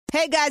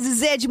Hey guys,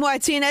 it's Edge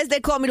Martinez. They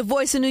call me the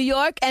voice of New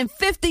York. And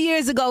 50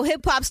 years ago,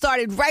 hip hop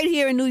started right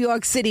here in New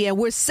York City. And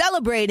we're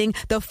celebrating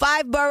the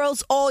 5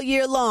 boroughs all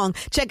year long.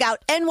 Check out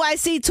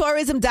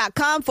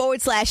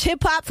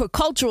nyctourism.com/hip hop for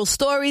cultural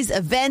stories,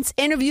 events,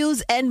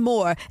 interviews, and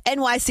more.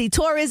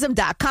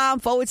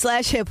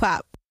 nyctourism.com/hip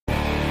hop.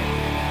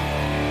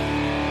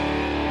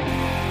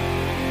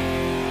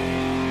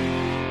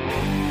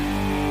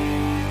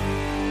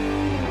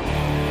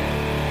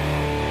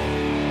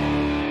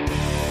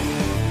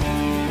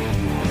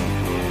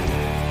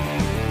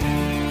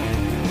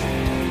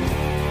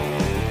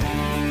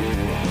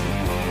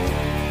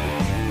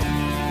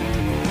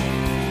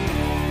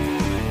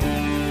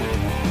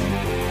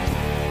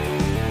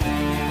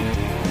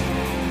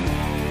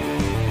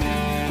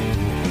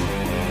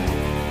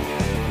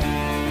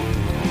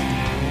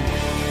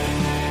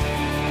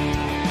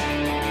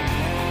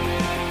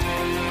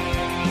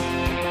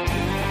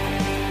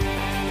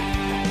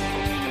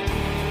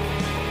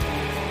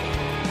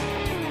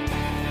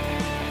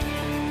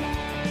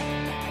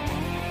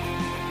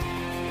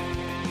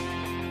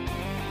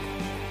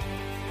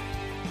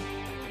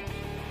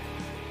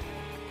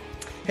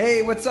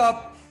 Hey, what's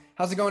up?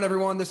 How's it going,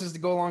 everyone? This is the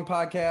Go Long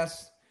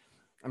Podcast.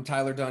 I'm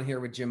Tyler Dunn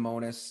here with Jim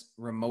Monis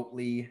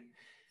remotely.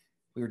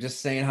 We were just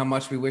saying how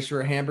much we wish we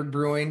were Hamburg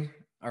Brewing,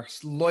 our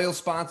loyal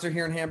sponsor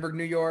here in Hamburg,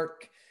 New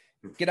York.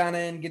 Get on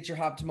in, get your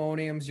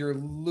Hoptimoniums, your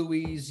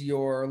Louis,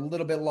 your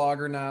little bit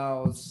lager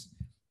nows.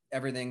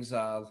 Everything's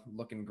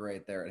looking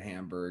great there at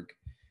Hamburg.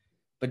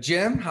 But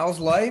Jim, how's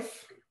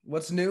life?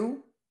 What's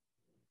new?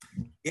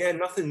 Yeah,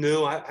 nothing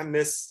new. I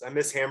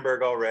miss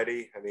Hamburg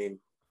already. I mean,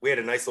 we had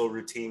a nice little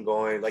routine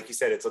going. Like you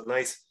said, it's a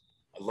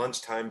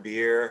lunchtime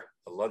beer,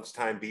 a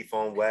lunchtime beef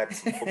on wax,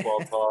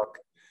 football talk.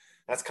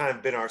 That's kind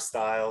of been our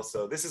style.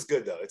 So this is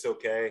good, though. It's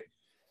okay.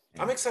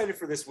 I'm excited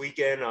for this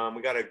weekend.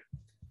 We got a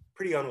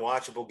pretty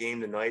unwatchable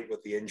game tonight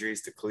with the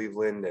injuries to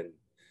Cleveland and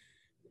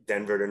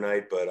Denver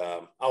tonight. But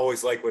I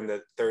always like when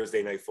the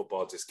Thursday night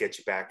football just gets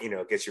you back,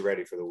 gets you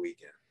ready for the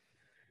weekend.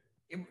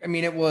 I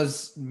mean, it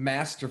was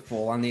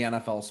masterful on the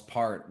NFL's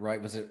part,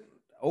 right? Was it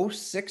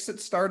 06 it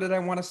started, I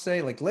want to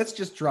say? Like, let's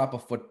just drop a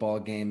football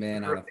game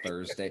in on a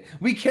Thursday.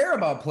 We care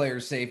about player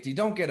safety.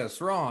 Don't get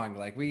us wrong.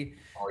 Like, we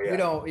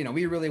don't,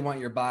 we really want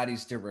your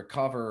bodies to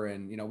recover,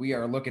 and, we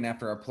are looking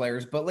after our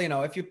players. But,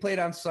 if you played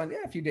on Sunday,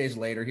 a few days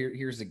later,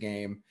 here's the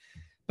game.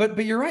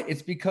 But you're right.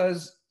 It's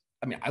because,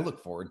 I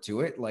look forward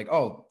to it. Like,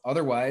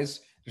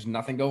 otherwise there's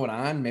nothing going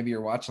on. Maybe you're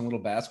watching a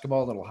little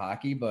basketball, a little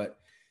hockey, but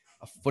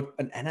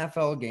an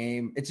NFL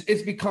game,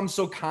 it's become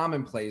so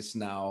commonplace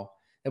now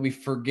that we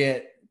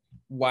forget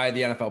why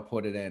the NFL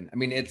put it in.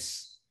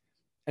 It's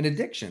an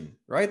addiction,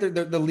 right?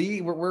 The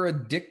league, we're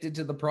addicted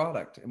to the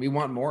product, and we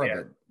want more of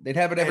it. They'd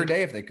have it every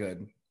day if they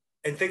could.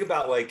 And think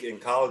about, like, in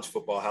college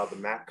football, how the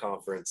MAC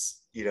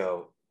conference,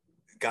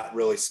 got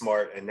really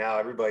smart. And now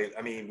everybody,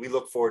 we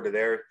look forward to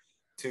their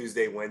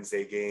Tuesday,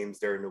 Wednesday games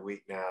during the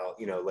week now,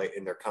 late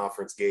in their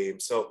conference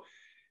games. So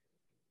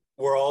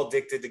we're all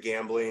addicted to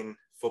gambling,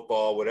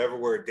 football, whatever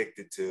we're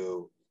addicted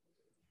to.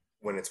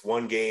 When it's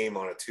one game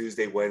on a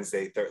Tuesday,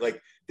 Wednesday,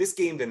 like this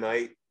game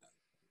tonight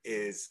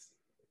it's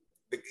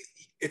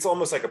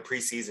almost like a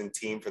preseason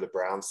team for the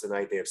Browns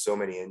tonight. They have so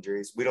many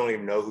injuries. We don't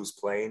even know who's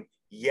playing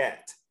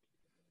yet.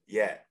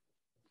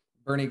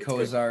 Bernie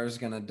Kosar is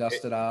going to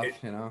dust it off.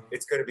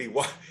 It's going to be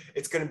watched.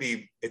 It's going to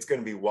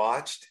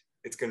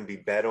be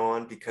bet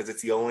on because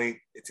it's the only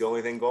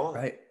thing going.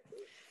 Right.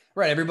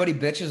 Everybody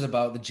bitches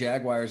about the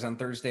Jaguars on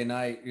Thursday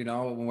night,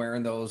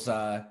 wearing those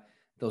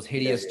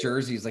hideous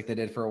jerseys like they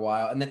did for a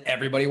while. And then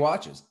everybody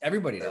watches.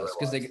 Everybody does,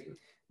 because they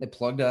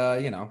plugged,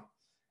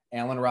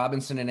 Allen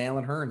Robinson and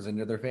Allen Hurns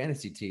into their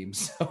fantasy team.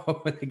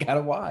 So they got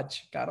to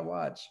watch.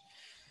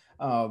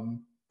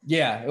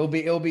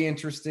 It'll be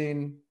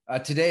interesting.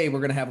 Today we're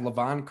going to have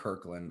Levon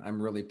Kirkland.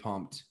 I'm really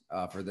pumped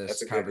for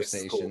this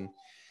conversation. Cool.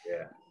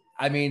 Yeah.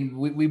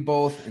 We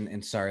both,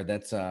 and sorry,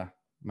 that's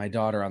my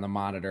daughter on the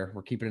monitor.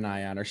 We're keeping an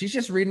eye on her. She's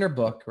just reading her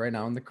book right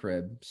now in the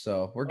crib.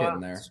 So we're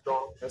getting there.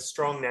 That's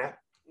strong, Nat.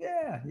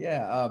 Yeah.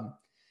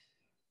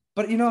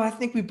 But, I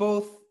think we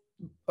both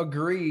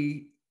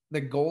agree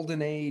the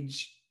golden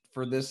age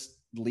for this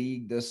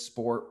league, this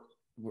sport,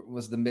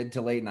 was the mid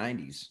to late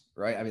 90s,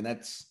 right?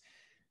 That's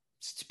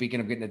speaking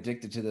of getting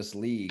addicted to this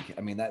league.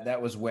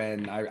 That was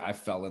when I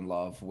fell in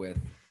love with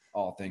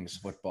all things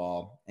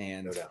football.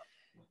 And no doubt.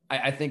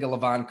 I think of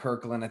Levon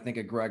Kirkland. I think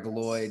of Greg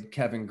Lloyd,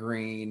 Kevin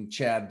Green,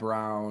 Chad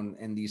Brown,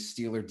 and these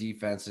Steeler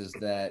defenses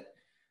that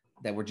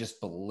were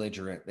just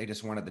belligerent. They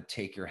just wanted to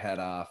take your head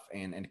off.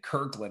 And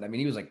Kirkland,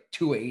 he was like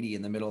 280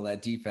 in the middle of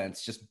that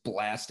defense, just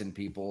blasting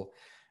people.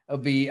 I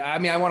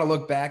want to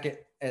look back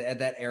at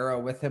that era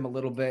with him a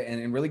little bit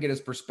and really get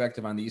his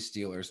perspective on these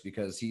Steelers,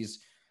 because he's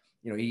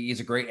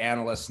a great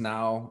analyst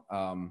now.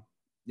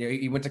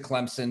 He went to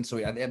Clemson,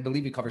 so I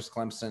believe he covers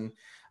Clemson,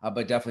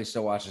 but definitely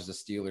still watches the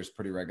Steelers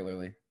pretty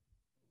regularly.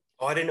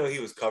 Oh, I didn't know he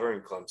was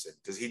covering Clemson.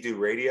 Does he do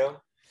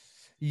radio?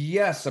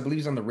 Yes, I believe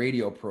he's on the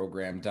radio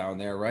program down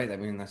there, right?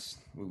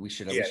 We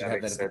should have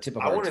that at the tip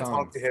of our tongue. I want to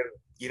talk to him.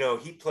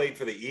 he played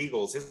for the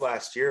Eagles. His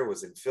last year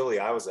was in Philly.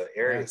 I was an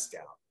area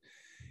scout.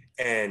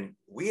 And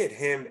we had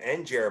him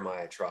and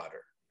Jeremiah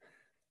Trotter.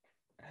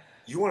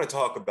 You want to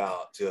talk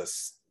about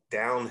just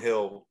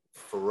downhill,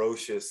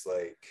 ferocious,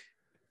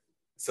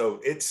 so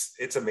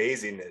it's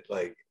amazing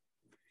that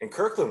and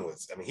Kirkland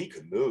he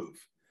could move.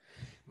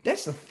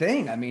 That's the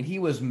thing. I mean, he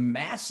was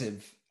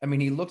massive. I mean,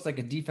 he looked like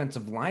a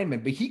defensive lineman,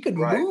 but he could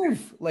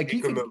move.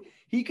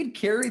 He could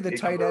carry the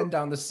tight end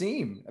down the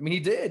seam. I mean, he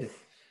did.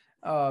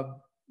 But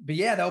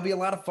yeah, that'll be a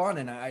lot of fun.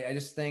 And I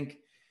just think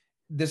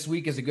this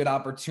week is a good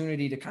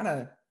opportunity to kind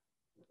of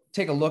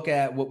take a look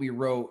at what we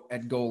wrote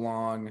at Go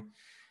Long.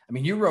 I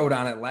mean, you wrote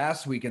on it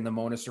last week in the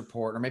Monis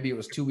Report, or maybe it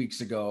was 2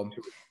 weeks ago,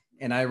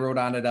 and I wrote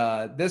on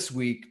it this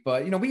week.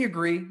 But, we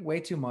agree way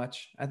too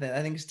much. I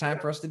think it's time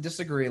for us to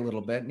disagree a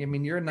little bit. I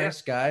mean, you're a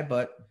nice guy,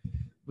 but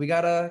we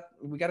gotta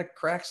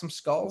crack some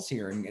skulls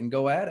here and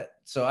go at it.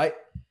 So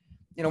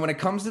when it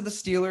comes to the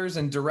Steelers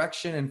and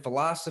direction and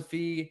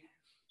philosophy,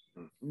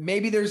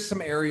 maybe there's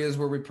some areas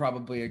where we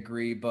probably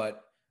agree,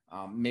 but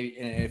maybe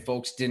and if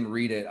folks didn't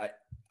read it,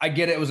 I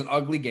get it. It was an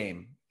ugly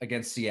game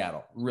against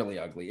Seattle, really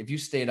ugly. If you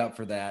stayed up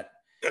for that,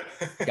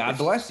 God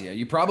bless you.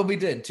 You probably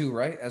did too,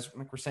 right? As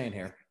we're saying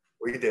here.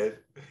 We did.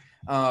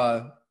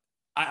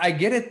 I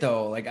get it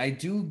though. I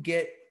do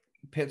get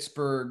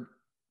Pittsburgh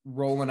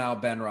rolling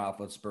out Ben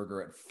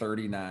Roethlisberger at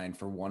 39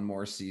 for one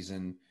more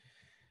season.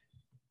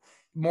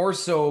 More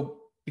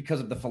so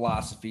because of the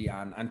philosophy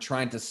on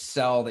trying to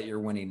sell that you're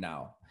winning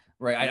now,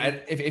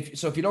 right?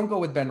 If you don't go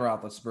with Ben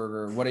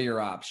Roethlisberger, what are your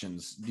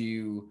options? Do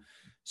you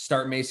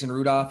start Mason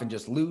Rudolph and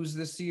just lose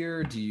this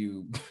year? Do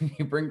you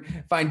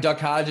find Duck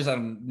Hodges? I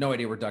have no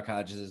idea where Duck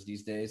Hodges is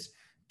these days.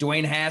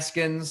 Dwayne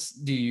Haskins.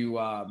 Do you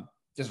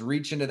just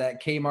reach into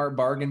that Kmart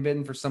bargain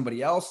bin for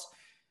somebody else?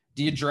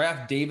 Do you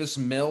draft Davis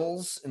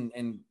Mills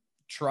and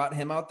trot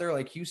him out there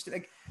like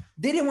Houston?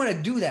 They didn't want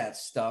to do that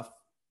stuff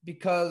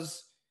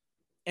because,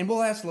 and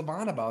we'll ask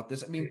Levon about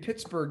this. I mean,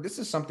 Pittsburgh, this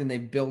is something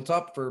they've built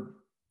up for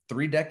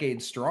 3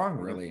 decades strong,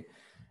 really.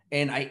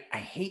 And I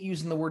hate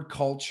using the word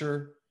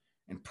culture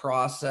and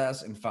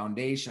process and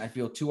foundation. I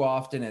feel too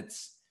often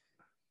it's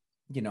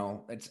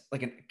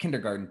like a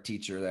kindergarten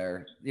teacher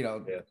there,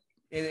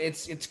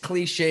 it's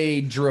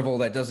cliche drivel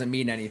that doesn't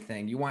mean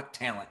anything. You want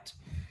talent,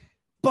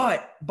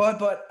 but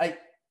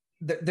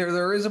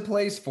there is a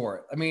place for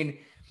it. I mean,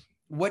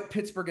 what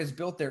Pittsburgh has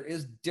built there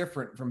is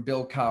different from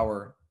Bill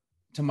Cowher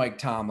to Mike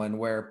Tomlin,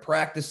 where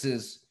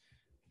practices,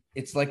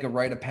 it's like a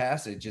rite of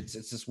passage. It's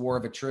this war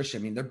of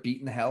attrition. I mean, they're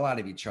beating the hell out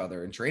of each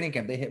other. In training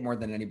camp, they hit more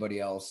than anybody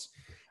else.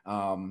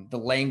 The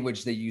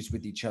language they use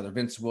with each other,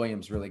 Vince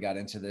Williams really got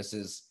into this,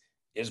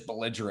 is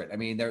belligerent. I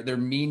mean, they're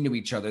mean to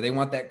each other. They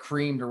want that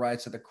cream to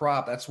rise to the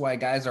crop. That's why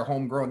guys are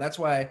homegrown. That's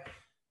why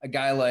a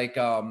guy like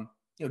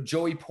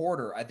Joey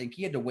Porter, I think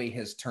he had to wait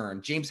his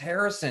turn. James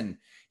Harrison,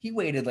 he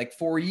waited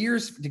 4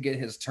 years to get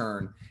his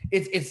turn.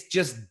 It's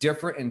just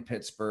different in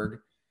Pittsburgh,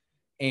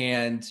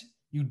 and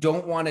you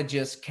don't want to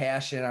just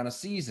cash in on a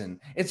season.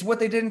 It's what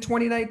they did in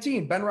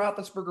 2019. Ben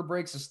Roethlisberger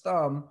breaks his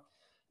thumb,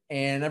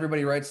 and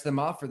everybody writes them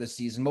off for the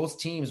season. Most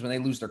teams, when they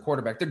lose their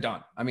quarterback, they're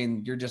done. I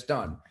mean, you're just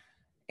done.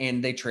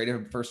 And they traded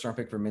a first-round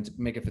pick for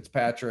Minka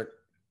Fitzpatrick.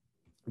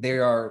 They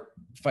are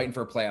fighting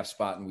for a playoff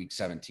spot in Week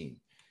 17.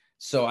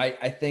 So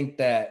I think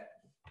that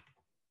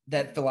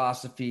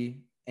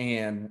philosophy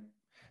and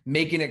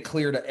making it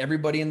clear to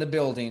everybody in the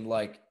building,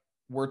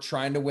 we're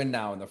trying to win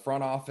now in the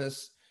front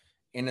office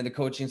and in the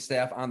coaching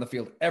staff, on the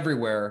field,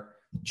 everywhere,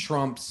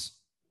 trumps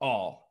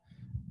all.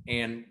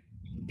 And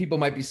people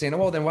might be saying, oh,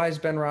 well, then why is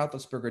Ben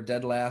Roethlisberger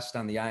dead last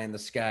on the eye in the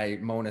sky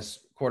Monis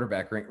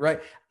quarterback rank? Right.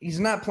 He's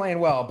not playing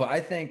well, but I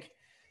think,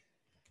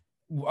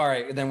 all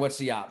right, then what's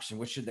the option?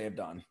 What should they have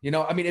done?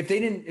 I mean, if they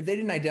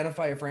didn't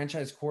identify a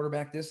franchise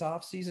quarterback this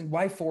offseason,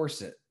 why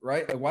force it?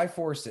 Right. Why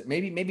force it?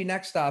 Maybe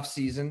next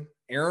offseason,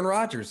 Aaron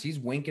Rodgers, he's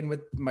winking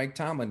with Mike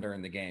Tomlin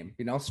during the game,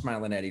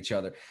 smiling at each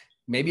other.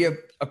 Maybe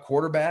a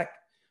quarterback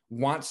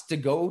wants to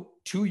go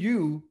to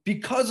you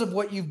because of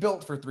what you've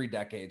built for 3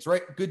 decades,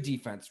 right? Good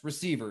defense,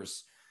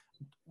 receivers,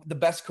 the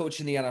best coach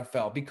in the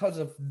NFL. Because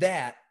of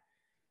that,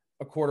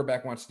 a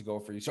quarterback wants to go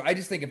for you. So I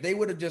just think if they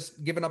would have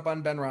just given up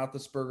on Ben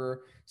Roethlisberger,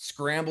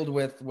 scrambled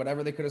with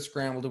whatever they could have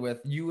scrambled with,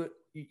 you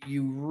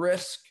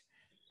risk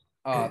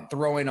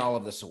throwing all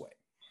of this away.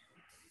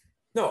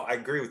 No, I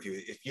agree with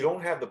you. If you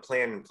don't have the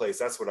plan in place,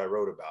 that's what I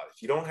wrote about.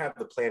 If you don't have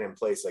the plan in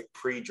place, like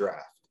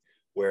pre-draft,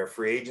 where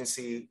free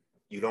agency,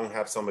 you don't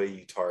have somebody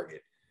you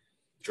target.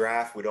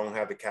 Draft, we don't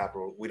have the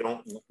capital. We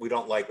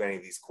don't like any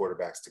of these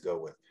quarterbacks to go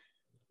with.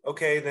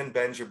 Okay, then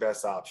Ben's your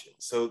best option.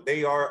 So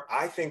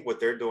I think what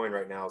they're doing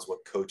right now is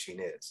what coaching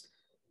is.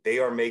 They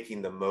are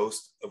making the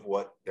most of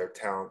what their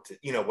talent,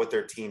 what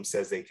their team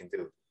says they can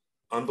do.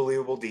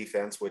 Unbelievable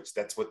defense, which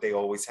that's what they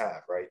always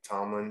have, right?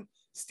 Tomlin,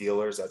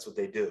 Steelers, that's what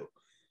they do.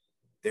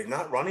 They're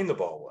not running the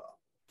ball well.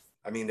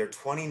 I mean, they're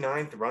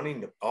 29th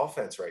running the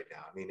offense right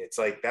now. I mean, it's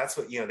that's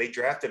what, they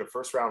drafted a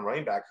first-round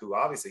running back who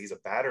obviously he's a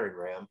battering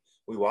ram.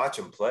 We watch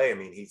him play. I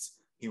mean,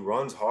 he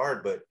runs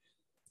hard, but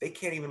they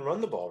can't even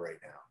run the ball right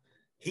now.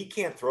 He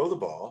can't throw the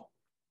ball.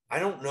 I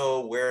don't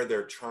know where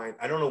they're trying.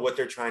 I don't know what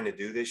they're trying to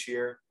do this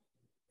year,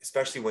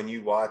 especially when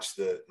you watch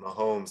the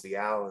Mahomes, the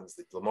Allens,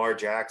 the Lamar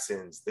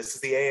Jacksons. This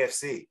is the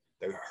AFC,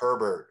 the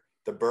Herbert,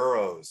 the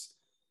Burrows.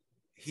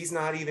 He's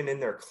not even in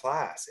their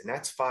class. And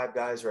that's 5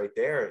 guys right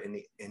there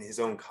in his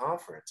own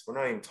conference. We're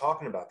not even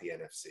talking about the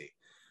NFC.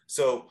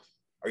 So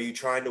are you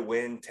trying to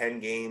win 10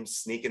 games,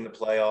 sneak in the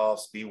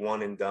playoffs, be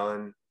one and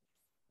done?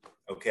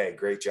 Okay,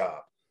 great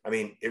job. I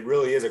mean, it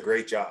really is a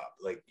great job.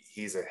 Like,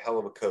 he's a hell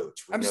of a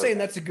coach. I'm saying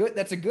that's a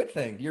good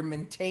thing. You're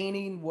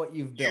maintaining what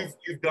you've built.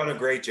 You've done a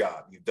great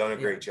job. You've done a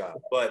great job.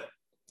 But,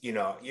 you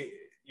know,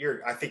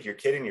 I think you're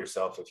kidding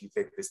yourself if you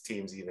think this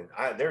team's even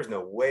there's no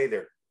way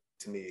they're,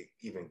 to me,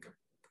 even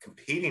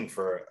competing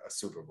for a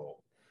Super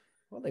Bowl.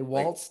 Well, they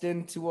waltzed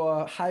into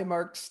a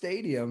Highmark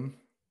Stadium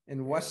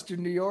in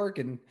Western New York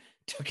and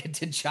took it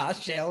to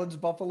Josh Allen's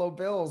Buffalo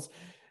Bills.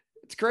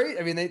 It's great.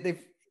 I mean, they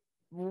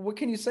what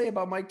can you say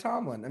about Mike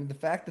Tomlin? I mean, the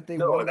fact that they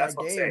won that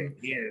game.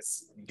 He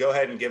is. Go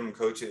ahead and give him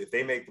coach. If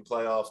they make the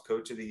playoffs,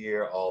 coach of the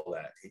year, all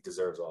that. He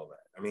deserves all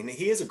that. I mean,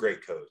 he is a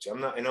great coach.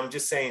 I'm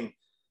just saying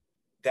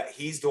that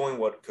he's doing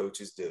what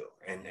coaches do.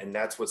 And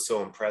that's what's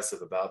so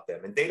impressive about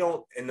them. And they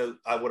don't,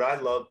 what I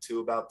love too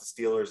about the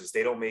Steelers is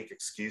they don't make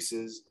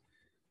excuses.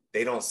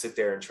 They don't sit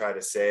there and try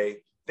to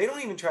say, they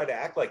don't even try to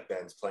act like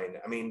Ben's playing.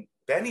 I mean,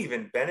 Ben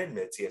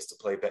admits he has to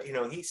play, but, you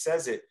know, he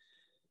says it,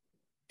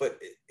 but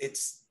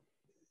it's,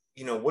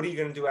 you know, what are you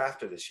going to do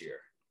after this year?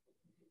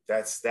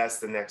 That's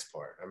the next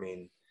part. I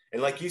mean,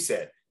 and like you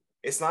said,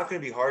 it's not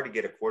going to be hard to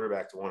get a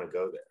quarterback to want to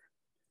go there.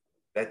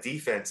 That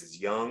defense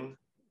is young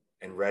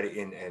and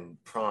ready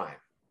and prime.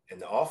 And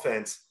the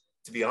offense,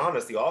 to be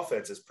honest, the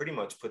offense is pretty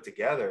much put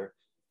together.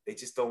 They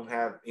just don't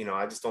have, you know,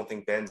 I just don't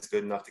think Ben's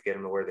good enough to get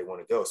them to where they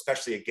want to go,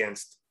 especially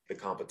against the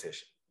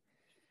competition.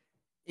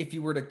 If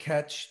you were to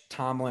catch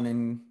Tomlin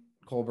and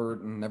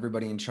Colbert and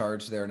everybody in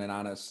charge there in an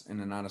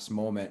honest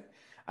moment,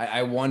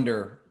 I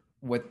wonder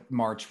what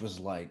March was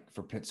like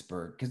for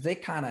Pittsburgh, because they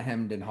kind of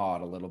hemmed and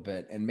hawed a little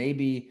bit, and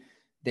maybe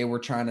they were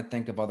trying to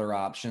think of other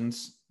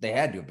options. They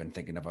had to have been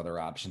thinking of other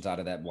options out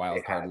of that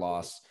wild card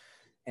loss.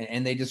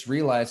 And they just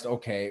realized,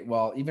 okay,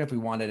 well, even if we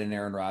wanted an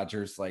Aaron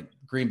Rodgers, like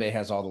Green Bay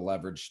has all the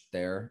leverage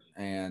there,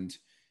 and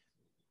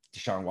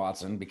Deshaun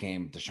Watson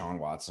became Deshaun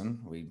Watson.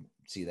 We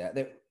see that.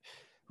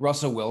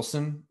 Russell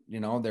Wilson, you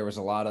know, there was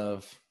a lot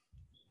of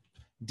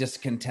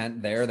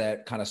discontent there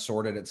that kind of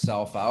sorted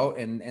itself out.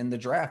 And the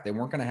draft, they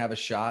weren't going to have a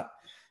shot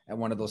at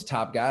one of those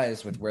top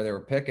guys with where they were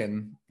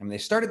picking. And they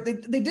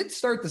did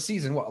start the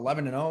season,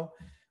 11-0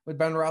 with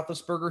Ben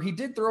Roethlisberger. He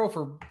did throw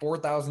for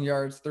 4,000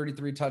 yards,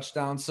 33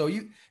 touchdowns. So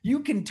you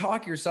can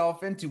talk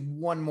yourself into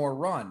one more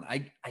run.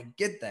 I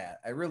get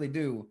that. I really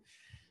do.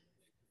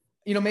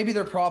 You know, maybe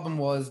their problem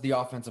was the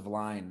offensive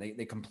line.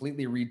 They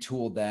completely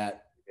retooled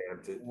that.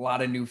 A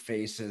lot of new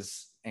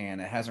faces, and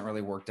it hasn't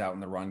really worked out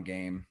in the run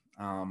game.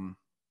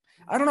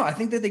 I don't know. I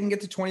think that they can get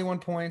to 21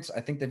 points.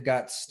 I think they've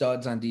got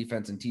studs on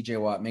defense and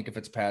TJ Watt, Minka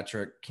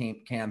Fitzpatrick,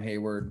 Cam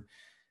Hayward,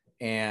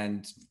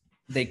 and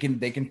they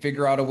can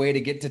figure out a way to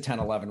get to 10,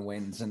 11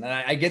 wins. And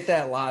I get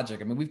that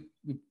logic. I mean,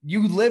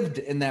 you lived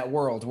in that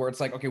world where it's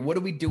like, okay, what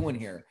are we doing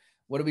here?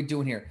 What are we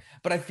doing here?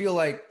 But I feel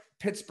like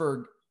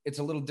Pittsburgh, it's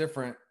a little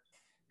different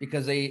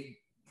because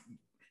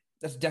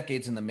that's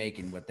decades in the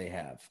making what they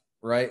have,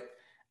 right?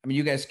 I mean,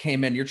 you guys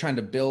came in, you're trying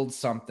to build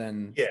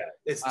something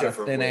it's out different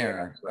of thin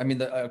air. Right. I mean,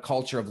 a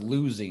culture of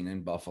losing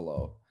in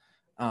Buffalo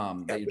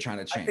that you're trying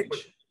to change.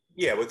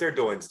 What they're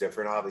doing is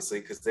different, obviously,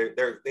 because they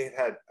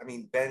had, I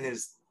mean, Ben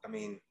is,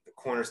 the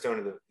cornerstone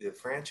of the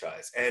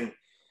franchise. And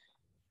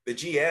the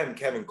GM,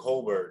 Kevin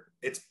Colbert,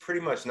 it's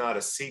pretty much not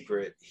a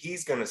secret.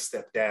 He's going to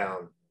step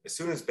down. As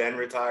soon as Ben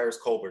retires,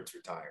 Colbert's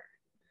retired.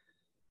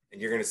 And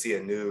you're going to see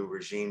a new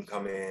regime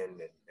come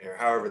in, or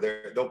however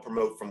they'll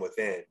promote from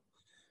within.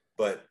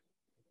 But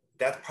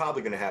that's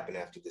probably going to happen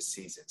after this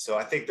season. So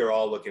I think they're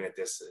all looking at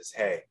this as,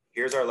 hey,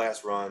 here's our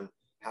last run.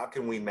 How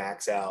can we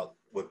max out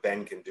what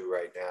Ben can do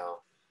right now?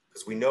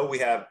 Because we know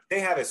they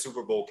have a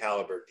Super Bowl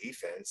caliber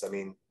defense. I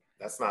mean,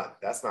 that's not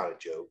a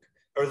joke,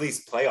 or at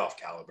least playoff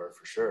caliber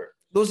for sure.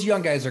 Those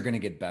young guys are going to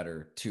get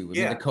better too. I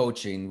mean, the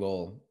coaching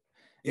will,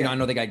 you know, I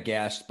know they got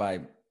gashed by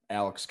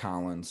Alex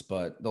Collins,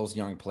 but those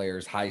young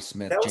players,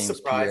 Highsmith,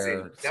 James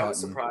Pierre, that was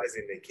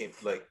surprising. They came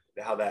like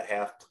how that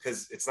half,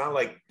 because it's not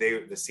like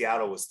the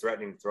Seattle was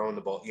threatening throwing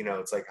the ball. You know,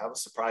 it's like I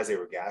was surprised they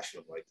were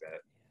gashing them like that.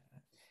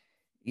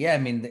 Yeah, I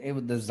mean, it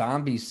was the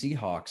zombie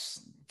Seahawks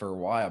for a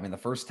while. I mean, the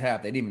first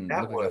half they didn't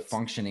even look like a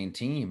functioning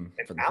team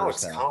for the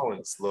Alex first half.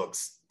 Collins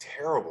looks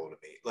terrible to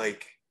me.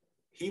 Like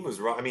he was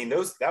wrong. I mean,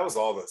 that was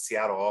all the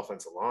Seattle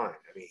offensive line.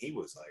 I mean, he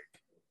was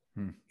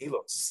like he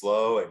looked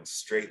slow and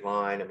straight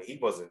line. I mean, he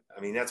wasn't.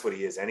 I mean, that's what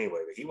he is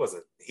anyway. But he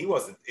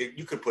wasn't.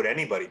 You could put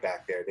anybody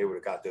back there; they would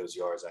have got those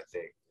yards, I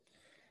think.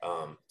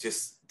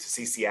 Just to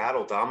see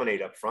Seattle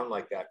dominate up front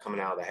like that coming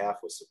out of the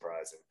half was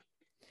surprising.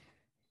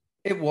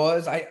 It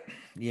was.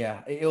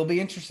 It'll be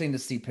interesting to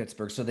see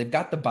Pittsburgh. So they've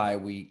got the bye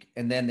week,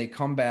 and then they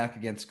come back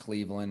against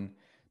Cleveland.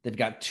 They've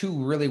got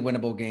 2 really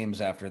winnable games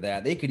after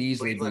that. They could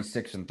easily be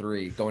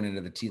 6-3 going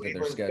into the teeth of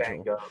their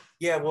schedule.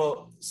 Yeah,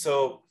 well,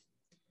 so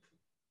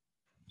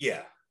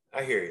Yeah,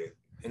 I hear you.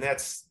 And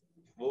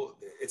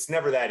it's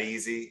never that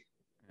easy.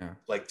 Yeah.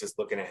 Like just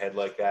looking ahead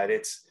like that.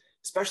 It's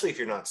especially if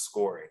you're not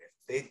scoring.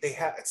 They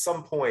have at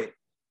some point,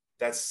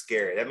 that's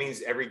scary. That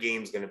means every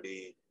game's going to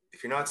be,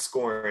 if you're not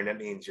scoring, that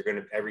means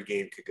every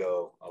game could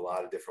go a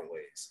lot of different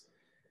ways.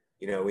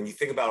 You know, when you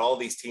think about all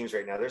these teams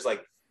right now, there's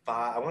like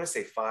I want to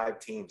say 5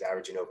 teams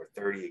averaging over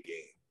 30 a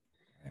game.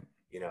 Right.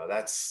 You know,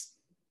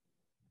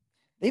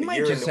 they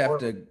might just have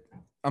to.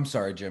 I'm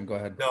sorry, Jim, go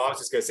ahead. No, I was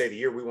just going to say the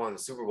year we won the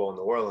Super Bowl in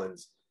New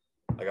Orleans,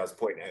 like I was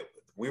pointing out,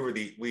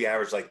 we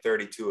averaged like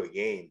 32 a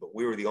game, but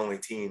we were the only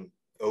team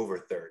over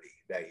 30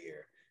 that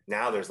year.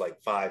 Now there's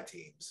like 5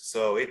 teams.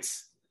 So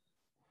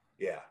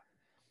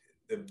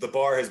the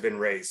bar has been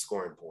raised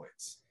scoring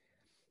points.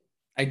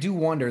 I do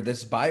wonder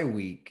this bye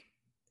week,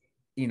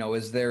 you know,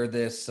 is there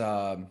this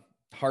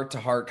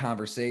heart-to-heart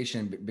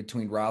conversation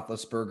between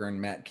Roethlisberger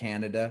and Matt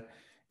Canada,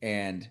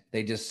 and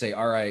they just say,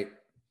 all right,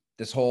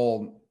 this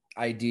whole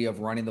idea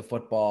of running the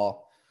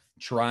football,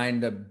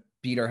 trying to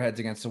beat our heads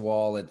against the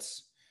wall,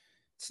 it's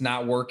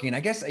not working. I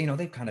guess, you know,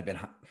 they've kind of been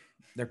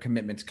their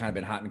commitment's kind of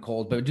been hot and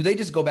cold, but do they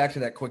just go back to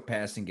that quick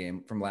passing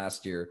game from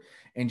last year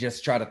and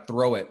just try to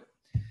throw it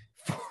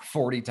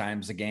 40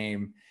 times a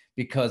game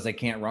because they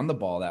can't run the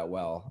ball that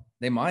well?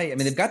 They might. I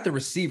mean, they've got the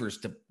receivers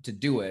to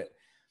do it.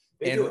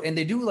 And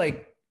they do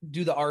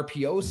the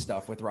RPO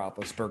stuff with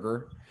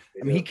Roethlisberger.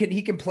 I mean,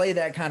 he can play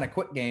that kind of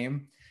quick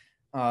game.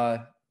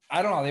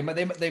 I don't know.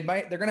 They're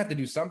going to have to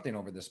do something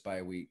over this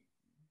bye week.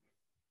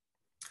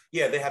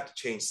 Yeah, they have to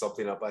change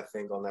something up, I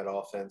think, on that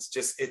offense.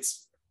 Just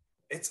it's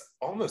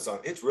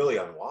really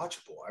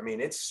unwatchable. I mean,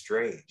 it's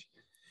strange.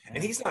 Yeah.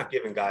 And he's not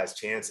giving guys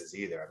chances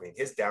either. I mean,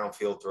 his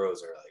downfield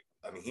throws are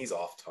he's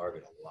off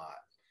target a lot.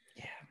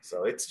 Yeah.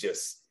 So it's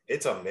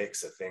a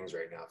mix of things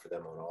right now for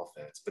them on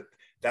offense. But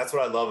that's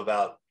what I love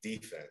about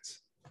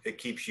defense. It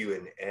keeps you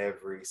in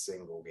every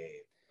single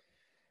game.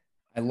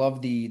 I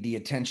love the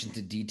attention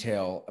to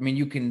detail. I mean,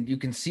 you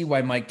can see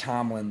why Mike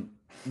Tomlin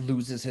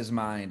loses his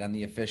mind on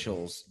the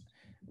officials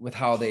with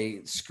how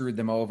they screwed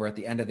them over at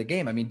the end of the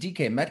game. I mean,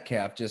 DK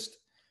Metcalf just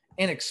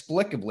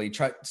inexplicably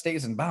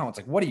stays in bounds.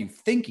 Like, what are you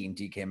thinking,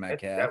 DK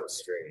Metcalf? That was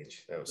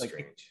strange.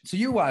 Strange. So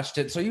you watched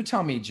it. So you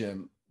tell me,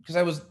 Jim, because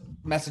I was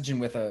messaging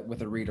with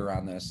a reader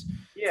on this.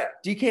 Yeah.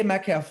 DK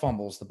Metcalf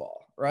fumbles the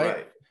ball,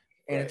 right?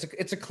 And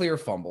it's a clear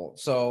fumble.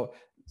 So,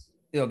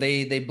 you know,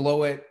 they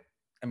blow it.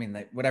 I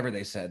mean, whatever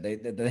they said,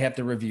 they have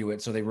to review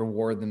it. So they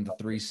reward them the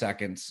 3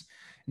 seconds.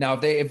 Now,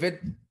 if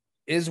it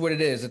is what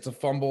it is, it's a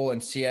fumble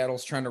and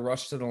Seattle's trying to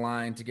rush to the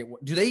line to get,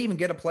 do they even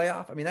get a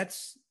playoff? I mean,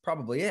 that's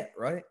probably it,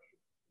 right?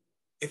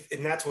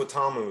 And that's what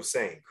Tomlin was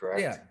saying,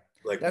 correct? Yeah.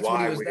 Like, that's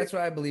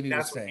what I believe he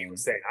was saying. He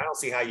was saying. I don't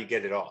see how you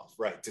get it off,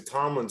 right? To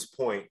Tomlin's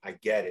point, I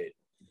get it.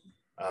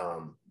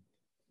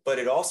 But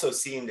it also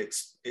seemed,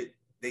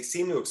 they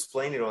seemed to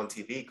explain it on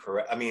TV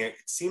correct. I mean, it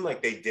seemed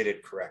like they did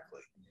it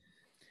correctly.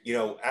 You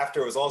know,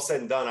 after it was all said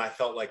and done, I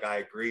felt like I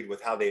agreed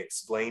with how they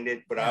explained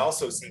it. But I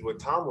also see what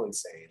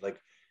Tomlin's saying. Like,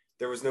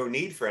 there was no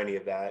need for any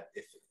of that.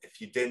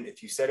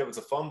 If you said it was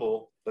a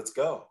fumble, let's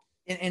go.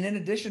 And in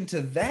addition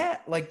to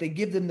that, like, they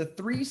give them the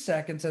 3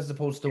 seconds as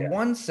opposed to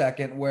 1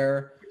 second,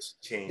 where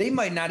they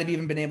might not have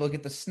even been able to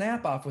get the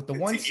snap off with the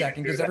 1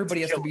 second because everybody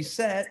has to be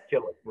set.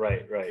 Kill it.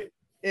 Right.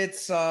 It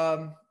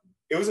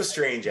was a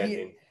strange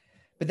ending.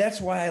 But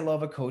that's why I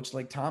love a coach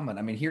like Tomlin.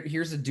 I mean,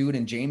 here's a dude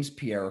in James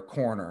Pierre, a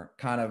corner,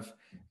 kind of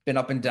been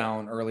up and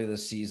down early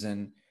this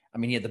season. I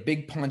mean, he had the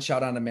big punch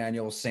out on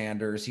Emmanuel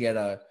Sanders. He had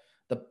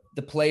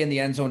the play in the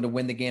end zone to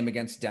win the game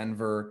against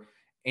Denver,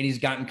 and he's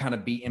gotten kind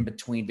of beat in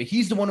between. But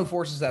he's the one who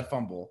forces that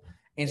fumble.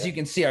 And so you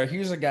can see,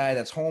 here's a guy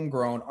that's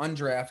homegrown,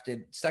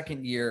 undrafted,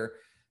 second year,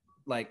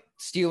 like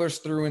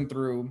Steelers through and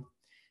through,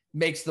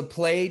 makes the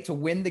play to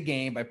win the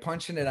game by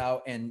punching it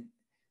out, and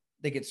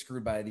they get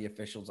screwed by the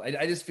officials.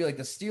 I just feel like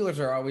the Steelers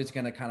are always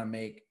going to kind of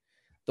make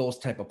those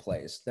type of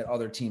plays that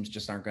other teams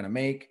just aren't going to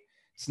make.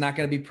 It's not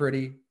going to be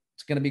pretty.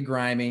 It's going to be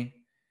grimy.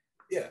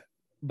 Yeah.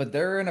 But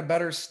they're in a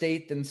better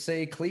state than,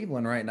 say,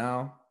 Cleveland right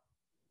now.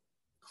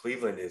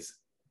 Cleveland is,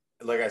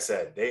 like I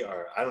said, they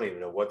are, I don't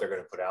even know what they're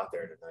going to put out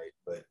there tonight,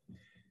 but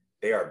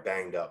they are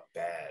banged up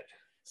bad.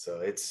 So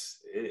it's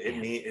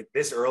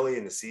this early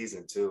in the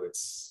season too.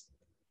 It's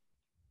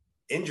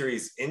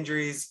injuries,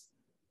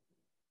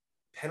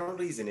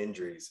 penalties and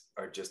injuries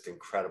are just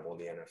incredible in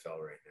the NFL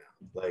right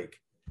now. Like,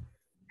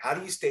 how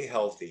do you stay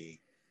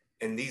healthy?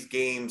 And these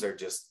games are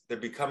just, they're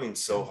becoming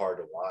so hard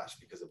to watch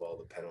because of all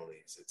the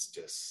penalties. It's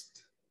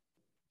just.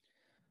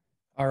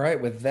 All right.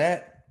 With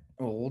that,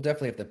 we'll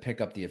definitely have to pick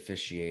up the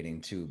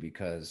officiating too,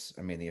 because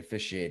I mean, the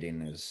officiating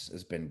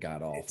has been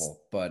god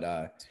awful,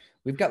 but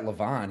we've got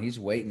Levon. He's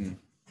waiting.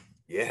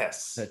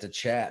 Yes. To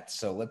chat.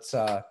 So let's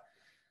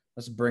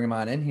bring him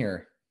on in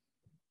here.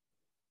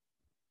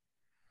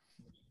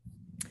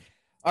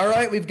 All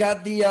right. We've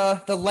got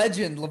the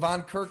legend,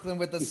 Levon Kirkland,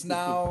 with us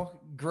now.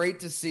 Great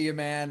to see you,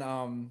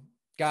 man.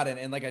 Got it.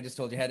 And like I just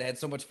told you, had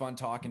so much fun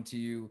talking to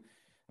you.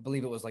 I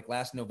believe it was like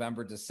last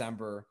November,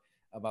 December,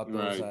 about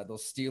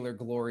those Steeler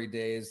glory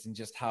days and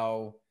just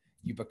how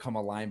you become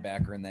a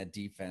linebacker in that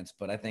defense.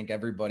 But I think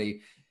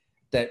everybody,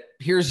 that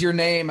here's your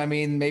name. I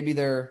mean, maybe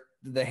the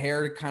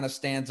hair kind of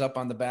stands up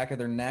on the back of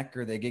their neck,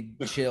 or they get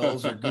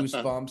chills or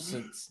goosebumps.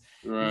 It's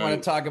right. You want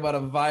to talk about a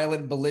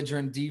violent,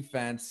 belligerent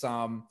defense.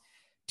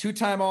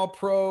 Two-time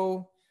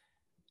All-Pro,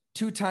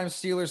 two-time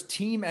Steelers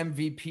team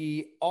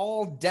MVP,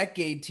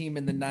 all-decade team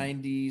in the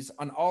 90s,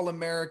 an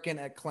All-American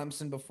at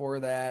Clemson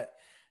before that.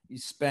 You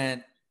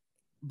spent,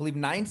 I believe,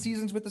 9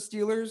 seasons with the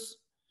Steelers.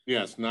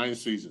 Yes, 9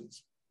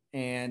 seasons.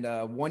 And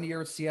 1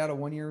 year at Seattle,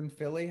 1 year in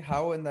Philly.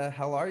 How in the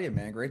hell are you,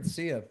 man? Great to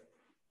see you.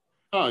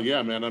 Oh,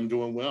 yeah, man. I'm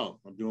doing well.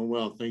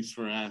 Thanks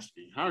for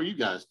asking. How are you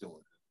guys doing?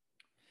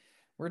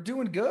 We're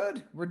doing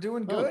good.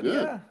 Good.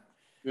 Yeah.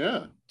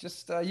 Yeah.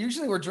 Just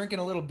usually we're drinking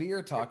a little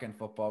beer talking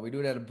football. We do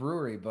it at a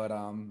brewery, but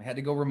had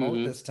to go remote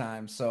this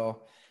time.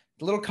 So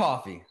a little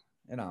coffee,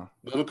 you know.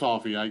 Little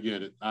coffee. I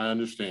get it. I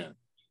understand.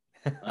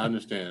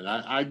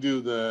 I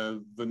do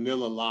the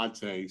vanilla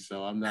latte,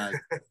 so I'm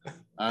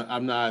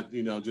not,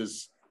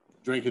 just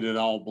drinking it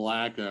all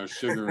black or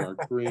sugar or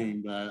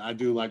cream, but I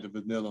do like the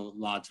vanilla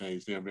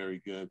lattes. They're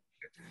very good.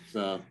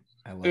 So,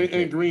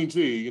 and green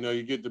tea,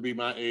 you get to be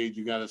my age,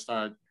 you got to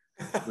start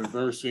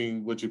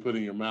reversing what you put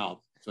in your mouth.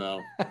 So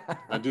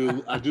I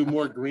do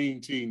more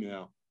green tea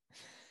now.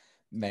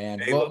 Man.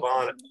 Hey,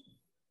 Levon.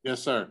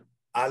 Yes, sir.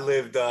 I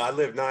lived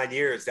 9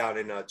 years down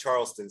in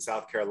Charleston,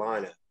 South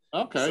Carolina.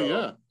 Okay. So,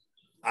 yeah.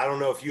 I don't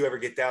know if you ever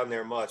get down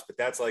there much, but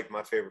that's like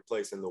my favorite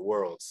place in the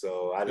world.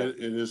 So it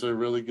is a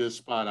really good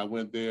spot. I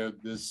went there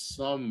this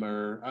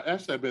summer.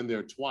 I've been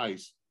there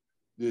twice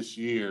this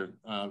year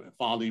at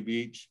Folly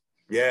Beach.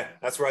 Yeah,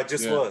 that's where I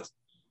just was.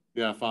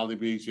 Yeah, Folly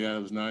Beach. Yeah,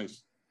 it was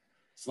nice.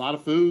 It's a lot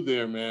of food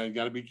there, man. You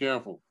got to be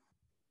careful.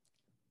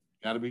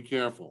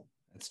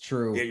 That's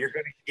true. Yeah, you're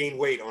going to gain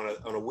weight on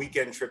a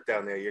weekend trip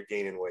down there. You're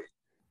gaining weight.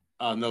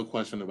 No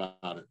question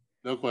about it.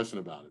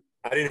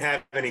 I didn't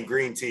have any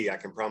green tea. I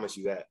can promise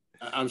you that.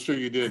 I'm sure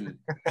you didn't.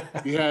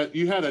 You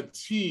had a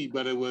tea,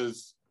 but it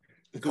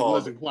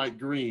wasn't quite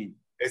green.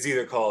 It's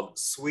either called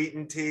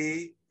sweetened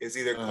tea. It's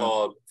either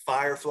called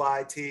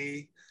firefly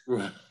tea.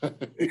 Right.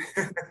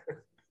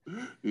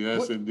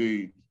 Yes,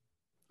 indeed.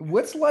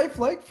 What's life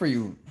like for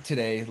you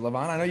today,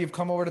 Levon? I know you've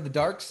come over to the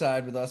dark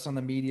side with us on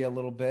the media a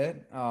little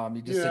bit.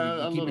 You just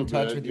said you keep in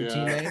touch with your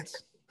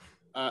teammates.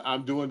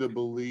 I'm doing the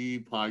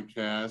Believe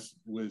podcast,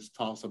 which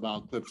talks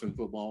about Clemson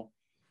football.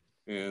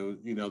 And,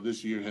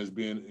 this year has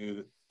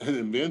been an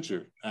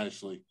adventure,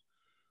 actually.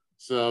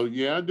 So,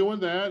 yeah,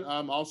 doing that.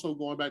 I'm also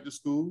going back to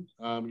school,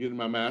 getting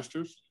my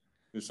master's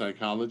in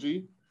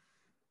psychology.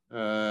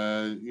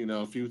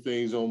 A few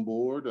things on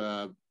board.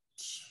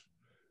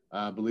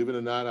 Believe it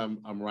or not,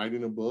 I'm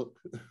writing a book.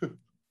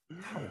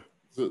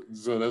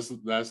 so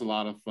that's a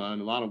lot of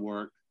fun, a lot of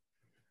work.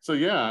 So,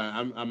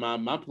 yeah,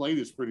 my plate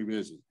is pretty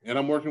busy. And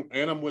I'm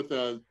with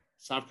the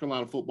South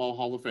Carolina Football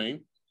Hall of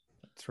Fame.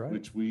 That's right.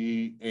 Which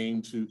we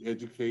aim to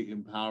educate,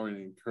 empower, and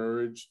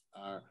encourage.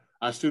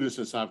 Our students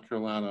in South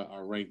Carolina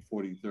are ranked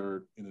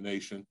 43rd in the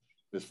nation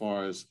as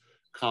far as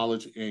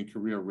college and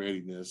career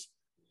readiness.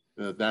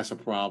 That's a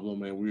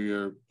problem,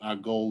 and our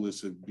goal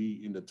is to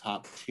be in the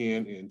top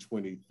 10 in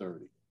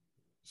 2030.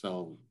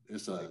 So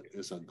it's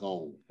a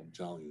goal. I'm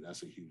telling you,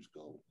 that's a huge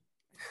goal.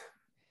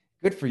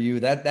 Good for you.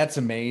 That's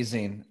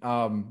amazing.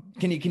 Can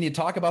you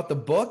talk about the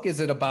book?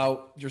 Is it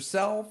about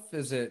yourself?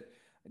 Is it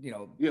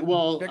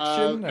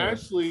fiction?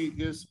 Actually,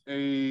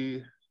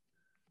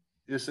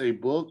 it's a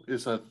book.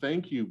 It's a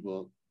thank you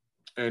book,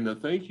 and the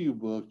thank you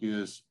book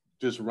is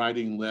just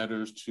writing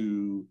letters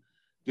to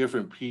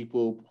different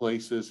people,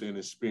 places, and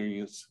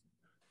experience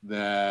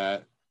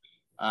that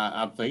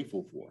I'm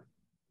thankful for.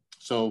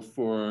 So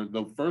for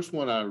the first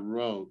one I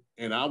wrote,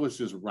 and I was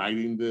just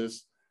writing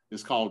this,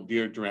 it's called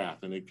Dear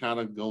Draft, and it kind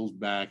of goes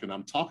back, and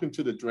I'm talking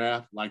to the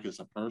draft like it's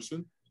a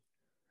person,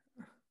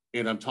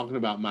 and I'm talking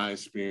about my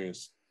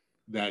experience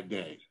that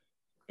day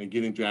and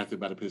getting drafted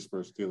by the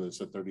Pittsburgh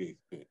Steelers at 38th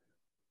pick.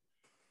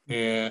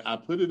 And I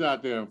put it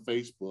out there on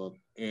Facebook,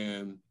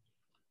 and,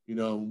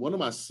 one of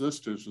my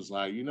sisters was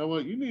like, you know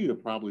what, you need to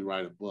probably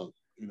write a book.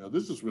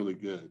 This is really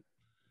good.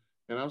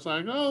 And I was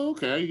like, oh,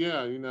 okay.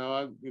 Yeah.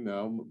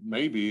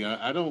 Maybe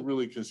I don't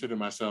really consider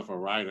myself a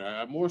writer.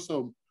 I'm more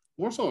so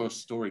a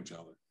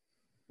storyteller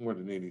more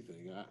than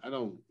anything. I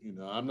don't,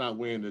 I'm not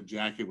wearing the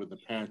jacket with the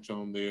patch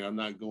on there. I'm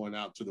not going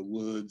out to the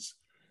woods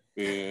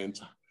and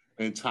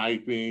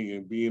typing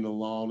and being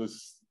alone.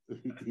 It's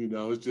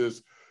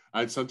just,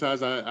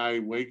 sometimes I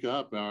wake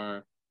up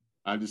or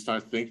I just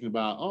start thinking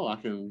about,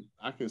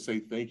 I can say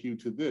thank you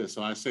to this.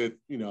 So I said,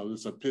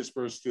 it's a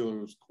Pittsburgh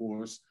Steelers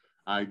course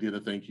I did a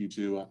thank you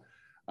to.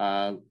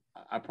 I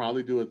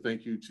probably do a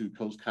thank you to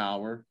Coach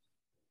Cowher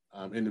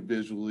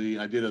individually.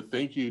 I did a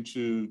thank you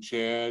to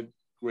Chad,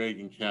 Greg,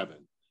 and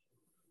Kevin.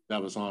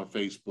 That was on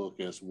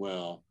Facebook as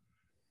well.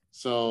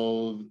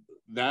 So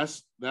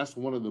that's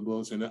one of the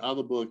books. And the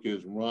other book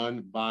is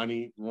Run,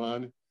 Bonnie,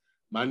 Run.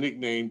 My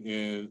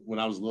nickname when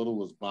I was little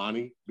was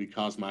Bonnie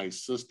because my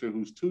sister,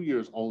 who's 2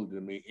 years older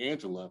than me,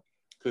 Angela,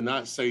 could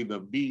not say the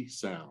B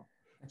sound.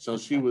 So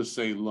she would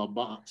say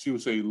Levon. She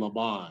would say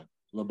Levon.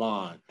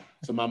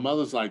 So my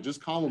mother's like,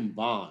 just call him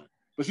Vaughn.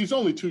 but she's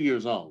only 2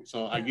 years old,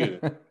 so I get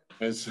it.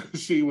 And so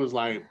she was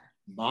like,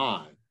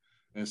 Bon.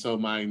 And so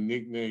my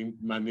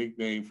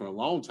nickname for a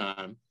long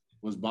time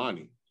was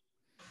Bonnie.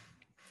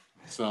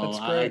 So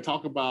I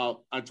talk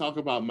about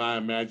my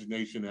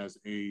imagination as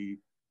a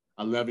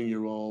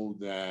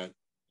 11-year-old that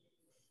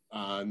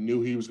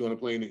knew he was going to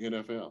play in the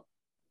NFL,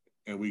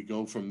 and we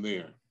go from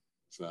there.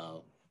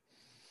 So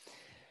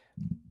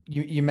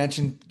you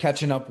mentioned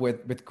catching up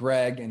with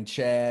Greg and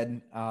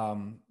Chad.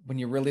 When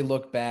you really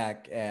look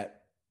back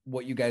at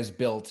what you guys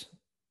built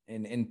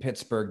in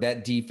Pittsburgh,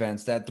 that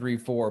defense, that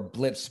 3-4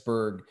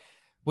 Blitzburgh,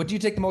 what do you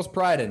take the most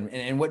pride in,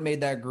 and what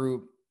made that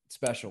group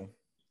special?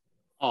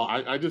 Oh,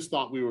 I just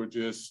thought we were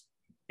just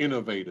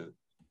innovative.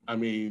 I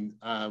mean,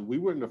 we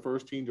weren't the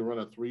first team to run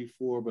a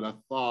 3-4, but I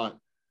thought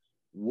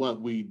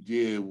what we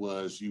did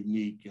was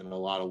unique in a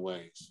lot of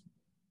ways.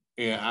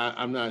 And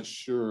I'm not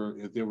sure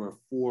if there were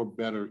 4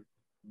 better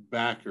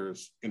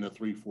backers in a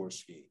 3-4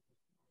 scheme.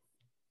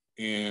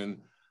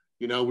 And,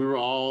 you know, we were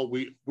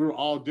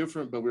all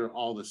different, but we were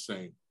all the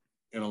same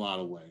in a lot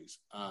of ways.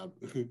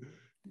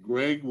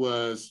 Greg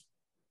was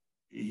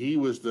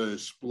the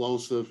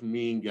explosive,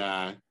 mean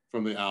guy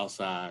from the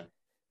outside,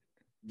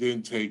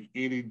 didn't take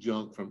any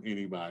junk from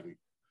anybody.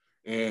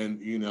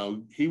 And, you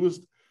know, he was,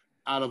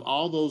 out of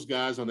all those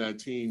guys on that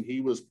team,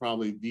 he was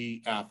probably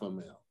the alpha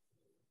male.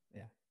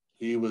 Yeah.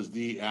 He was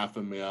the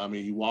alpha male. I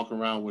mean, he walked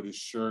around with his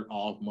shirt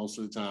off most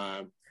of the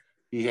time.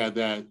 He had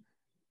that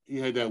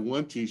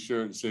one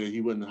T-shirt that said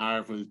he wasn't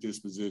hired for his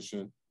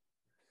disposition.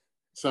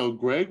 So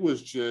Greg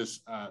was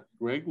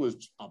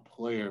a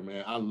player,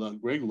 man.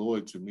 Greg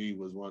Lloyd, to me,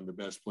 was one of the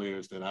best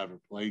players that I ever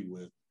played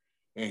with.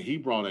 And he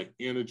brought an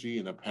energy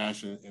and a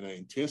passion and an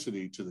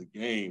intensity to the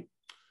game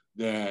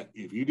that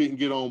if you didn't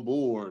get on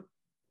board,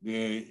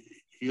 then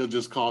he'll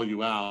just call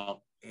you out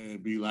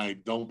and be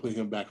like, don't put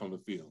him back on the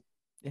field.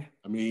 Yeah.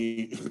 I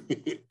mean,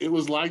 it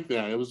was like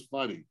that. It was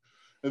funny.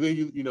 And then,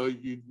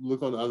 you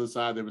look on the other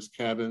side, there was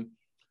Kevin.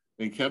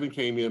 And Kevin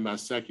came in my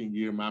second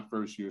year, my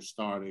first year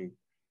starting.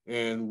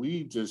 And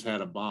we just had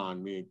a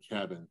bond, me and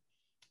Kevin.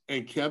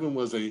 And Kevin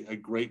was a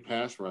great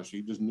pass rusher.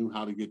 He just knew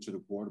how to get to the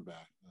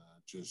quarterback.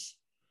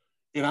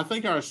 And I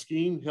think our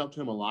scheme helped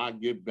him a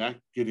lot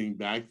getting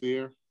back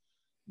there.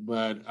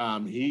 But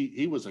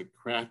he was a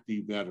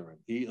crafty veteran.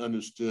 He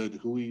understood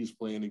who he was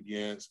playing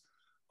against,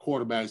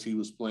 quarterbacks he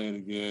was playing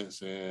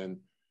against. And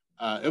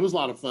it was a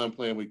lot of fun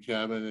playing with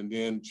Kevin. And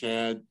then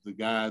Chad, the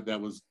guy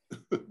that was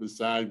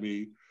beside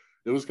me,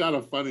 it was kind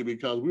of funny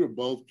because we were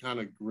both kind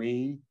of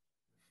green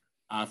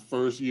our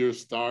first year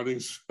starting.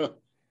 So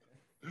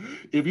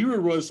if you were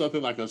running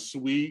something like a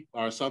sweep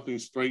or something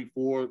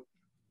straightforward,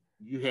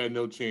 you had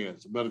no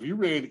chance. But if you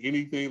ran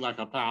anything like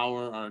a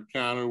power or a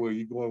counter where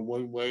you're going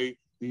one way,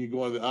 then you're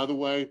going the other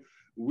way,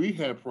 we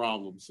had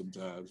problems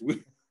sometimes.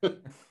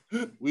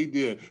 We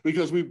did,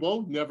 because we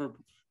both never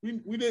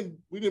we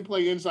didn't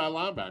play inside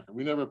linebacker.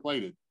 We never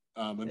played it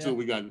until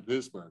we got to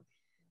Pittsburgh.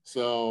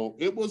 So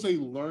it was a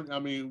learn. I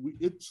mean,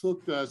 it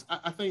took us.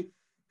 I think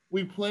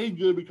we played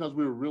good because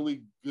we were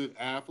really good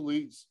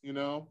athletes, and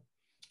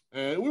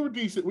we were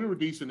decent. We were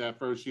decent that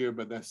first year,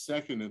 but that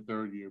second and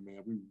third year,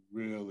 man, we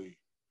really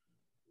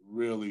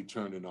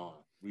turned it on.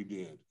 We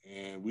did,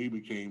 and we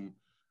became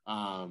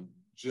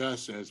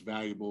just as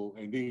valuable.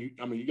 And then,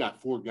 you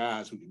got 4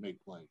 guys who can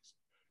make plays,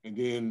 and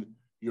then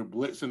you're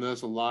blitzing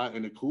us a lot.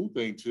 And the cool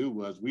thing too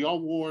was we all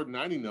wore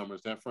 90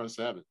 numbers, that front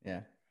 7.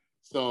 Yeah.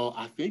 So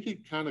I think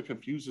it kind of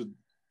confused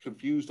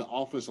the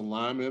offensive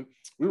linemen.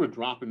 We were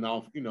dropping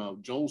off,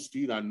 Joel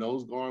Steed, our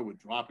nose guard, would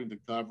drop into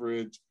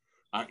coverage.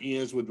 Our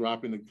ends would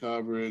drop into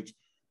coverage.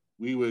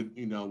 We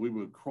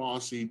would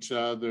cross each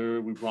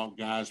other. We brought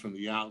guys from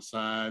the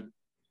outside.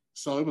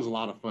 So it was a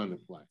lot of fun to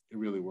play. It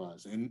really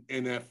was.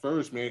 And at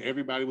first, man,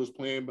 everybody was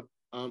playing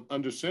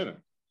under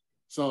center.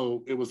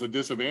 So it was a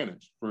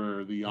disadvantage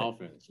for the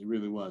offense. It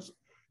really was.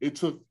 It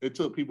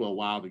took people a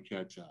while to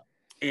catch up.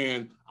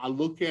 And I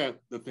look at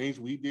the things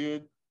we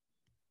did,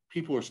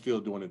 people are still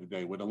doing it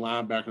today, where the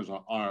linebackers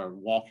are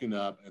walking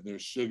up and they're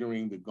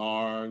sugaring the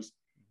guards.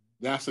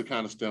 That's the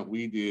kind of stuff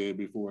we did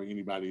before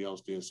anybody else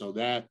did. So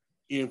that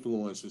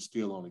influence is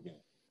still on the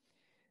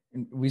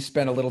game. We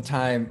spent a little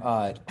time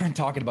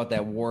talking about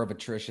that war of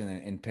attrition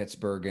in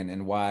Pittsburgh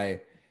and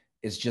why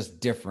it's just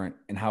different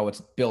and how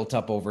it's built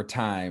up over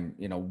time,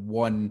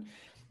 one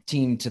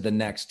team to the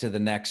next.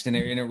 And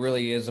it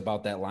really is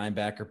about that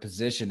linebacker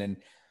position. And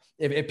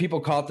if people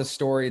caught the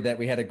story that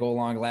we had to go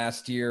along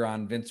last year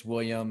on Vince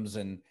Williams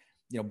and,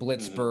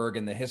 Blitzburgh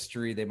and the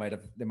history, they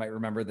might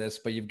remember this,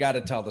 but you've got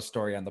to tell the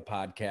story on the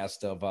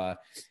podcast of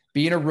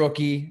being a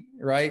rookie,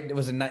 right? It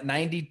was in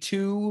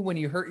 92 when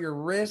you hurt your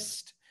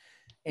wrist.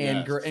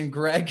 And yes. And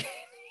Greg,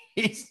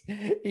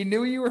 he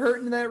knew you were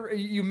hurting that.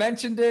 You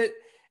mentioned it,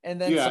 and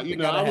then something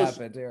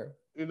happened here.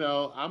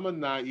 I'm a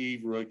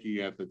naive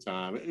rookie at the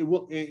time.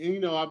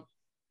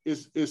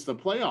 It's the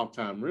playoff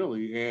time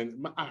really,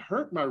 and I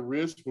hurt my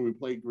wrist when we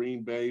played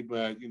Green Bay,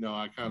 but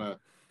I kind of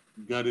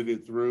gutted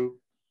it through,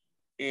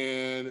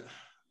 and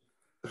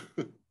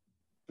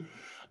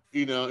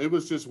it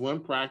was just one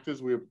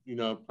practice. We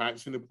were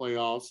practicing the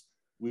playoffs.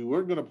 we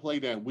weren't going to play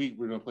that week.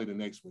 We're going to play the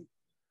next week.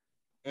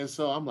 And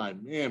so I'm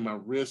like, man, my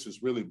wrist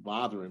is really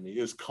bothering me.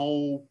 It's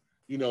cold,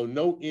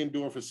 no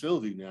indoor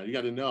facility now. You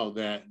got to know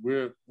that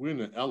we're in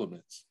the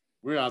elements.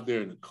 We're out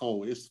there in the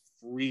cold. It's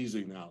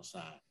freezing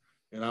outside.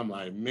 And I'm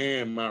like,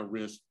 man, my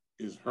wrist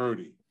is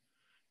hurting.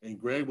 And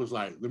Greg was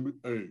like, let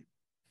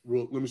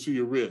me see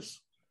your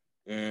wrist.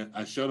 And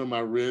I showed him my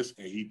wrist,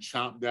 and he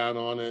chomped down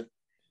on it.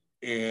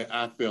 And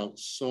I felt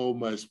so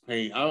much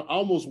pain. I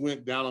almost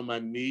went down on my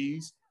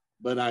knees,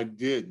 but I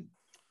didn't.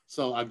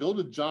 So I go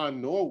to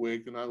John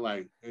Norwick, and I'm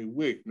like, hey,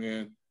 Wick,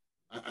 man,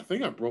 I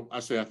think I broke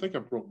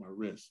my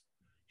wrist.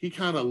 He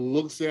kind of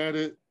looks at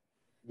it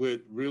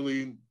with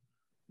really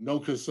no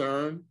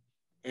concern.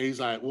 And he's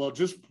like, well,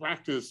 just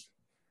practice.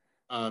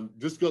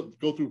 Just go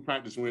through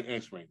practice with an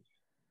X-ray.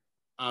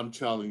 I'm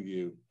telling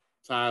you,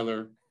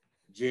 Tyler,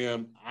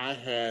 Jim, I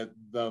had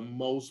the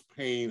most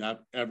pain I've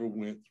ever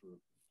went through.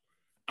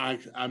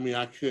 I mean,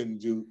 I couldn't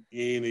do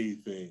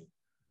anything.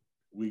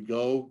 We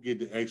go get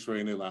the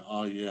X-ray, and they're like,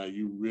 oh, yeah,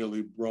 you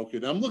really broke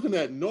it. I'm looking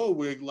at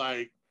Norwig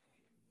like,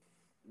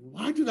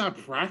 why did I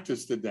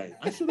practice today?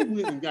 I should have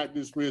went and got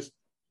this wrist.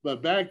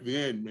 But back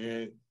then,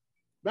 man,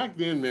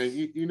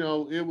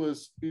 it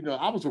was,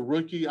 I was a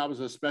rookie. I was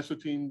a special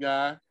team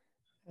guy.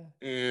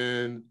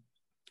 And,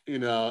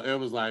 it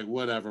was like,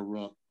 whatever,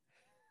 Rook.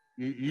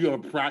 You're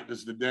going to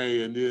practice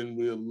today, and then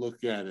we'll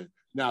look at it.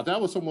 Now, if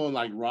that was someone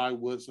like Rye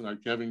Woodson or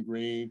Kevin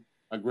Green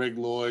or Greg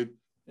Lloyd,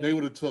 they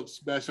would have took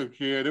special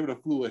care. They would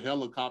have flew a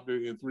helicopter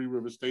in Three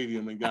River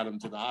Stadium and got them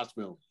to the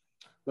hospital.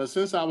 But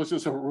since I was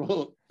just a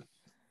rook,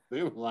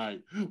 they were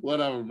like,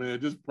 whatever, man,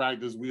 just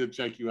practice. We'll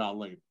check you out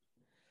later.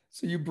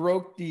 So you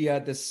broke the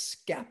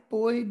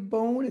scaphoid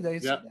bone? Did I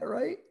say that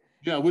right?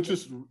 Yeah, which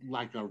is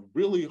like a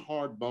really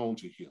hard bone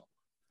to heal.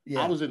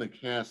 Yeah. I was in a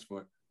cast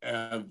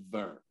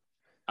forever.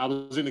 I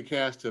was in the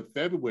cast till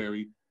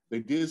February. They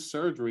did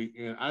surgery,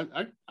 and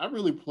I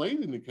really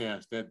played in the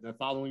cast that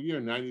following year,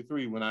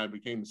 93, when I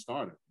became the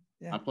starter.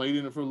 Yeah. I played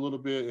in it for a little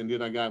bit, and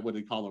then I got what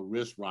they call a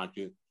wrist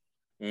rocket,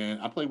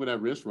 and I played with that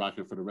wrist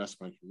rocket for the rest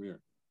of my career.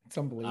 It's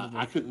unbelievable.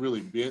 I couldn't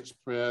really bench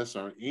press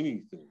or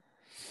anything.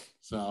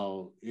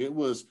 So it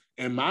was,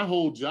 and my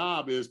whole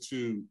job is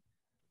to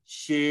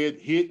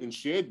hit and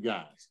shed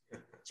guys.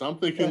 So I'm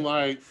thinking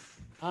like,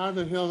 how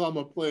the hell am I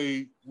going to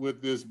play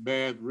with this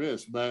bad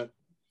wrist? But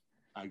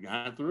I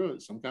got through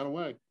it some kind of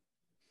way.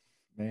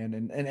 Man,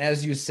 and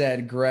as you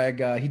said,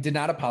 Greg, he did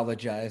not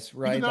apologize,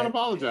 right? He did not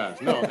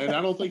apologize, no, and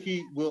I don't think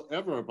he will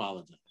ever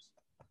apologize.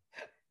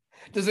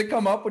 Does it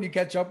come up when you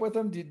catch up with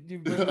him? Do you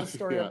bring that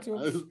story up to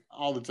him?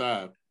 All the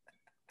time.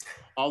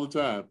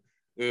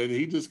 And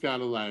he just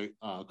kind of like,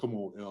 come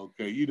on,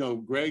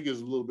 LK. Greg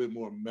is a little bit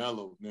more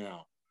mellow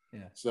now.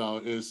 Yeah.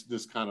 So it's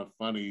just kind of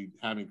funny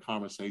having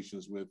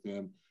conversations with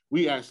him.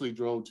 We actually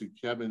drove to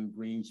Kevin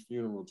Green's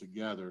funeral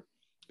together.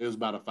 It was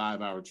about a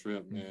 5-hour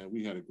trip, man.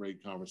 We had a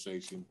great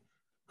conversation,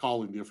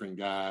 calling different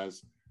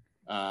guys.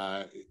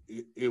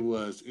 It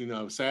was,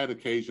 sad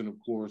occasion, of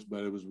course,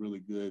 but it was really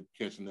good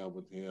catching up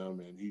with him.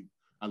 And he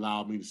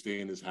allowed me to stay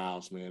in his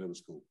house, man. It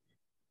was cool.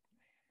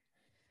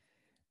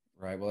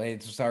 Right. Well, hey,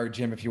 sorry,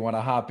 Jim, if you want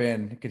to hop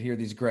in, you could hear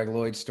these Greg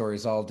Lloyd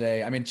stories all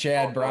day. I mean,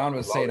 Chad Brown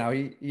was saying how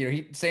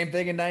he same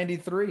thing in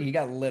 93. He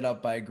got lit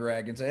up by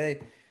Greg and say, hey,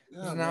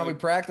 this is how we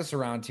practice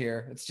around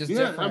here. It's just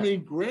different. I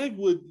mean, Greg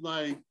would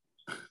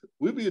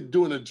we'd be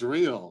doing a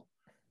drill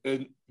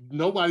and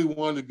nobody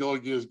wanted to go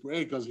against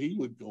Greg because he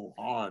would go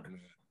hard,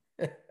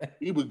 man.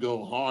 He would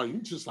go hard.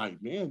 You're just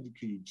like, man,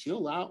 can you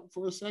chill out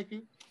for a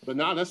second? But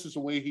now that's just the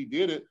way he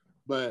did it.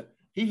 But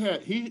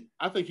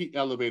I think he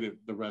elevated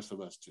the rest of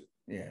us too.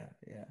 Yeah.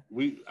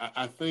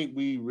 I think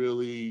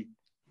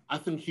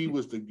he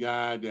was the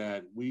guy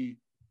that we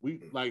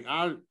like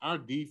our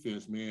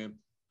defense, man.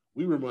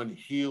 We were running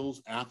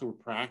heels after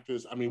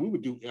practice. I mean, we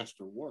would do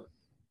extra work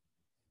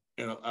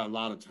and a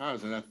lot of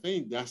times. And I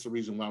think that's the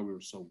reason why we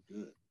were so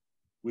good.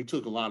 We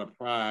took a lot of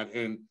pride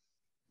and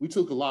we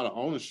took a lot of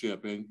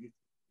ownership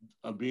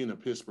of being a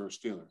Pittsburgh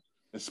Steeler,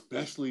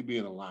 especially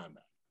being a linebacker.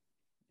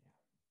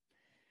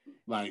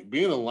 Like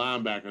being a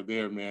linebacker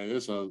there, man,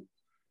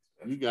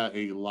 you got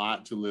a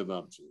lot to live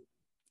up to.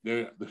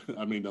 The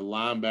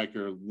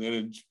linebacker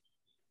lineage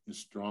is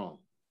strong.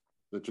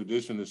 The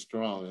tradition is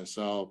strong. And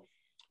so,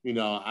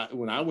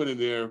 when I went in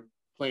there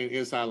playing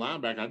inside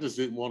linebacker, I just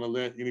didn't want to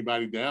let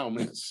anybody down,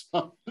 man.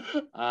 So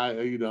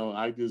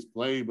I just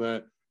played,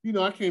 but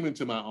I came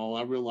into my own.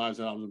 I realized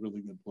that I was a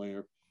really good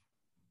player,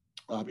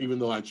 even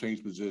though I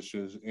changed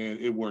positions, and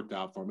it worked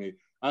out for me.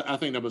 I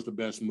think that was the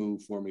best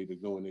move for me to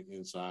go in the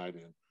inside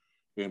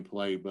and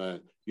play.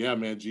 But yeah,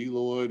 man, G.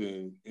 Lloyd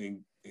and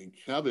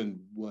Kevin,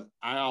 what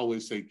I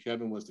always say,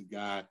 Kevin was the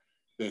guy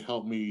that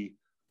helped me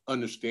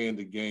understand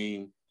the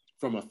game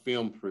from a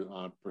film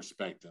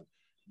perspective.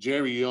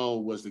 Jerry O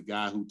was the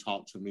guy who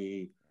talked to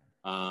me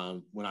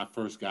when I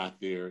first got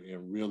there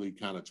and really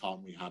kind of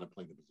taught me how to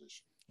play the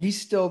position.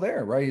 He's still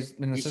there, right? He's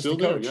an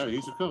assistant coach. Yeah,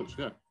 he's a coach.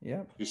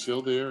 Yeah. He's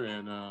still there,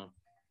 and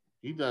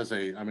he does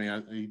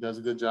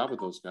a good job with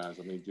those guys.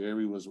 I mean,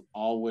 Jerry was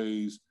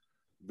always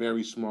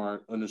very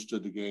smart,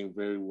 understood the game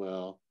very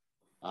well,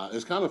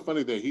 It's kind of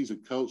funny that he's a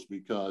coach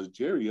because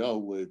Jerry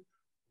O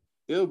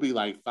it'll be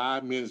like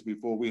 5 minutes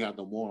before we have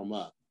to warm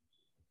up.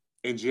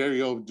 And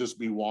Jerry O just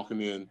be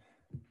walking in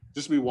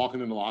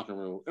the locker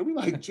room. And we're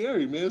like,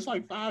 Jerry, man, it's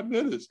like 5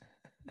 minutes.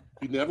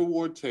 He never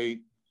wore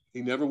tape.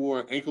 He never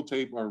wore ankle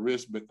tape or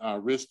wrist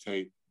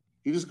tape.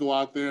 He just go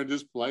out there and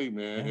just play,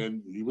 man. Yeah.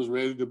 And he was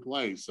ready to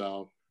play.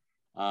 So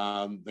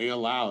they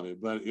allowed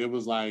it. But it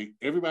was like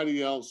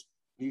everybody else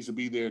needs to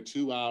be there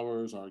 2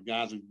 hours or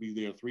guys would be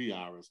there 3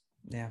 hours.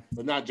 Yeah.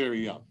 But not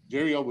Jerry O.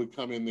 Jerry O would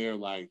come in there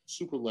like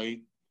super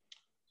late.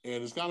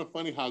 And it's kind of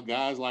funny how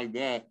guys like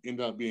that end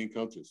up being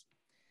coaches.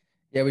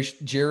 Yeah,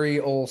 Jerry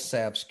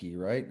Olszewski,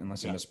 right?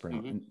 Unless I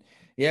mispronounced. Mm-hmm.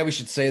 Yeah, we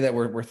should say that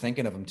we're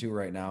thinking of him too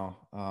right now.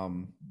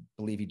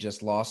 Believe he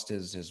just lost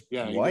his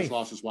wife. He just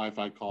lost his wife.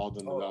 I called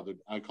him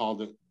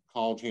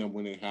called him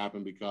when it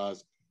happened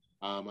because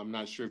I'm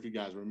not sure if you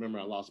guys remember.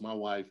 I lost my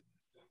wife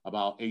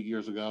about 8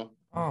 years ago.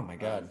 Oh my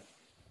God.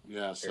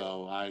 Yeah,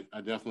 so I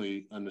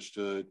definitely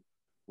understood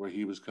where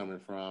he was coming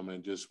from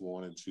and just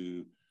wanted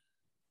to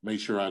make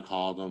sure I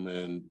called him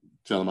and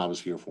tell him I was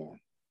here for him.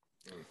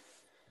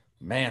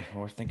 Man,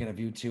 we're thinking of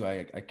you too.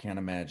 I can't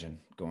imagine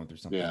going through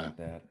something like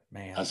that.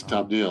 Man, that's a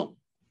tough deal.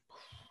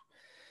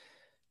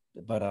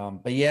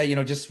 But yeah,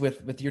 just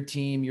with your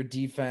team, your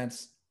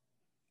defense,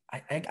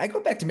 I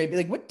go back to maybe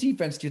like what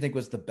defense do you think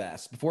was the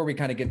best before we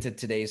kind of get to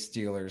today's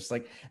Steelers?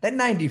 Like that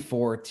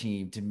 94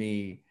 team to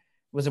me,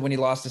 was it when he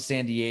lost to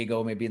San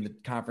Diego, maybe in the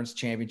conference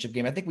championship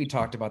game? I think we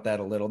talked about that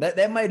a little.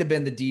 That might have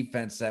been the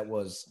defense that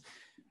was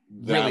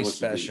really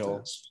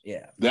special.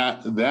 Yeah.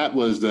 That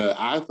was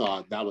I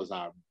thought that was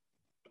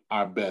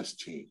our best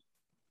team.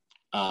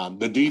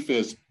 The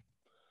defense,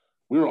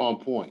 we were on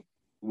point.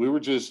 We were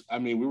just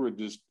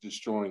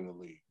destroying the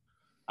league.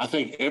 I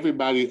think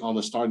everybody on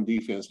the starting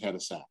defense had a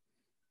sack.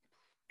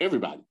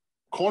 Everybody.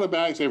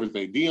 Cornerbacks,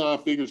 everything.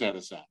 Deion Figures had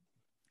a sack.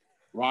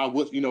 Rod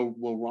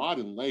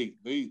and Lake,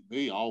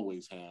 they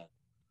always had,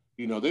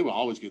 they would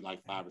always get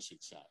like 5 or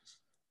 6 sacks.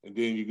 And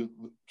then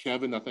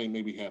Kevin, I think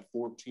maybe had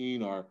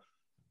 14 or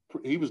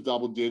he was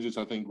double digits.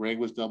 I think Greg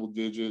was double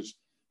digits.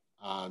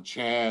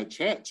 Chad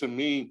to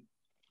me,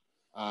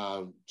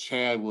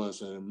 Chad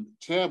was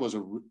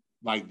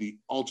like the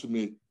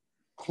ultimate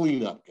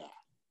cleanup guy,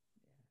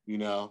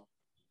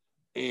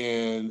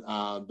 and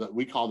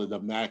we called it the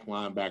Mac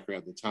linebacker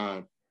at the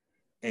time.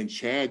 And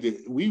Chad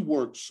we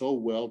worked so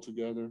well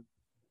together.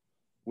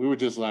 We were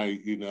just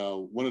like,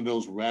 one of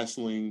those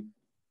wrestling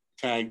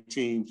tag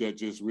teams that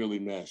just really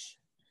mesh.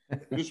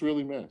 Just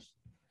really mesh.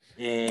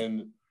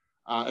 And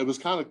it was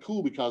kind of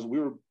cool because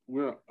I'm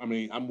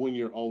 1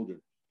 year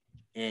older.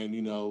 And,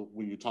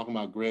 when you're talking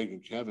about Greg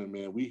and Kevin,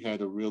 man, we had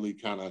to really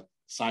kind of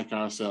psych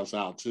ourselves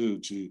out too,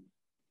 to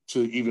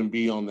even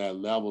be on that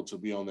level, to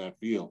be on that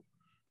field.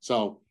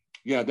 So,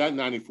 yeah, that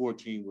 94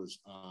 team was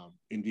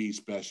indeed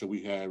special.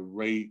 We had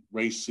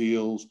Ray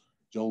Seals,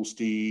 Joel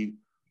Steed,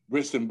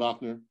 Briston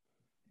Buckner.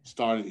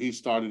 He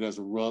started as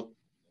a rook.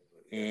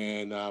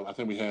 And I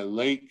think we had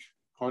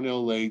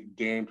Cornell Lake,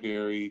 Darren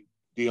Perry,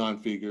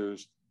 Deion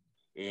Figures,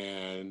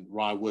 and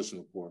Rod Woodson,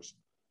 of course.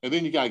 And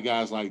then you got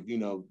guys like,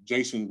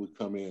 Jason would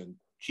come in,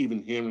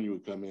 Keevan Henry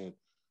would come in,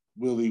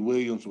 Willie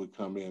Williams would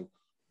come in.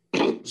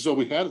 So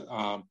we had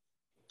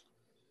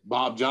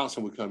Bob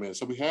Johnson would come in.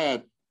 So we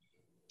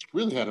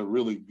really had a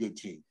really good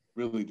team,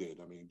 really did.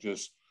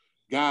 Just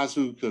guys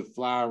who could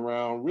fly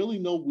around, really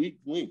no weak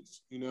links.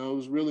 It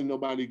was really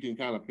nobody you can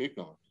kind of pick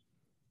on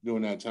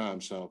during that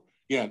time. So,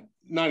 yeah,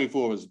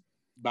 94 was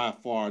by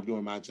far,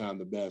 during my time,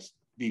 the best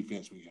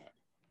defense we had.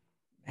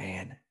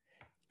 Man.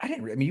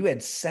 You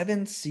had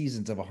 7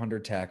 seasons of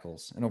 100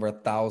 tackles and over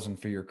 1,000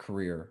 for your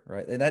career,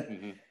 right? And that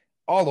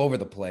all over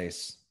the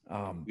place.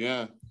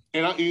 Yeah.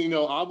 And I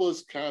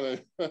was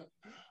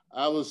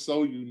I was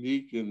so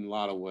unique in a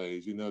lot of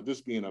ways,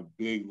 just being a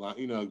big,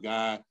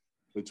 guy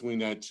between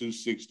that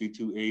 260,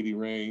 280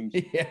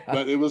 range. Yeah.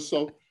 But it was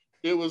so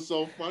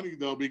funny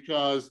though,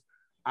 because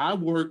I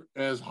worked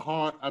as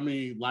hard.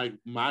 Like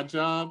my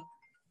job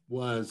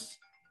was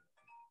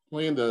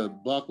playing the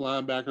buck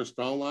linebacker,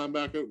 strong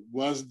linebacker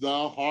was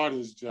the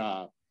hardest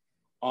job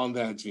on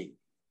that team.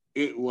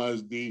 It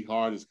was the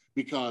hardest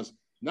because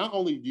not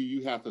only do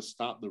you have to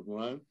stop the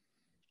run,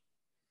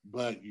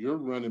 but you're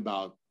running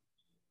about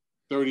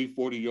 30,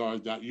 40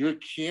 yards down. You're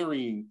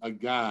carrying a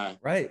guy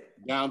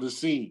down the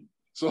seam.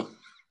 So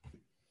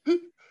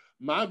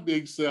my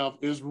big self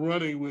is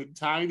running with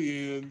tight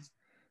ends.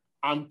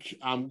 I'm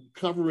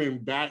covering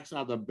backs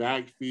out of the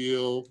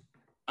backfield.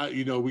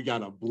 We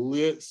got a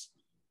blitz.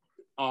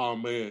 Oh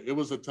man, it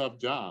was a tough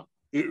job.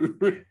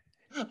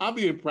 I'll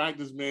be in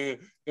practice, man,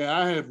 and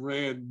I have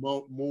ran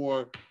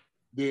more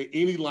than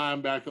any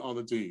linebacker on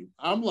the team.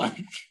 I'm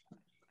like,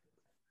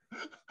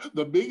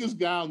 the biggest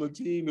guy on the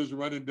team is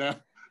running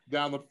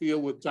down the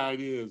field with tight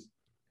ends,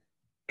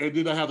 and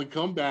then I have to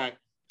come back,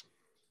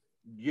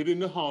 get in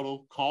the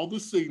huddle, call the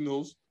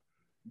signals,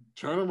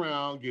 turn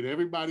around, get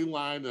everybody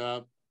lined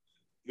up.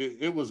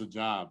 It was a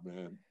job,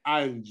 man.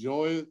 I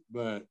enjoy it,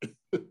 but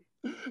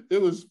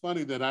it was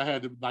funny that I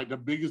had to, like, the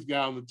biggest guy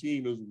on the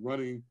team is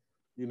running,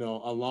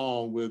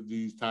 along with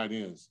these tight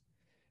ends.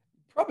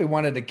 Probably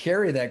wanted to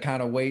carry that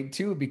kind of weight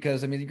too,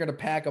 because I mean, you're going to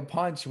pack a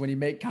punch when you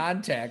make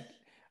contact,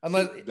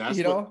 unless that's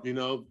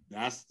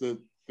that's the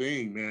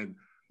thing, man.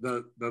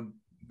 The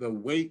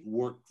weight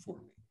worked for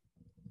me.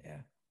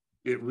 Yeah,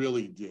 it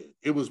really did.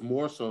 It was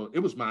more so. It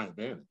was my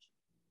advantage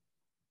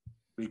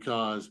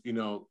because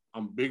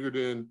I'm bigger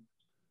than.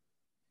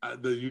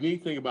 The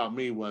unique thing about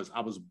me was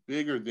I was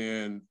bigger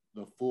than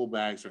the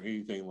fullbacks or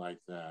anything like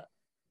that,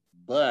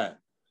 but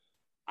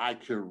I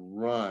could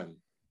run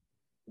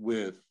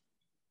with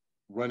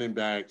running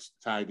backs,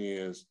 tight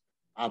ends.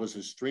 I was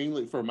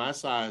extremely, for my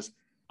size,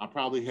 I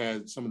probably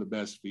had some of the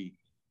best feet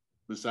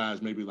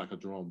besides maybe like a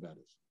Jerome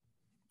Bettis.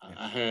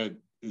 I had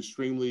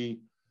extremely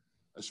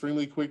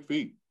quick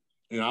feet.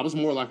 I was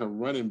more like a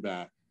running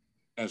back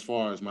as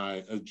far as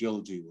my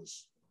agility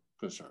was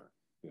concerned.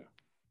 Yeah.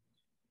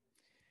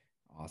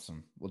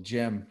 Awesome. Well,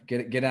 Jim,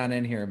 get on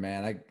in here,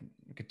 man. I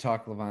could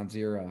talk Levon's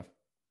ear off.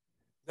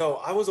 No,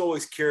 I was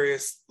always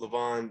curious,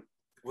 Levon,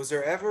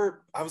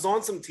 I was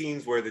on some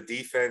teams where the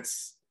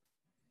defense,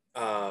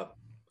 I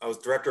was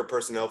director of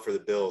personnel for the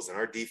Bills, and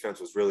our defense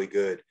was really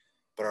good,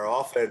 but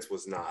our offense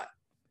was not.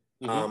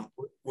 Mm-hmm.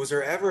 Was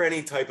there ever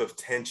any type of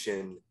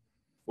tension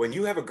when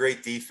you have a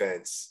great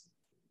defense?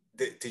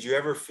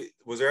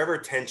 Was there ever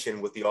tension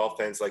with the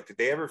offense? Like, did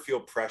they ever feel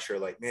pressure?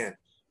 Like, man,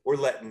 we're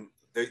letting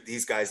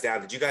these guys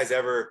down. Did you guys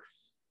ever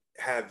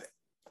have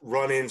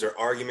run-ins or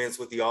arguments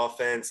with the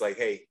offense? Like,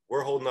 hey,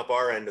 we're holding up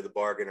our end of the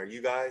bargain. Are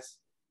you guys?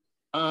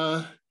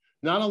 Not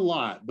a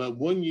lot, but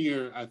one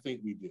year I think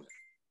we did.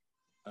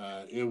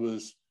 It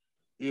was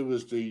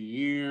the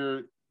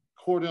year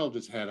Kordell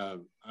just had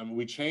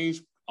we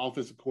changed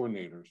offensive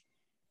coordinators,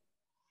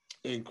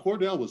 and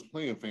Kordell was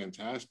playing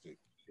fantastic.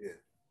 Yeah.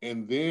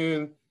 And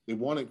then they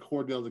wanted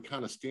Kordell to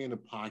kind of stay in the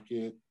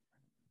pocket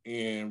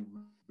and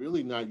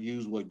really not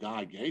use what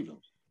God gave him.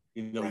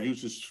 Right.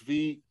 Use his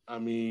feet. I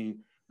mean,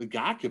 the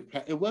guy could.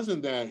 It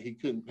wasn't that he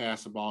couldn't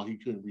pass the ball; he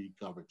couldn't read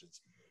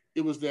coverages.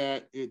 It was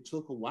that it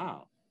took a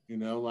while.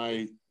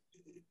 Back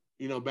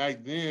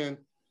then,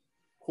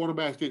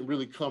 quarterbacks didn't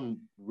really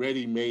come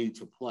ready-made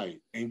to play,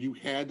 and you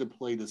had to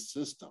play the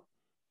system.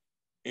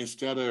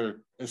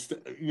 Chan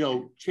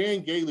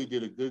Gailey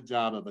did a good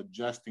job of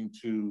adjusting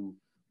to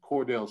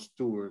Kordell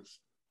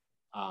Stewart's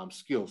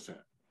skill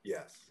set.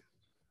 Yes.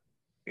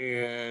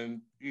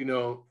 And,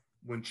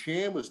 when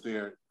Chan was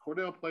there,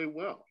 Kordell played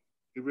well.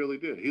 He really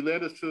did. He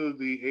led us to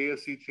the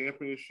AFC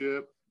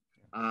Championship.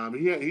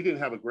 He didn't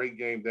have a great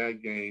game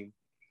that game,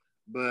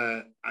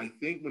 but I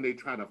think when they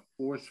try to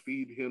force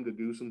feed him to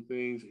do some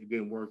things, it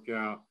didn't work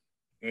out.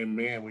 And,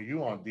 man, when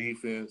you're on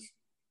defense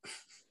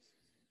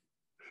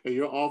and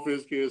your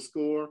offense can't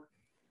score,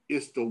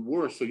 it's the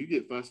worst. So you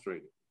get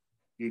frustrated.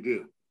 You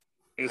do.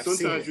 And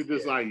sometimes you're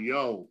just like,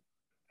 yo,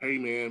 hey,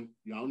 man,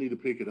 y'all need to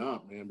pick it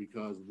up, man,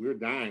 because we're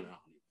dying out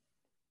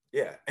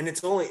here. Yeah, and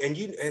it's only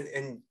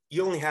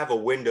you only have a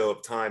window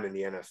of time in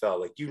the NFL.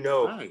 Like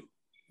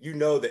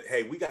that,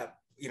 hey, we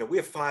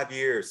have 5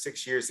 years,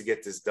 6 years to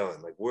get this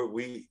done. Like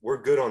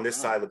we're good on this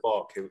side of the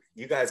ball.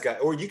 You guys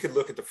or you could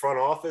look at the front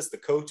office, the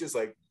coaches,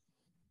 like,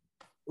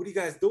 what are you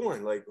guys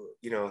doing? Like,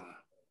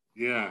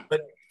 Yeah. But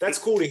that's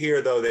cool to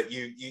hear though that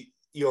you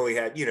only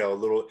had, a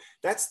little.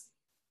 That's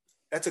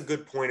a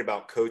good point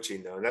about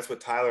coaching though, and that's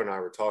what Tyler and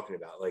I were talking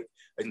about. Like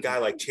a guy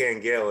like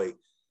Chan Gailey,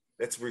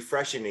 that's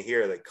refreshing to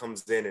hear, that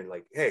comes in and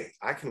like, hey,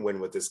 I can win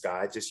with this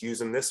guy. Just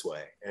use him this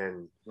way,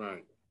 and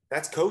right.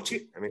 That's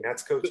coaching. I mean,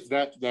 that's coaching.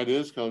 That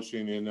is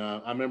coaching, and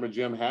I remember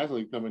Jim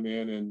Hasley coming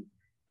in, and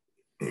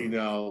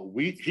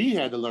he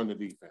had to learn the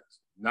defense,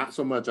 not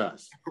so much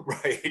us.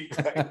 Right.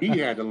 He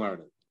had to learn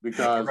it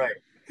because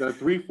the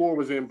 3-4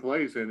 was in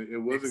place, and it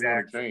wasn't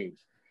going to change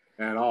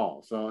at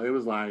all. So it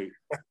was like,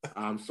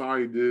 I'm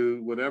sorry,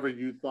 dude. Whatever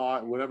you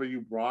thought, whatever you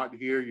brought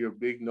here, your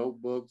big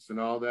notebooks and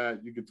all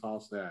that, you could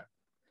toss that,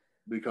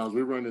 because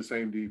we run the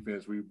same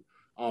defense we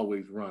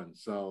always run.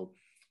 So,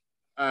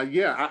 I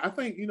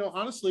think,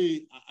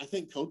 honestly, I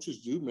think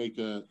coaches do make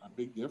a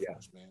big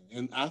difference, man.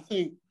 And I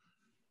think,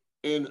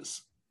 okay,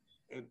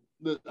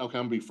 I'm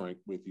going to be frank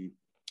with you.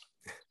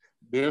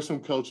 There are some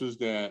coaches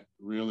that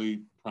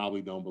really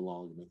probably don't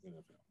belong in the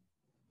NFL.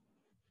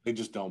 They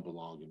just don't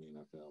belong in the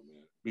NFL,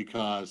 man,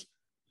 because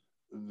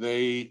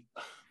I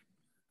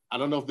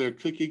don't know if they're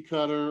cookie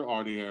cutter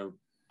or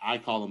I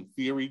call them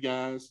theory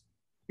guys.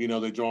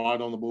 They draw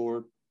it on the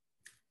board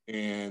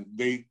and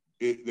they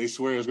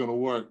swear it's going to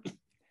work.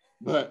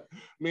 But,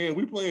 man,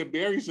 we playing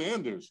Barry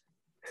Sanders,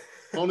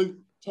 Tony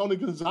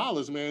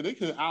Gonzalez, man. They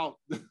can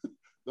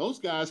those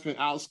guys can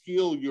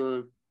outskill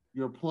your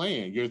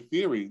plan, your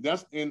theory.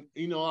 That's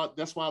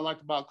why I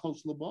liked about Coach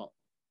LeBeau.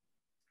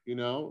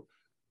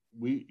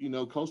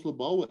 Coach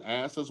LeBeau would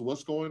ask us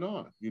what's going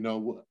on,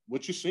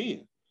 what you're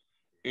seeing.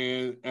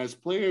 And as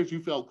players, you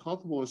felt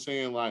comfortable in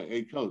saying, like,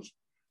 hey, coach,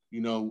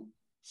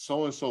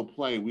 so-and-so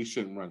play, we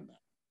shouldn't run that.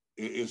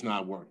 It's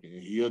not working.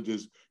 And he'll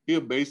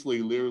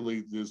basically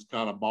literally just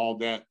kind of ball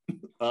that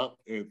up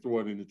and throw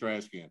it in the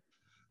trash can.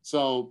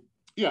 So,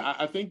 yeah,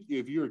 I think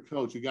if you're a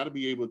coach, you got to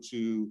be able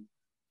to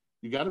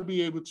You got to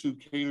be able to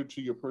cater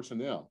to your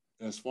personnel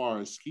as far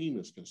as scheme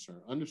is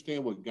concerned.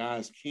 Understand what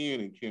guys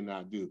can and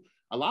cannot do.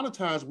 A lot of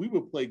times we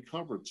would play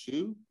cover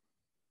two,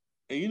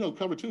 and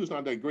cover two is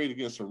not that great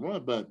against the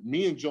run, but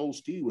me and Joel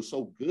Steve were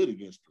so good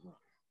against the run.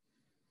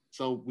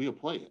 So we'll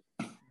play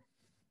it.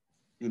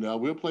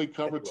 We'll play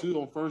cover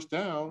two on first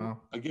down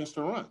against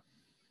the run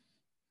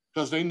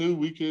because they knew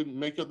we could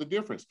make up the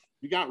difference.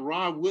 You got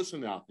Rod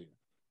Woodson out there.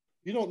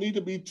 You don't need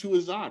to be too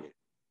exotic.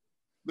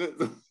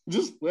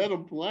 Just let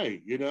them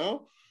play,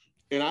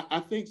 And I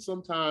think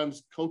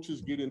sometimes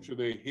coaches get into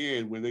their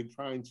head when they're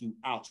trying to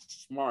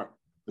outsmart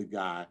the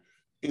guy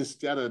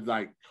instead of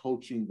like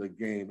coaching the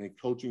game and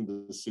coaching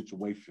the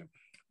situation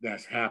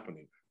that's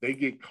happening. They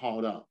get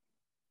caught up.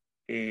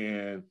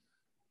 And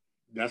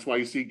that's why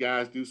you see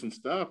guys do some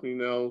stuff,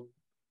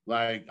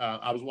 like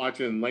I was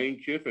watching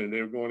Lane Kiffin.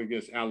 They were going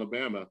against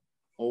Alabama,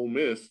 Ole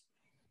Miss.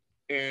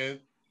 And,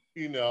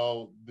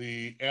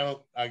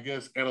 I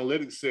guess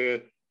analytics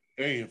said,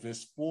 hey, if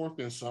it's fourth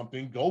and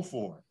something, go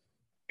for it.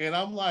 And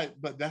I'm like,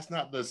 but that's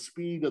not the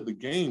speed of the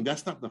game.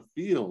 That's not the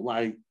feel.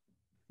 Like,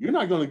 you're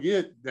not going to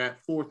get that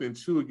 4th and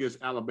 2 against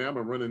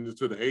Alabama running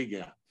into the A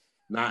gap.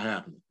 Not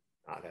happening.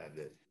 Not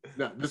happening.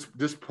 Now,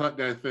 just punt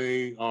that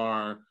thing,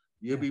 or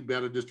you'll be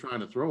better just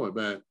trying to throw it.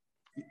 But,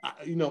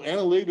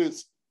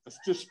 analytics, it's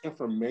just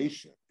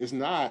information. It's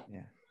not,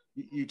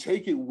 you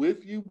take it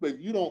with you, but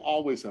you don't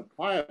always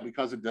apply it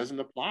because it doesn't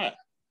apply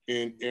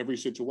in every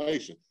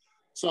situation.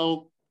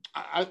 So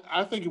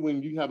I think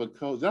when you have a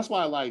coach, that's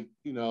why I like,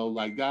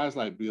 like guys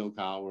like Bill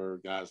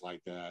Cowher, guys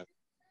like that,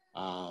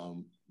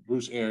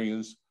 Bruce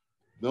Arians,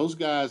 those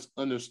guys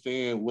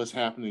understand what's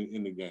happening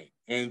in the game.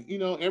 And,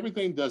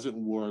 everything doesn't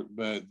work,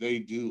 but they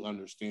do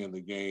understand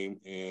the game.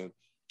 And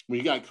when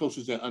you got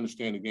coaches that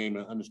understand the game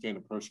and understand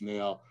the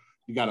personnel,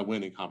 you got to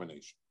win in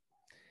combination.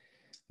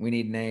 We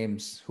need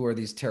names. Who are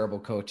these terrible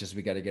coaches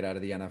we got to get out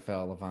of the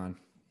NFL, Levon?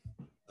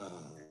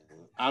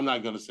 I'm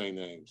not going to say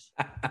names.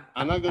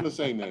 I'm not going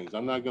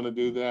to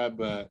do that.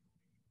 But,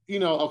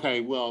 okay,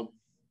 well,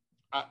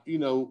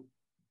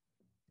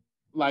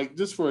 like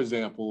just for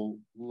example,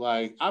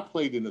 like I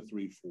played in the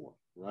 3-4,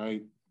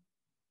 right?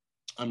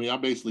 I mean, I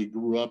basically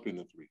grew up in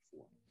the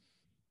 3-4.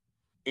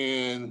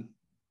 And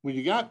when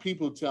you got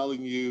people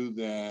telling you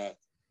that,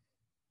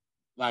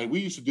 like we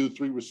used to do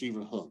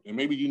 3-receiver hook, and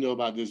maybe you know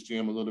about this,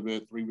 Jim, a little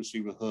bit,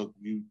 3-receiver hook,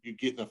 you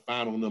get the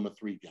final number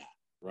 3 guy,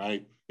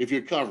 right? If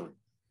you're covering,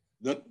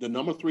 the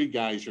number 3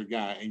 guy is your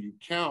guy, and you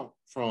count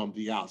from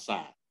the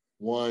outside,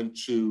 1,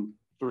 2,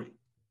 3.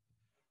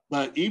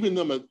 But even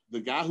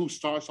the guy who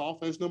starts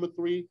off as number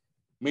 3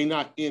 may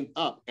not end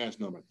up as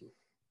number 3.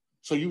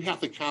 So you have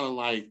to kind of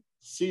like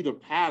see the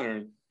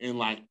pattern and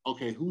like,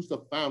 okay, who's the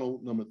final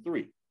number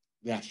 3?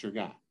 That's your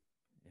guy.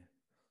 Yeah.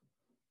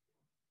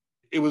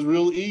 It was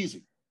real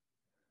easy.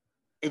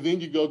 And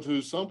then you go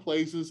to some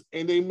places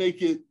and they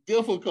make it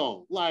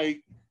difficult.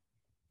 Like,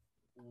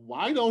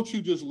 why don't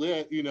you just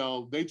let,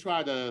 they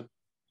try to,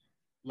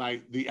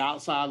 like the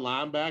outside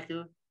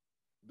linebacker,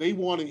 they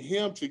wanted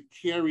him to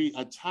carry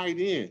a tight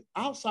end.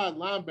 Outside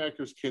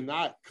linebackers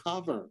cannot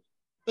cover.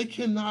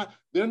 They're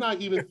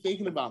not even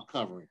thinking about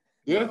covering.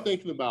 They're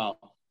thinking about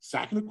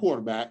sacking the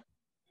quarterback,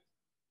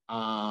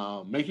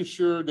 making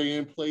sure they're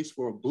in place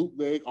for a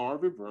bootleg or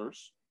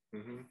reverse,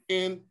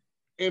 and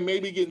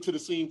maybe getting to the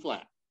seam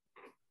flat.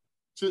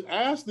 To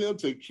ask them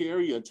to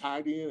carry a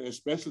tight end,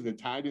 especially the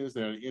tight ends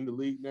that are in the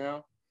league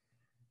now,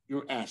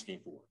 you're asking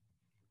for it.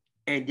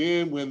 And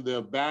then when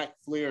the back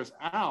flares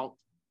out,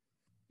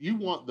 you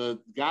want the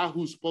guy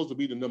who's supposed to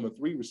be the number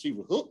 3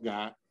 receiver hook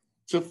guy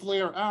to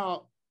flare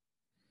out,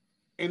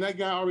 and that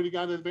guy already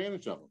got an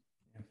advantage of him.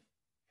 Yeah.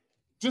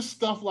 Just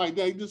stuff like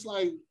that. Just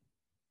like,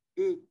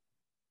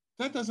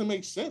 that doesn't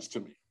make sense to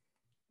me.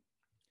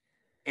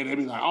 And they'd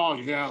be like, oh,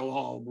 yeah,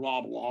 blah,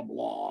 blah, blah,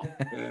 blah,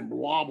 and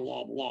blah,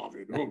 blah, blah. If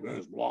you do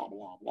this, blah,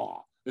 blah,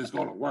 blah, it's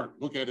going to work.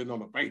 Look at it on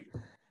the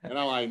paper. And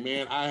I'm like,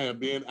 man, I have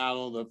been out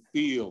on the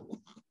field.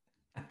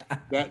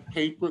 That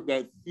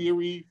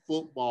theory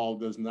football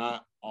does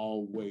not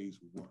always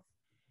work.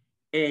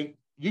 And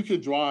you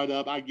could draw it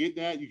up. I get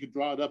that. You could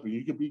draw it up and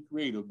you can be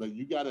creative, but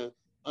you got to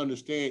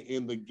understand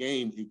in the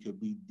game, it could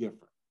be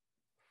different.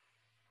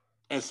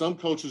 And some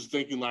coaches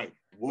thinking like,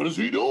 what is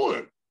he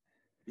doing?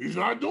 He's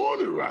not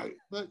doing it right.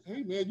 But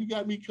hey, man, you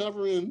got me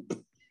covering.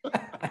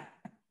 I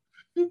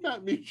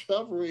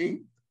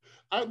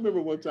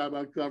remember one time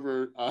I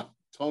covered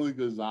Tony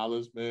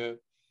Gonzalez, man,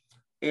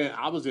 and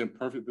I was in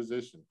perfect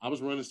position. I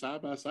was running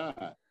side by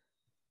side.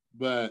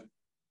 But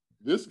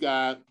this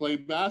guy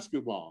played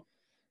basketball.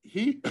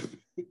 He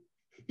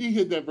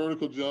hit that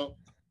vertical jump,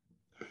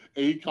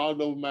 and he caught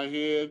it over my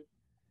head.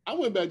 I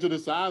went back to the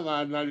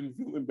sideline, not even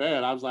feeling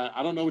bad. I was like,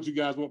 I don't know what you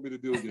guys want me to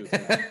do against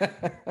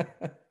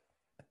that.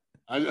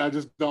 I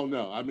just don't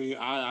know. I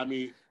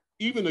mean,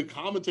 even the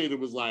commentator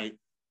was like,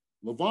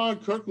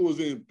 Levon Kirkland was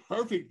in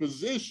perfect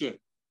position.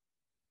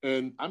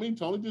 And I mean,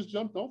 Tony just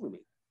jumped over me.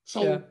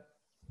 So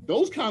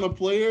those kind of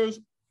players,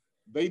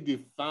 they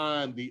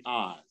define the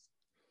odds.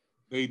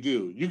 They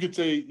do. You could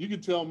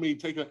tell me,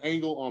 take an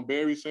angle on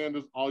Barry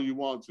Sanders all you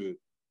want to.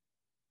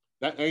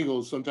 that angle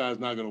is sometimes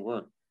not going to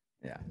work.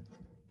 Yeah.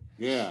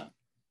 Yeah.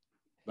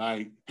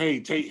 Like, hey,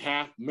 take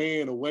half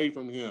man away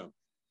from him.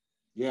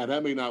 Yeah,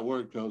 that may not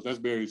work, Coach. That's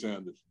Barry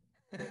Sanders.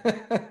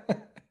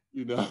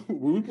 You know,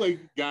 when we play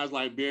guys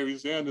like Barry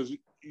Sanders,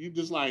 you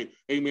just like,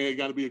 hey, man, it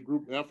got to be a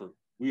group effort.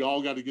 We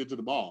all got to get to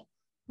the ball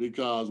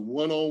because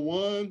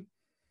one-on-one,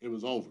 it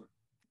was over.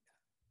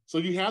 So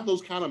you have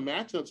those kind of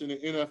matchups in the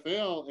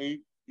NFL, and,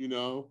 you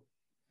know,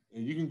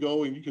 and you can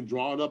go and you can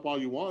draw it up all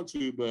you want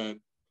to, but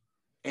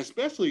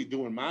especially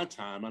during my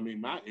time, I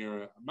mean, my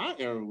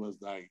era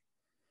was like,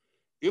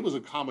 it was a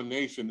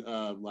combination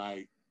of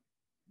like,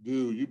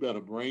 dude, you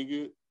better bring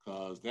it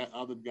because that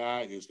other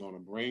guy is going to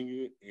bring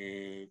it.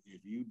 And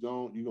if you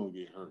don't, you're going to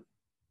get hurt.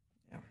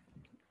 Yeah.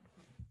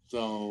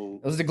 So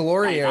it was the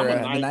glory era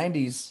in the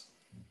 90s.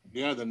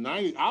 Yeah, the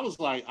 90s.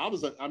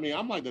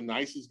 I'm like the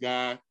nicest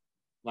guy.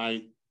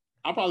 Like,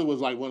 I probably was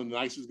like one of the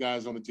nicest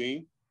guys on the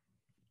team.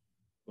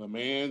 But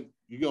man,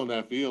 you go on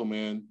that field,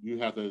 man, you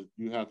have to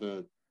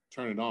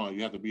turn it on.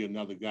 You have to be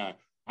another guy.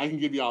 I can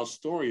give y'all a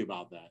story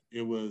about that.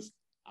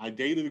 I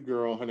dated a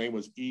girl, her name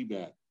was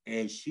Ebet,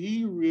 and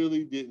she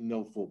really didn't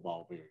know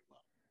football very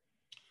well.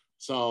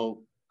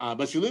 So,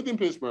 but she lived in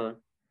Pittsburgh.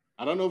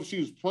 I don't know if she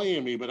was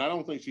playing me, but I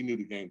don't think she knew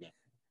the game that.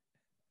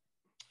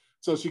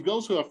 So she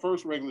goes to her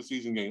first regular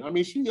season game. I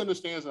mean, she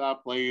understands that I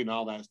play and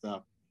all that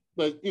stuff,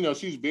 but, you know,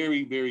 she's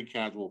very, very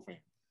casual fan.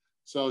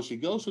 So she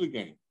goes to the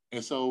game.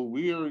 And so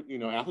we're, you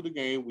know, after the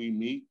game, we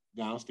meet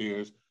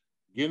downstairs,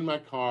 get in my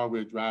car,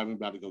 we're driving,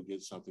 about to go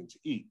get something to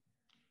eat.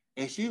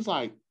 And she's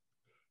like,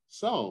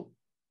 so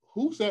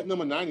who's that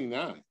number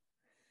 99?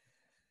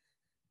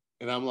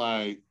 And I'm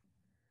like,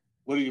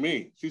 what do you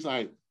mean? She's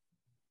like,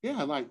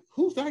 yeah, like,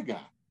 who's that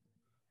guy?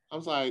 I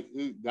was like,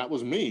 that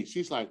was me.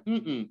 She's like,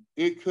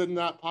 it could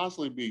not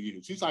possibly be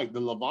you. She's like, the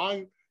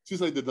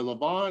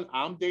Levon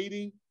I'm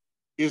dating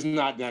is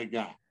not that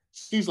guy.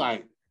 She's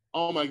like,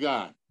 oh my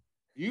God,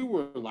 you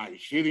were like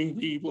hitting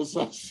people.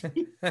 So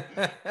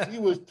she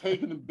was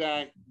taken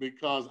aback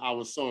because I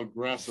was so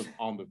aggressive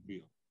on the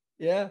field.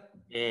 Yeah.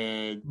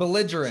 And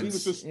belligerence, she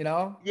was just, you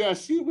know? Yeah,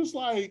 she was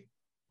like,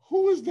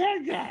 who is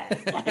that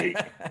guy?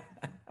 Like,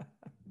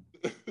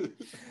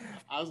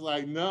 I was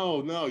like,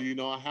 no, you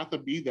know, I have to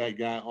be that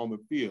guy on the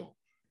field.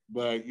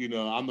 But, you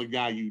know, I'm the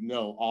guy you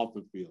know off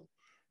the field.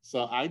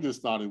 So I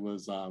just thought it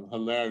was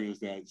hilarious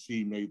that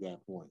she made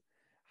that point.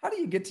 How do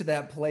you get to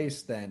that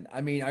place then?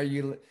 I mean, are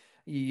you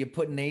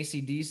putting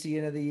AC/DC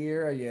into the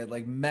year? Are you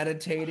like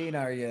meditating?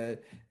 Are you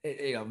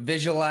know,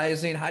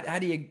 visualizing? How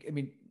do you, I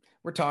mean,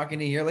 we're talking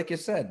to here, like you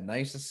said,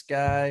 nicest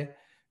guy,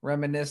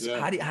 reminisce.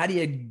 Yeah. How do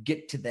you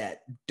get to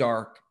that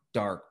dark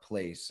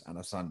place on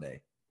a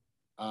Sunday?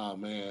 Oh,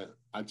 man.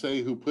 I tell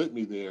you who put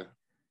me there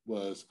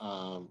was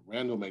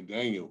Randall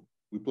McDaniel.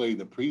 We played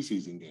the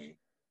preseason game.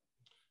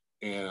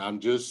 And I'm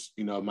just,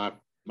 you know,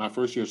 my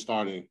first year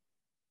starting,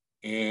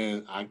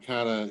 and I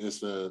kind of,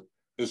 it's a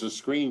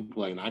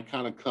screenplay, and I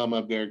kind of come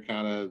up there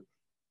kind of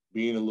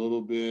being a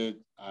little bit,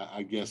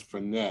 I guess,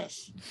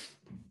 finesse.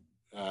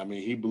 I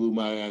mean, he blew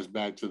my ass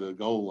back to the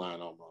goal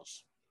line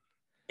almost.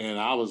 And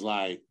I was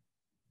like,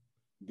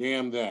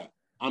 damn that.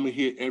 I'm going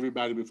to hit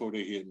everybody before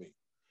they hit me.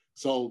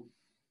 So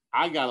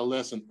I got a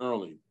lesson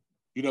early.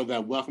 You know,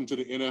 that welcome to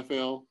the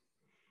NFL?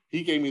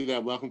 He gave me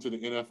that welcome to the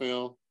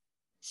NFL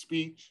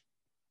speech.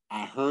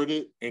 I heard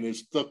it, and it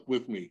stuck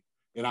with me.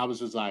 And I was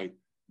just like,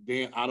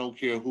 damn, I don't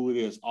care who it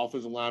is,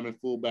 offensive lineman,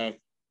 fullback,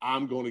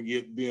 I'm going to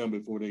get them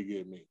before they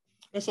get me.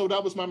 And so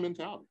that was my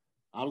mentality.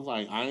 I was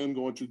like, I am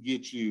going to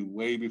get you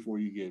way before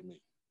you get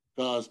me.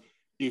 Because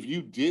if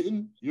you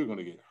didn't, you're going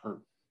to get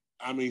hurt.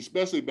 I mean,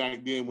 especially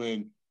back then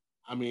when,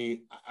 I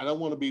mean, I don't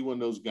want to be one of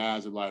those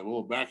guys that like,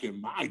 well, back in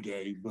my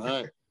day,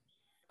 but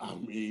I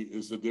mean,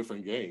 it's a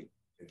different game.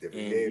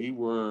 We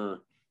were,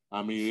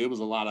 I mean, it was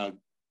a lot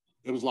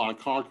of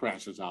car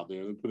crashes out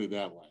there, let's put it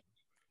that way.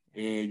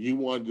 And you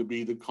wanted to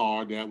be the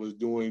car that was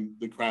doing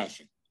the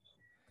crashing.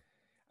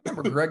 I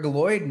remember Greg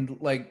Lloyd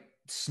like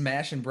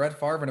smashing Brett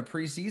Favre in a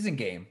preseason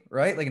game,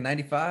 right? Like in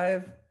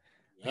 '95.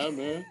 Yeah,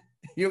 man.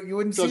 You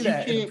wouldn't see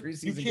that in a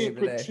preseason game today. You can't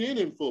pretend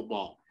in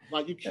football.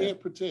 Like, you can't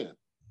pretend,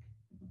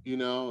 you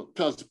know,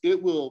 because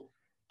it will,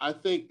 I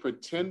think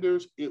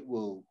pretenders, it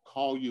will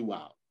call you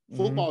out. Mm-hmm.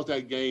 Football is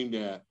that game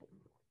that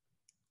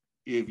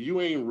if you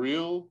ain't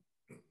real,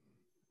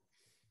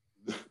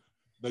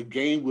 the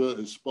game will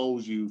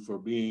expose you for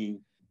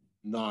being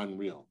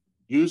non-real.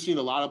 You've seen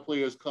a lot of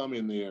players come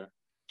in there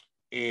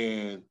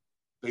and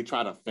they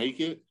try to fake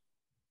it.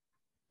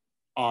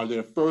 Are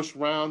their first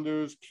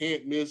rounders,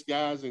 can't miss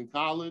guys in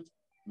college.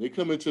 They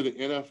come into the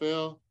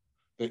NFL.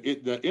 The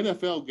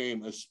NFL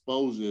game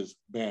exposes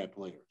bad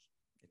players.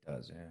 It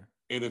does, yeah.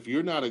 And if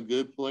you're not a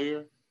good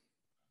player,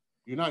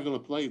 you're not going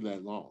to play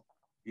that long.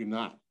 You're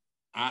not.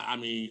 I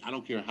mean, I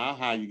don't care how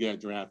high you get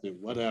drafted,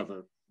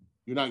 whatever.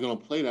 You're not going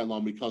to play that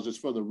long because it's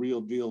for the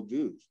real deal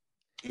dudes.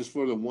 It's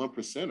for the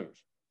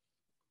 1%ers.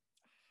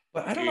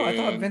 But I don't know. I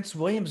thought Vince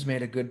Williams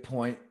made a good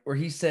point where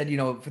he said, you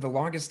know, for the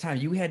longest time,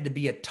 you had to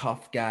be a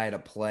tough guy to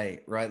play,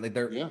 right? Like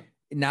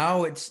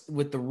now it's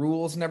with the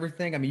rules and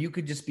everything. I mean, you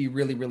could just be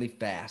really, really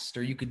fast,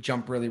 or you could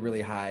jump really,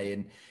 really high,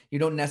 and you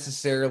don't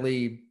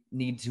necessarily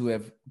need to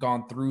have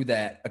gone through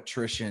that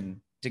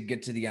attrition to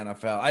get to the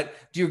NFL.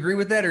 Do you agree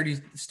with that, or do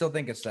you still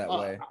think it's that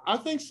way? I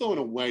think so in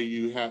a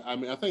way.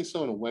 I think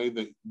so in a way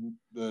that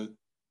the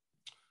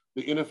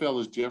NFL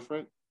is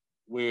different,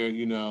 where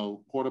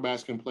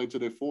quarterbacks can play to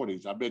their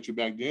 40s. I bet you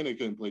back then they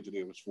couldn't play till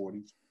they was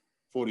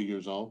 40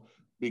 years old,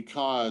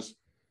 because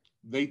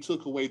they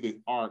took away the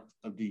art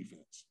of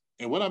defense.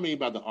 And what I mean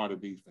by the art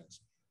of defense,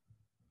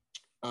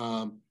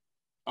 the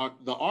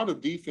art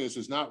of defense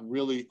is not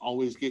really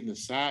always getting a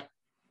sack,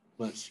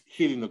 but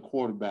hitting the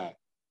quarterback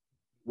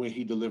when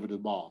he delivered the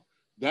ball.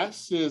 That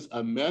sends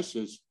a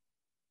message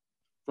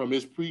from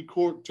his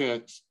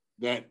pre-cortex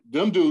that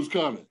them dudes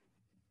coming.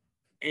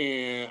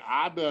 And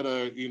I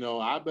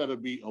better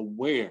be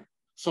aware.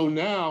 So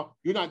now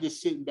you're not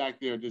just sitting back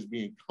there just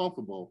being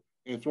comfortable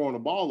and throwing the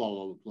ball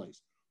all over the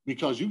place,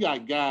 because you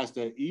got guys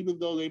that, even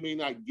though they may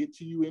not get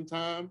to you in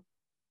time,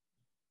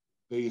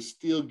 they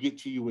still get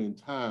to you in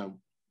time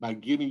by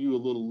giving you a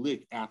little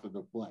lick after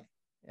the play.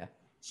 Yeah.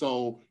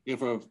 So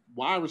if a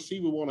wide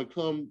receiver want to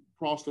come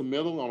across the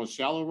middle on a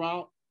shallow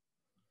route,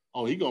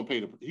 he's gonna pay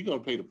the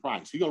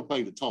price. He's gonna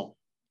pay the toll.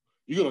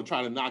 You're gonna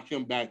try to knock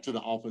him back to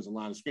the offensive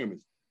line of scrimmage.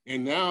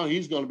 And now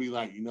he's gonna be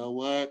like, you know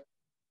what?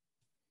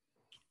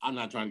 I'm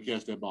not trying to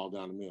catch that ball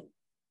down the middle.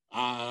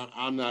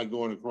 I'm not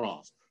going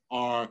across.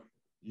 Or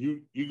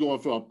you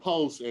going for a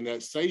post, and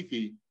that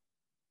safety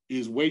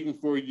is waiting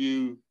for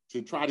you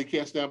to try to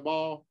catch that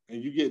ball,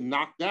 and you get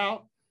knocked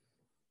out.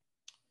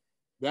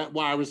 That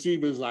wide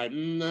receiver is like,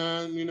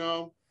 nah, I don't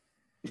know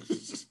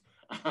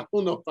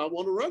if I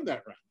want to run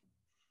that route.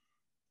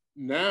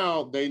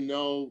 Now they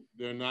know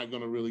they're not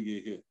going to really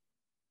get hit.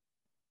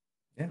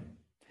 Yeah.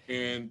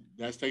 And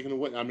that's taken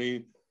away. I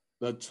mean,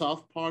 the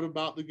tough part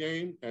about the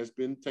game has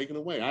been taken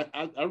away.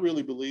 I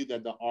really believe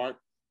that the art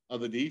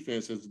of the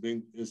defense has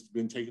been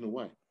taken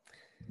away.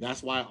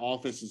 That's why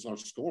offenses are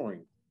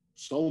scoring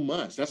so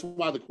much. That's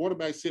why the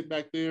quarterbacks sit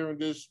back there and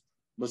just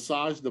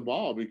massage the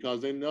ball,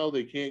 because they know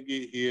they can't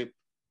get hit.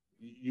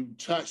 You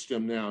touch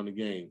them now in the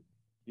game,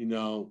 you're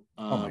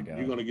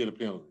going to get a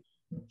penalty.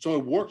 So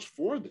it works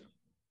for them.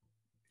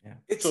 Yeah.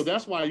 So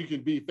that's why you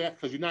can be fat,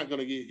 because you're not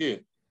going to get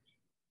hit.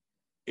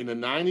 In the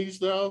 90s,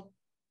 though,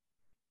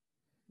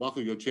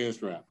 buckle your chin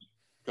strap,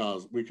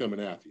 because we're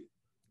coming after you.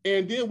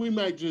 And then we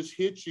might just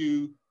hit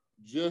you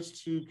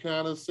just to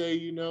kind of say,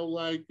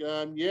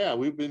 yeah,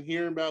 we've been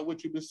hearing about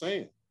what you've been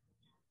saying.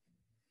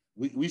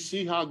 We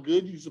see how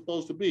good you're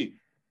supposed to be.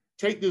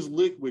 Take this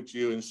lick with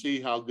you and see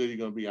how good you're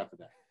going to be after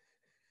that.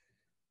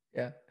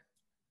 Yeah.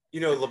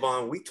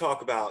 Levon, we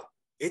talk about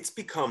it's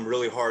become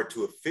really hard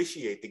to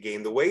officiate the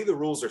game. The way the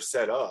rules are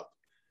set up,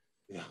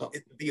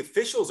 the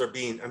officials are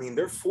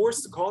they're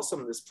forced to call some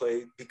of this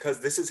play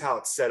because this is how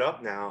it's set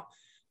up now.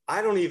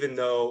 I don't even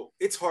know.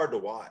 It's hard to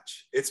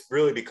watch. It's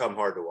really become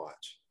hard to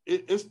watch.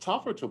 It's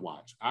tougher to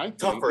watch.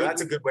 Tougher.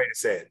 That's a good way to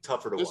say it.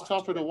 Tougher to watch. It's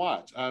tougher to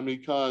watch.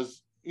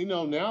 Because,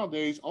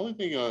 nowadays, only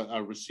thing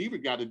a receiver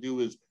got to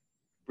do is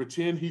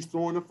pretend he's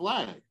throwing a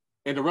flag.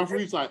 And the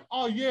referee's like,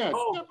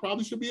 that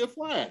probably should be a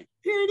flag.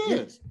 Here it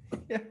is.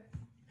 Yeah.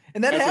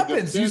 And that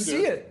happens. You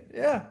see it.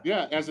 Yeah.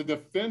 Yeah. As a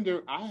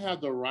defender, I have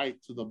the right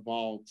to the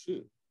ball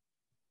too.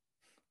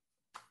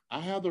 I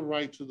have the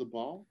right to the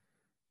ball.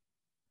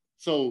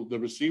 So the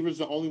receiver's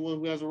the only one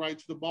who has a right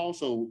to the ball.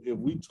 So if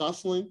we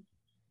tussling,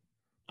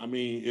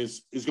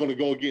 it's going to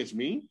go against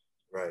me.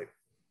 Right.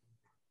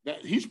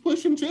 That he's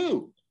pushing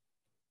too.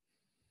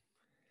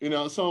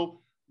 So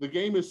the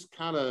game is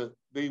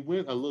they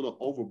went a little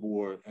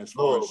overboard as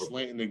far as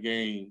slanting the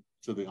game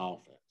to the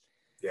offense.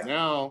 Yeah.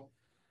 Now,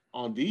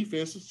 on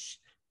defense,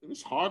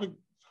 it's hard to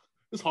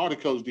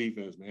coach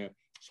defense, man.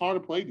 It's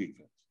hard to play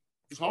defense.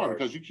 It's hard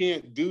because you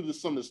can't do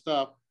some of the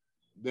stuff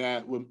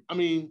that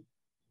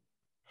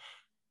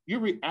you're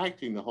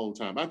reacting the whole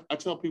time. I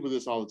tell people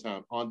this all the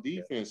time. On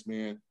defense,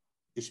 man,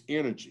 it's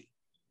energy.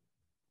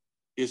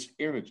 It's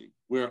energy.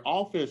 Where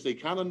offense, they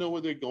kind of know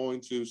where they're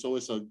going to, so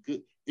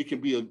it can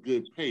be a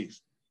good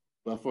pace.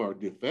 But for a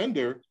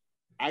defender,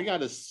 I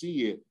got to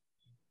see it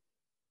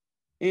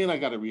and I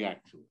got to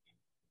react to it.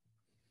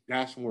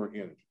 That's more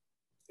energy.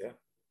 Yeah,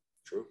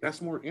 true. That's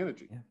more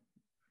energy. Yeah.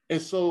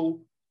 And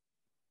so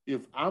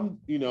if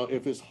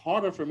if it's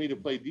harder for me to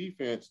play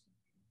defense,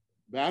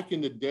 back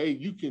in the day,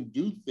 you can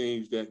do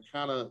things that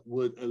kind of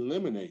would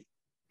eliminate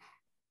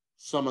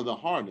some of the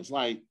hardness.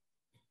 Like,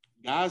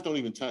 guys don't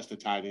even touch the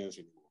tight ends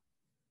anymore.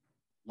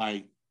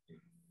 Like,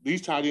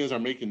 these tight ends are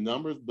making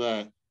numbers,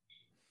 but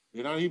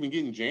they're not even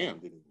getting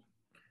jammed anymore.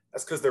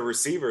 That's because they're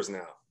receivers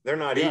now. They're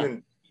not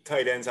even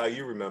tight ends how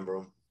you remember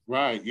them.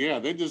 Right. Yeah.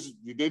 They just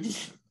they're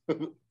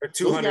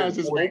those guys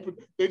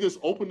just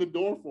open the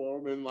door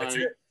for them and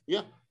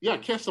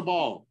catch the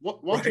ball.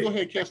 Why don't you go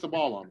ahead and catch the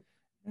ball on me?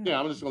 Yeah,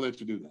 I'm just gonna let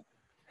you do that.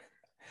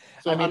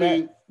 So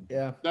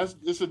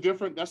that's a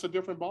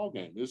different ball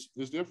game.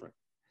 It's different.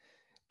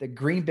 The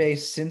Green Bay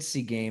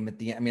Cincy game at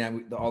the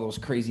end, all those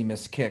crazy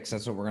missed kicks,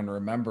 that's what we're going to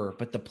remember.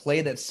 But the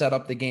play that set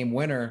up the game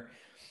winner,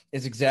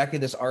 is exactly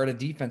this art of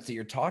defense that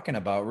you're talking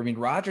about. I mean,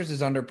 Rodgers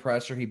is under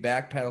pressure. He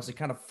backpedals. He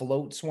kind of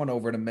floats one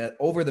over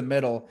the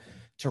middle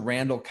to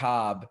Randall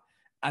Cobb.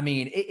 I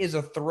mean, it is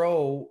a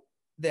throw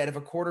that if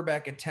a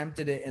quarterback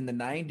attempted it in the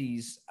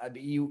 90s,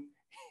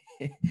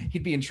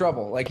 he'd be in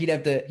trouble. Like he'd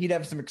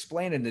have some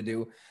explaining to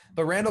do.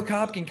 But Randall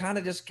Cobb can kind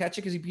of just catch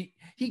it because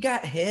he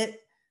got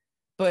hit.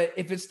 But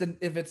if it's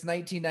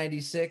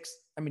 1996,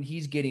 I mean,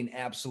 he's getting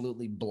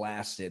absolutely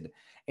blasted.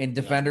 And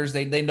defenders,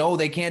 they know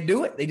they can't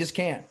do it. They just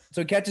can't.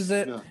 So he catches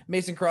it. Yeah.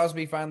 Mason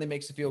Crosby finally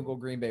makes the field goal.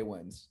 Green Bay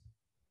wins.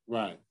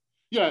 Right.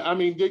 Yeah. I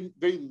mean,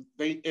 they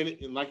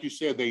and like you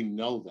said, they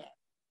know that.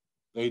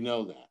 They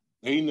know that.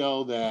 They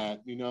know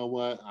that, you know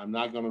what, I'm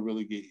not going to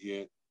really get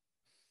hit.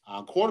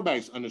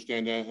 Quarterbacks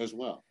understand that as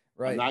well.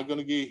 Right. I'm not going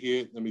to get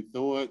hit. Let me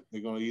throw it.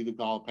 They're going to either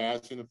call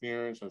pass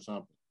interference or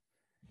something.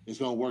 It's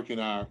going to work in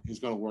our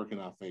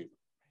favor.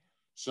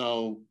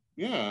 So,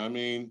 yeah, I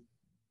mean,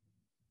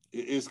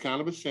 it's kind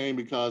of a shame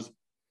because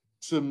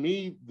to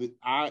me,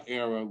 our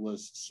era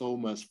was so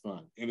much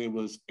fun, and it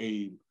was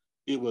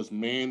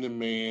man to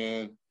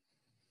man.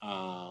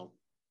 Can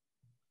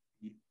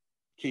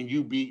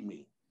you beat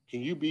me?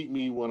 Can you beat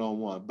me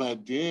 1-on-1?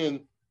 But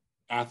then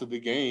after the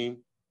game,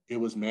 it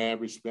was mad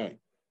respect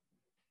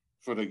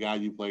for the guy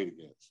you played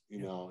against. You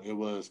know, it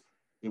wasn't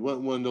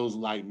one of those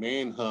like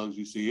man hugs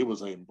you see. It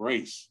was an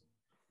embrace.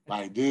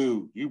 Like,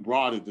 dude, you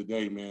brought it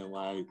today, man.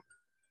 Like,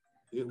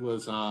 it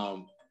was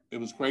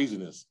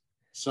craziness.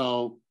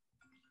 So,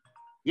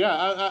 yeah,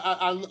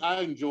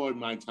 I enjoyed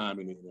my time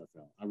in the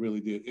NFL. I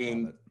really did.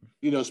 And,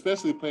 you know,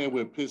 especially playing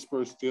with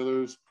Pittsburgh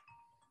Steelers,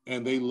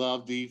 and they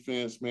love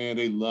defense, man.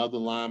 They love the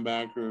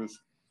linebackers.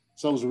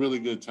 So it was a really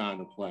good time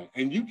to play.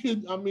 And you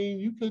could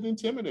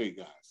intimidate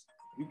guys.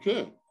 You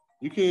could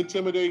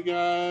intimidate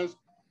guys.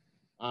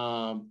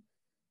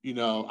 You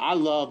know, I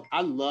love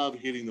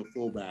hitting the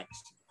fullbacks.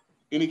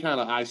 Any kind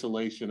of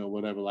isolation or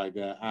whatever like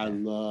that, I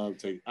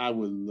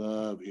would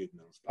love hitting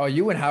those guys. Oh,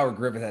 you and Howard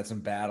Griffith had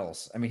some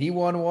battles. I mean, he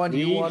won one,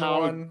 you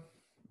won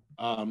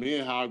one. Me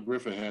and Howard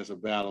Griffith had some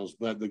battles,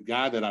 but the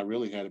guy that I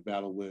really had a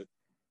battle with,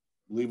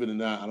 believe it or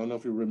not, I don't know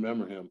if you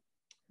remember him,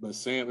 but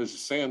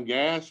Sam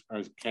Gash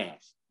or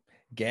Cass?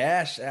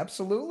 Gash,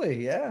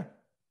 absolutely, yeah.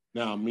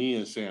 Now, me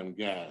and Sam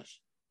Gash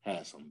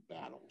had some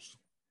battles,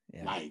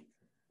 like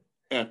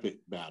epic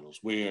battles,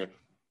 where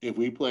if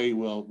we played,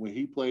 when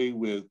he played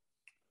with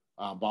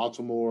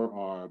Baltimore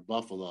or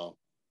Buffalo,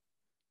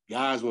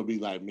 guys would be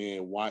like,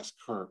 man, watch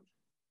Kirk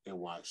and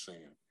watch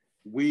Sam.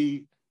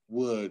 We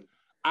would.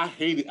 I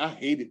hated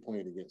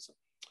playing against him,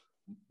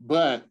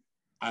 but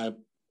I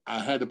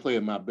had to play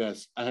my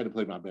best. I had to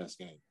play my best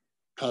game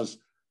because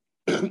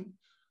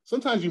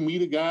sometimes you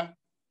meet a guy,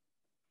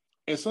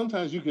 and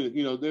sometimes you can,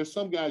 you know, there's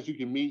some guys you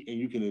can meet and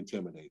you can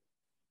intimidate.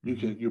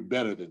 You're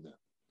better than them.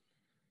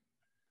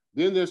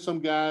 Then there's some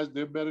guys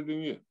they're better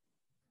than you,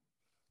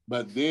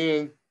 but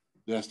then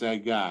that's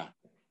that guy,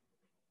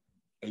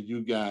 and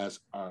you guys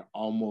are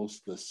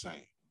almost the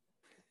same.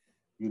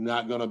 You're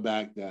not going to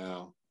back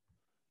down.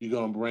 You're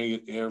going to bring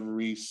it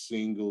every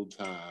single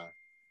time.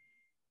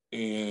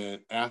 And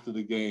after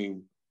the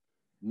game,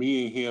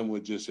 me and him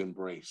would just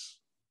embrace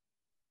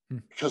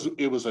because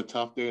it was a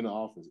tough day in the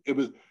office. It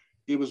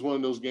was one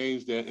of those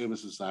games that it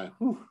was just like,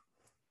 whew,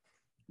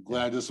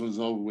 glad this was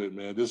over with,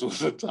 man. This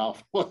was a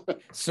tough one.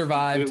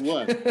 Survived. It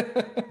was.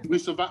 We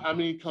survived. I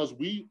mean, because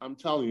I'm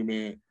telling you,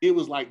 man, it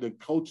was like the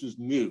coaches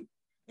knew.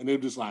 And they're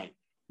just like,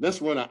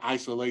 let's run an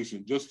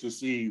isolation just to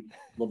see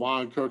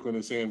Levon, Kirkland,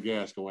 and Sam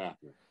Gash go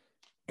after it.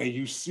 And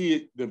you see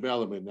it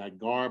developing, that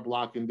guard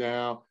blocking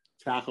down,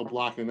 tackle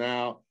blocking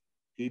out.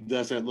 He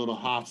does that little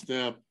hop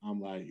step.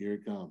 I'm like, here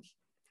it comes.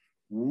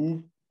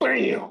 Woo,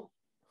 bam.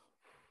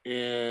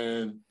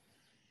 And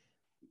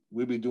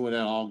we'll be doing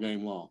that all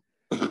game long.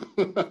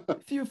 A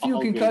few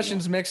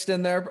concussions mixed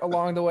in there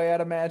along the way, I'd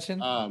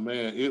imagine. Oh,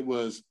 man, it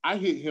was – I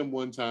hit him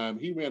one time.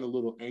 He ran a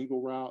little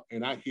angle route,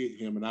 and I hit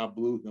him, and I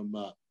blew him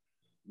up.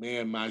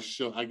 Man,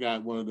 I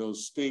got one of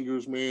those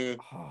stingers, man.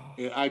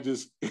 And I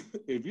just –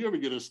 if you ever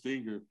get a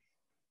stinger,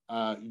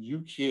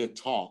 you can't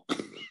talk.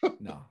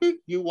 No.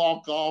 You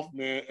walk off,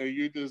 man, and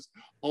you're just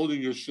holding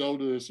your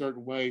shoulder a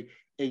certain way,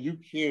 and you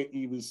can't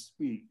even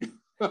speak.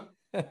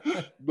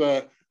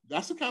 But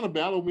that's the kind of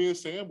battle me and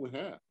Sam would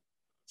have.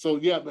 So,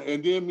 yeah,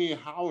 and then me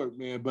and Howard,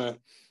 man, but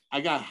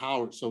I got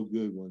Howard so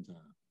good one time.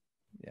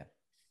 Yeah.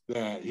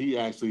 That he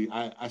actually,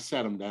 I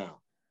sat him down.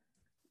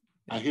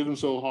 I hit him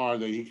so hard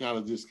that he kind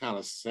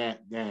of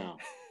sat down.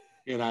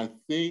 And I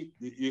think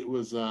it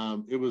was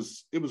a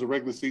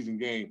regular season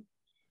game,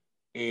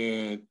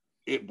 and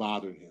it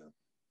bothered him.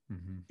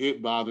 Mm-hmm.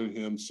 It bothered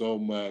him so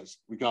much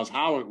because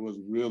Howard was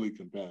really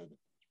competitive.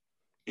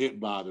 It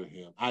bothered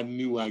him. I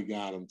knew I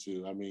got him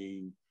too. I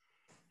mean,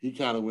 he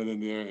kind of went in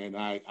there, and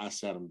I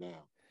sat him down.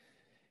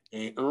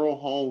 And Earl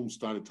Holmes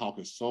started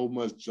talking so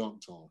much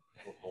junk to him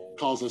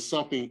because of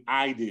something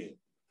I did.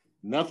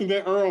 Nothing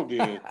that Earl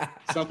did,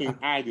 something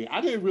I did. I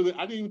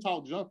didn't even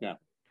talk junk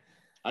after.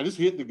 I just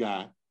hit the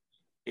guy.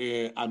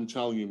 And I'm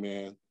telling you,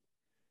 man,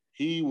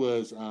 he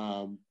was,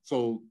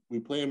 so we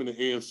play him in the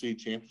AFC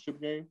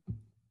Championship game.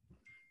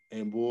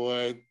 And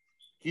boy,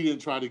 he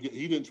didn't try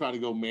to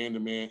go man to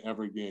man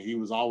ever again. He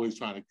was always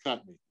trying to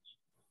cut me.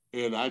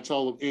 And I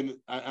told him, and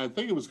I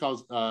think it was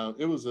because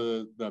it was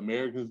the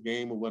Americans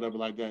game or whatever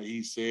like that.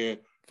 He said,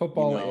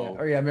 football,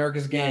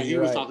 America's game. Yeah, he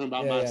was talking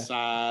about my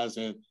size,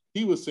 and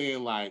he was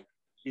saying like,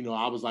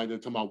 I was like, they're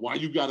talking about why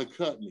you got to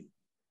cut me.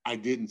 I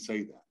didn't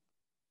say that.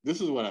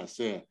 This is what I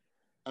said.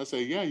 I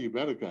said, yeah, you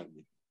better cut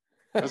me.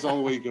 That's the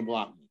only way you can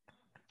block me.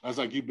 I was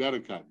like, you better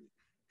cut me.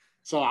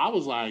 So I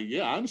was like,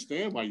 yeah, I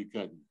understand why you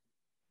cut me.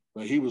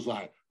 But he was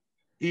like,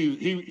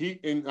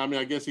 and I mean,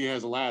 I guess he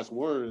has the last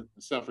word,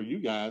 except for you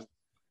guys.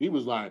 He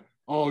was like,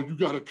 oh, you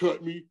got to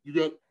cut me.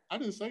 I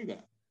didn't say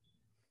that.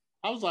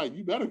 I was like,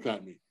 you better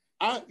cut me.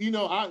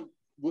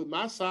 With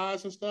my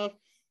size and stuff,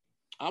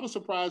 I was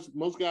surprised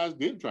most guys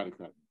didn't try to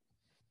cut me.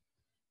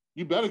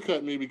 You better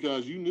cut me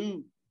because you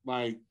knew,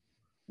 like,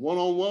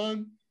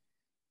 one-on-one,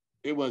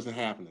 it wasn't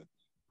happening.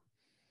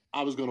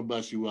 I was going to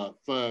bust you up.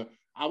 For,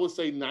 I would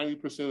say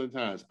 90% of the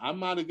times. I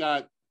might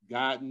have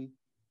gotten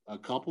a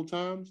couple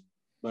times,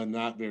 but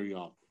not very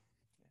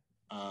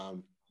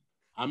often.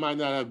 I might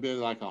not have been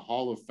like a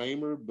Hall of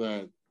Famer,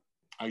 but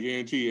I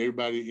guarantee you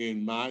everybody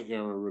in my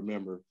era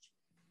remembers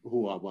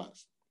who I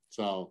was.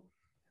 So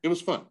it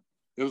was fun.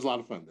 It was a lot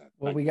of fun.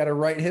 Well, we got to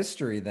write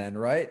history then,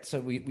 right?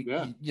 So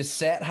you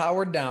sat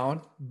Howard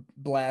down,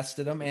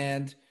 blasted him,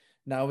 and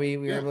now we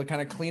were able to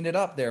kind of clean it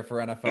up there for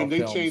NFL and they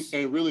films.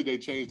 They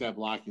changed that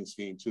blocking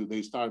scheme too.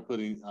 They started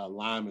putting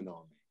linemen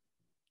on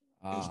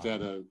me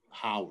instead of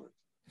Howard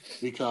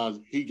because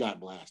he got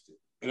blasted.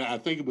 And I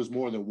think it was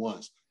more than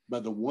once.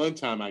 But the one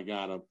time I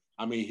got him,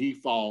 I mean, he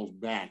falls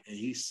back and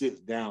he sits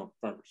down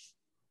first.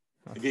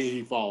 And then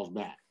he falls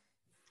back.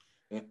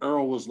 And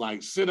Earl was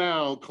like, sit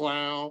down,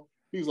 clown.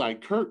 He's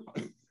like, Kirk.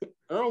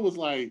 Earl was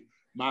like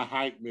my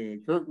hype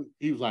man.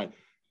 He was like,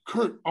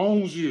 Kirk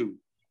owns you.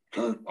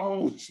 Kirk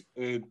owns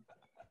you.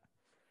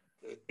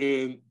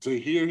 And to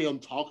hear him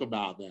talk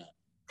about that,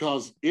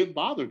 because it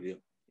bothered him.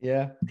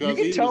 Yeah. You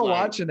can tell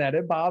watching that.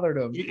 It bothered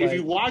him. If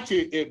you watch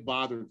it, it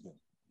bothered him.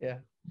 Yeah.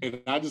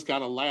 And I just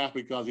kind of laughed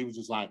because he was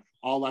just like,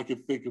 all I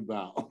could think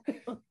about.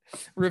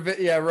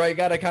 Yeah, right.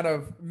 Got to kind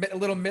of a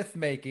little myth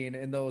making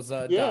in those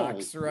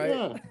docs,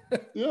 right?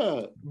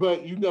 Yeah.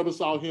 But you never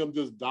saw him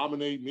just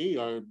dominate me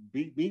or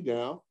beat me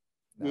down.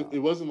 No. It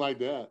wasn't like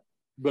that.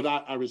 But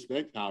I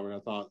respect Howard. I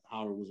thought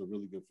Howard was a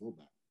really good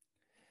fullback.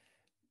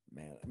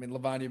 Man, I mean,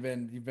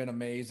 Levon, you've been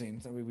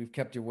amazing. So we've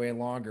kept you way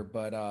longer,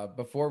 but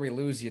before we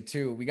lose you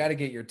too, we got to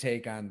get your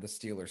take on the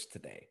Steelers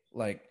today.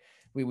 Like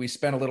we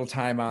spent a little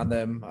time on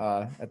them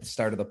at the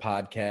start of the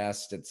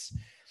podcast.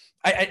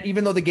 I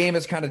even though the game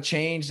has kind of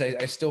changed,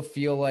 I still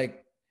feel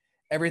like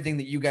everything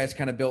that you guys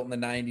kind of built in the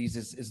 90s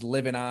is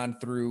living on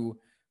through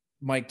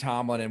Mike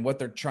Tomlin and what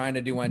they're trying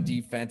to do on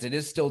defense. It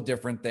is still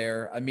different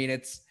there. I mean,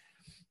 it's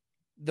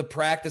the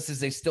practices,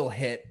 they still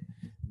hit.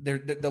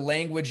 The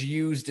language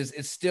used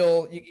is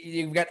still,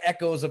 you've got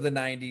echoes of the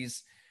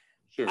 90s.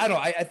 Sure. I don't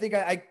know. I think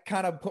I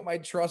kind of put my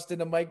trust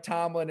into Mike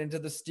Tomlin, into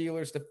the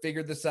Steelers to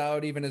figure this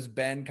out, even as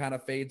Ben kind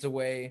of fades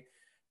away.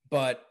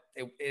 But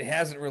it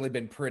hasn't really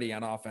been pretty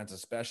on offense,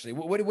 especially.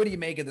 What do you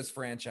make of this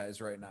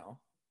franchise right now?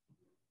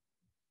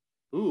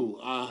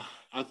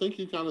 I think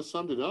you kind of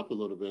summed it up a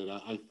little bit.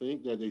 I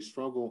think that they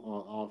struggle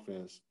on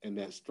offense, and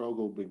that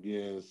struggle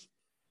begins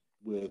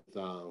with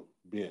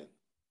Ben.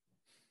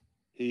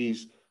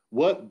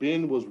 What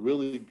Ben was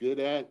really good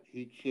at,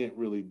 he can't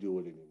really do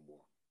it anymore.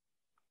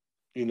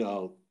 You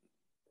know,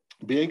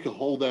 Ben can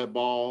hold that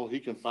ball. He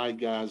can fight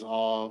guys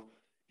off.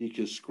 He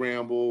can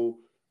scramble.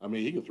 I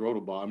mean, he can throw the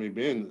ball. I mean,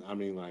 Ben,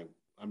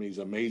 he's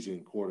an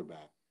amazing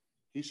quarterback.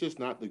 He's just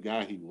not the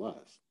guy he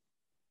was.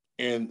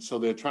 And so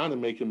they're trying to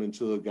make him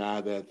into a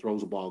guy that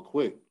throws the ball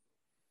quick.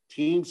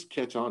 Teams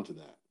catch on to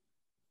that.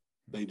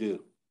 They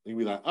do. They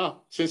be like,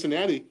 oh,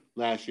 Cincinnati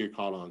last year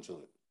caught on to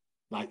it.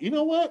 Like, you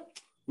know what?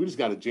 We just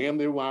got to jam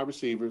their wide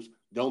receivers,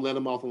 don't let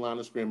them off the line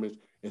of scrimmage,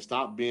 and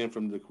stop Ben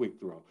from the quick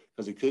throw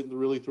because he couldn't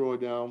really throw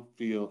it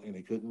downfield and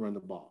he couldn't run the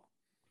ball.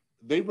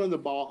 They run the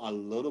ball a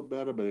little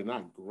better, but they're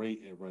not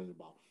great at running the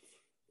ball.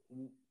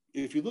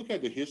 If you look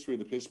at the history of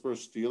the Pittsburgh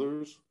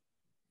Steelers,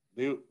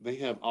 they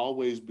have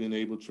always been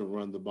able to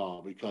run the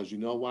ball because you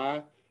know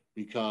why?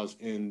 Because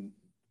when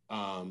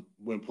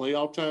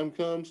playoff time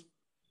comes,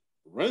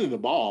 running the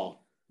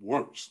ball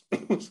works.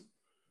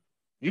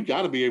 You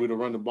got to be able to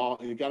run the ball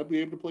and you got to be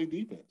able to play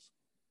defense.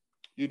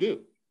 You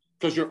do.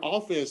 Because your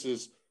offense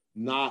is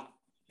not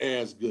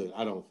as good,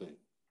 I don't think.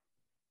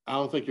 I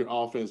don't think your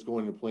offense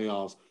going to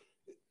playoffs,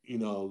 you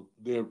know,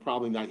 they're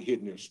probably not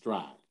hitting their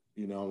stride.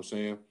 You know what I'm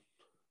saying?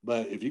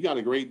 But if you got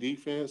a great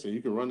defense and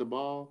you can run the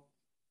ball,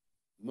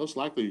 most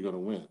likely you're going to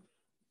win.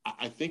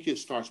 I think it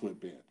starts with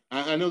Ben.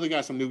 I know they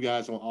got some new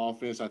guys on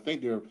offense. I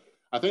think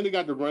they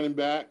got the running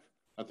back.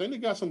 I think they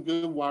got some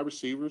good wide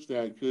receivers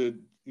that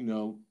could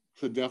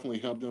definitely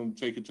help them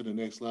take it to the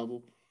next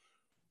level.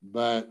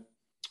 But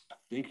I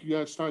think you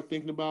got to start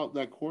thinking about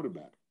that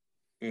quarterback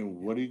and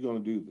what are you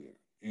going to do there?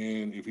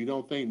 And if you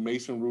don't think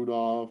Mason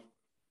Rudolph,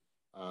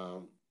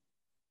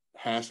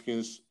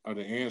 Haskins are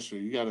the answer,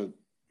 you got to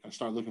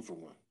start looking for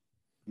one.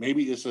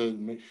 maybe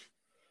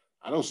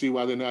I don't see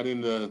why they're not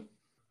in the.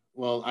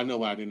 Well, I know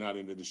why they're not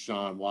in the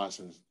Deshaun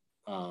Watson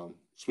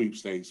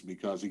sweepstakes,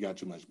 because he got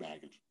too much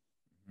baggage.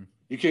 Mm-hmm.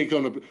 You can't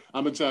come to.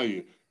 I'm gonna tell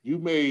you,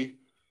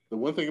 the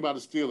one thing about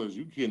the Steelers,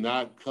 you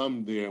cannot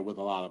come there with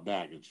a lot of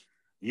baggage.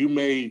 You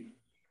may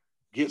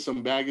get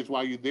some baggage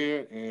while you're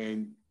there,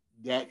 and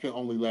that can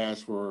only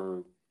last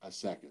for a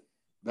second.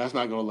 That's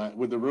not going to last.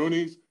 With the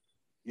Rooneys,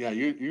 yeah,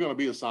 you're going to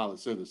be a solid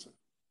citizen.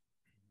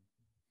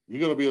 You're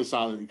going to be a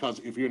solid, because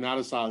if you're not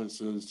a solid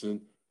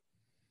citizen,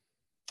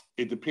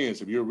 it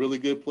depends. If you're a really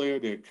good player,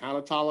 they kind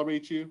of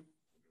tolerate you,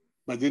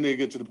 but then they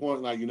get to the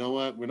point like, you know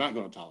what, we're not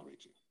going to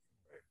tolerate you.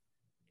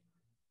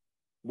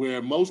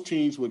 Where most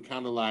teams would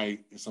kind of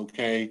like, it's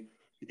okay.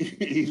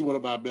 He's one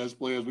of our best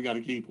players. We got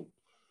to keep him.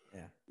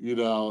 Yeah. You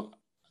know,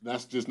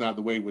 that's just not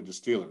the way with the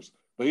Steelers.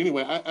 But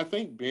anyway, I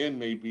think Ben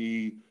may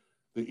be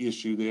the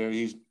issue there.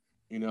 He's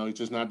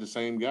just not the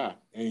same guy.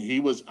 And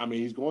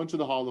he's going to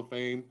the Hall of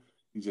Fame.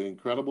 He's an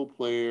incredible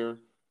player.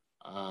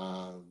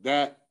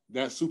 That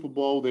Super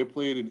Bowl they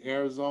played in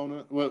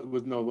Arizona. Well, it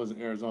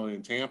wasn't Arizona,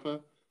 in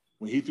Tampa.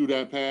 When he threw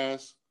that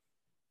pass,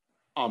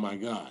 oh my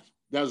God.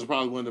 That was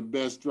probably one of the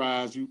best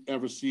drives you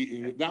ever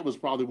see. That was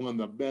probably one of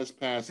the best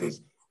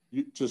passes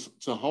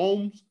to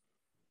Holmes.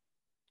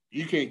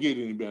 You can't get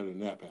any better than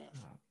that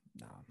pass.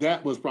 No.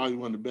 That was probably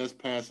one of the best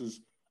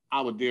passes,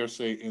 I would dare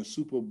say, in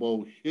Super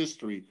Bowl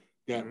history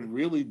that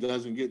really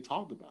doesn't get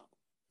talked about.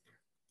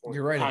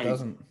 You're right, it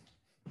doesn't.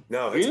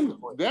 No,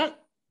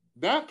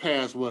 that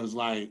pass was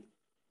like,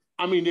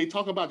 they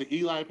talk about the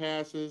Eli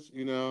passes,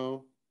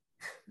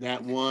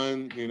 that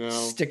one,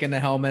 Sticking the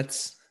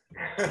helmets.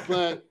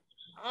 But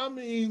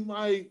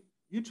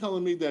you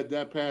telling me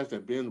that pass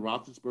that Ben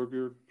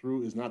Roethlisberger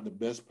threw is not the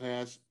best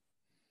pass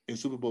in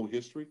Super Bowl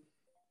history?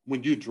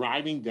 When you're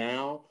driving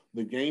down,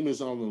 the game is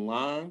on the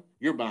line,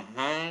 you're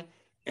behind,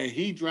 and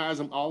he drives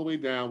them all the way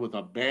down with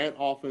a bad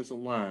offensive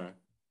line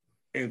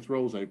and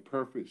throws a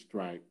perfect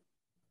strike.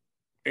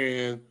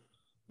 And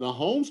the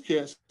Holmes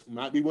catch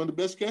might be one of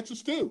the best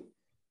catches too.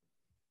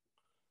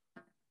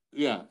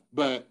 Yeah,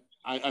 but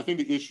I think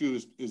the issue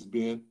is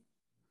Ben,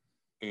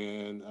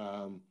 and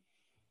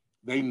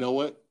they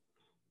know it,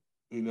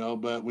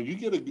 But when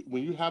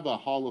you have a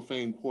Hall of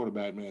Fame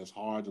quarterback, man, it's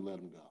hard to let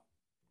him go.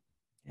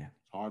 Yeah,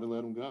 it's hard to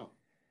let him go,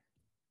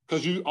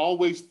 because you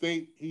always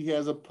think he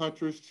has a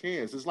puncher's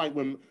chance. It's like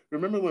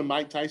remember when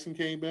Mike Tyson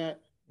came back?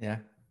 Yeah,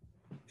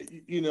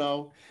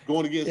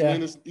 going against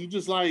Lennox, you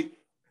just like,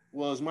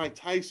 well, it's Mike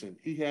Tyson.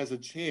 He has a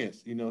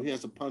chance. He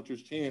has a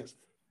puncher's chance,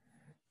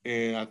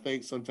 and I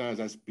think sometimes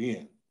that's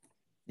Ben.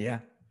 Yeah.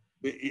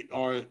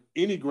 Or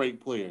any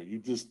great player, you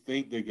just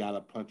think they got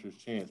a puncher's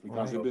chance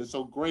because they've been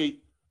so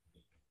great.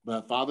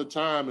 But Father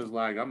Time is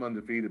like, I'm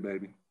undefeated,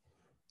 baby.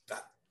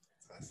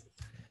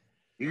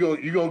 You're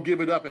gonna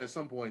give it up at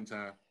some point in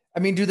time.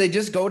 Do they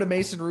just go to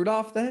Mason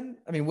Rudolph then?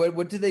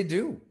 What do they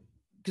do?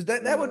 Because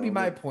that would be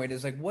my point.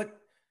 Is like, what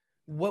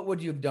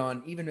would you have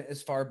done even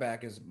as far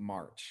back as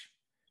March?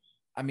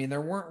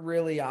 There weren't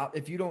really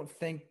if you don't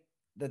think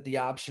that the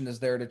option is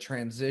there to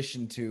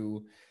transition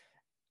to,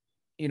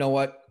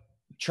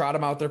 trot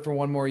him out there for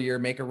one more year,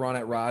 make a run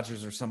at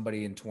Rodgers or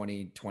somebody in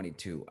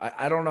 2022.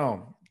 I don't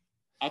know.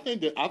 I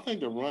think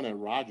the run at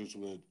Rodgers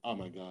would. Oh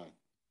my God!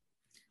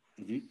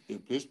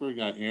 If Pittsburgh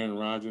got Aaron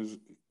Rodgers,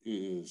 it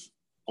is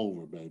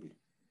over, baby.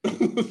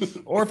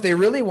 Or if they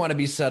really want to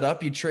be set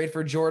up, you trade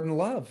for Jordan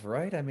Love,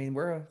 right?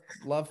 We're a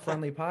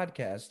love-friendly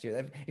podcast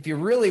here. If you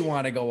really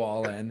want to go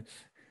all in.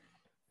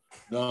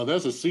 No,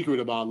 that's a secret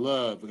about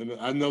Love, and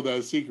I know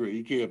that secret.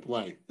 He can't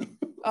play.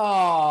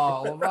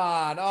 Oh,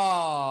 Levon.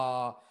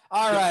 Oh.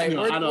 All right,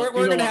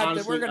 we're gonna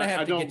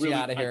have to get you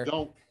out of here.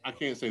 I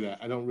can't say that.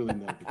 I don't really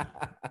know.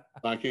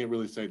 I can't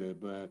really say that,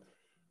 but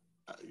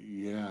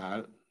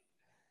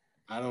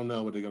I don't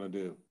know what they're gonna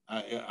do.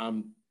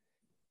 I'm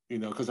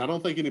because I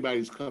don't think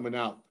anybody's coming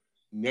out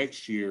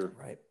next year.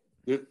 Right.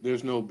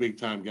 There's no big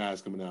time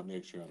guys coming out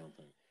next year. I don't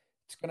think.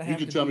 It's gonna have.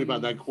 You can tell me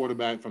about that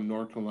quarterback from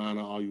North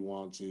Carolina all you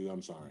want to.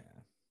 I'm sorry.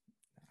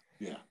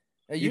 Yeah.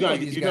 You're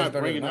not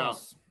bringing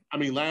out.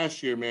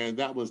 Last year, man,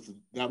 that was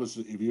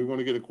if you're going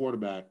to get a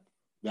quarterback,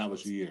 that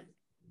was the year.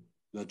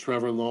 The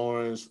Trevor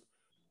Lawrence,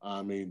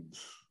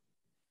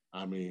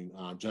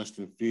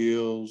 Justin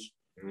Fields,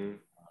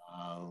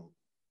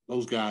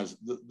 those guys.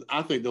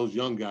 I think those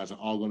young guys are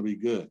all going to be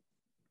good.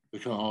 They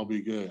can all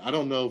be good. I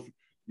don't know if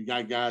you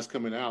got guys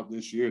coming out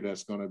this year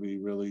that's going to be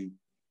really,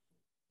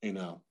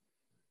 can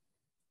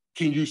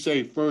you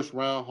say first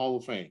round Hall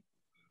of Fame?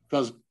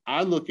 Because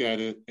I look at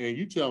it, and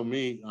you tell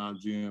me,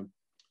 Jim,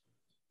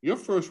 your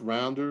first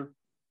rounder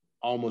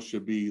almost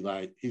should be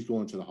like he's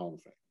going to the Hall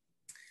of Fame.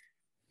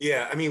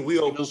 Yeah, in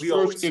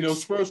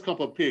those first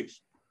couple of picks,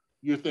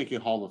 you're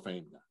thinking Hall of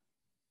Fame guy.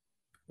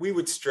 We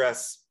would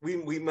stress,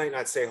 we might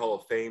not say Hall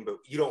of Fame, but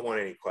you don't want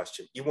any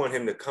question. You want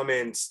him to come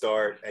in,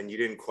 start, and you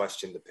didn't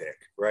question the pick,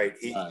 right?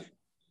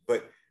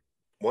 But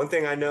one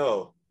thing I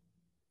know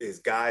is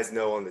guys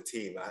know on the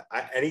team.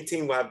 Any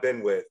team I've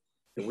been with,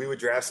 and we would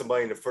draft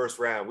somebody in the first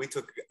round. We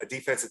took a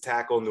defensive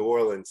tackle in New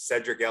Orleans,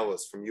 Cedric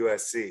Ellis from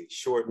USC,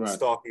 short and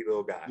stocky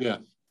little guy. Yeah.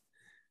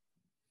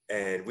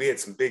 And we had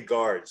some big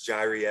guards.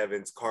 Jairi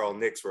Evans, Carl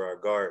Nix were our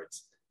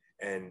guards.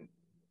 And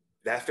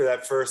after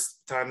that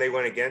first time they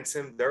went against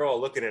him, they're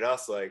all looking at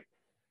us like,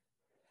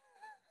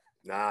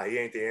 nah, he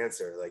ain't the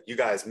answer. Like, you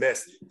guys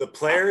missed. The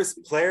players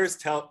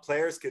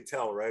could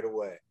tell right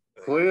away.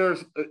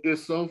 Players,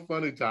 it's so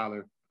funny,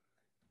 Tyler.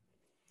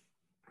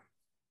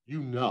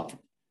 You know,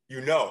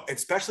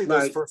 especially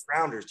those first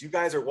rounders. You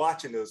guys are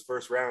watching those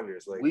first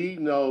rounders. Like, we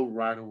know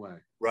right away.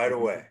 Right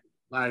away.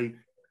 Like,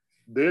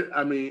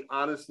 I mean,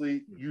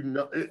 honestly, you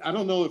know, I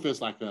don't know if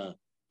it's like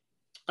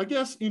I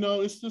guess, you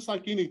know, it's just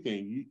like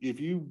anything. If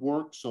you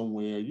work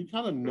somewhere, you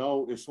kind of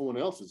know if someone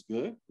else is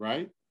good,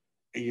 right?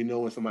 And you know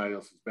when somebody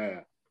else is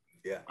bad.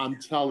 Yeah. I'm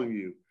telling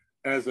you,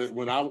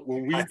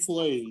 when we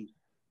played,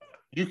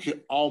 you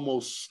can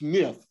almost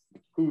sniff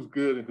who's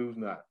good and who's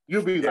not.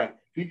 You'll be like,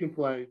 he can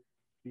play,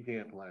 he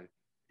can't play.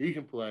 He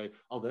can play.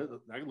 Oh, that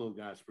little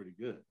guy's pretty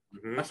good.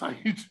 Mm-hmm. That's how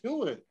you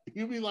do it.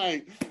 You'll be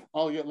like,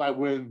 oh yeah, like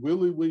when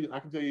Willie Williams, I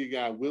can tell you a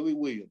guy, Willie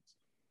Williams.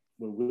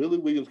 When Willie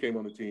Williams came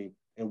on the team,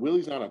 and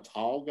Willie's not a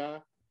tall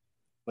guy,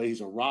 but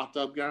he's a rocked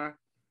up guy.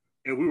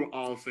 And we were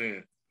all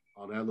saying,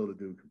 oh, that little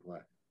dude can play.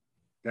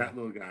 That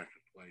little guy can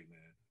play,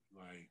 man.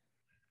 Like,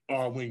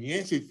 or when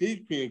Yancey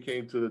Thigpen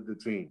came to the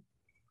team,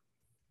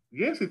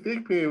 Yancey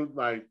Thigpen was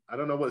like, I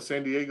don't know what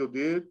San Diego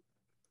did,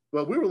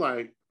 but we were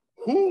like,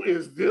 who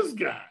is this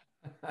guy?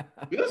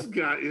 This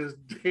guy is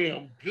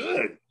damn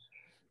good.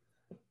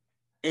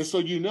 And so,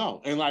 you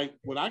know, and like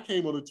when I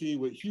came on the team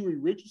with Huey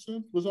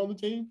Richardson was on the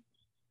team,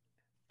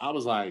 I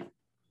was like,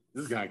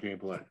 this guy can't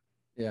play.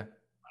 Yeah.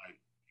 Like,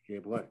 he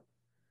can't play.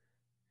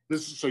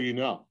 This is so you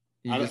know.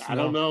 I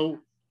don't know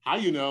how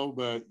you know,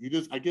 but you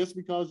just, I guess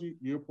because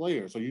you're a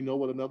player. So you know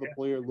what another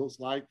player looks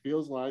like,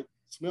 feels like,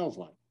 smells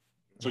like.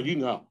 So you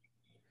know.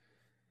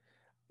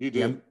 You do.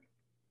 Yeah,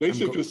 they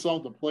should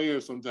consult the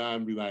players sometime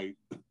and be like,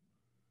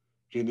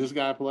 can this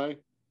guy play?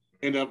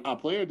 And a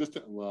player just,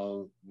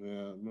 well,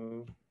 yeah,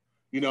 no.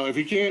 You know, if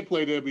he can't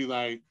play, they'll be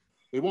like,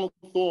 they won't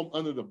throw him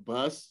under the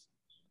bus.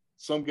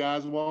 Some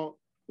guys won't.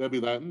 They'll be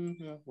like,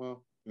 yeah,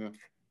 well, yeah.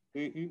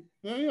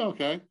 You're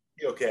okay.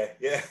 You're okay,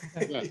 yeah.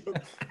 Yeah.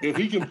 If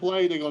he can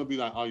play, they're going to be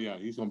like, oh, yeah,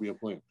 he's going to be a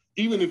player.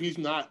 Even if he's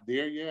not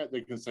there yet,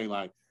 they can say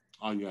like,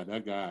 oh, yeah,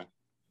 that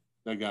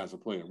guy's a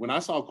player. When I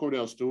saw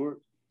Kordell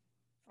Stewart,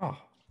 I'm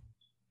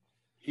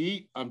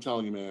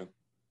telling you, man,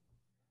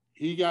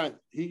 he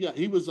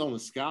was on the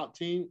scout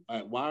team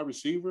at wide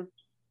receiver.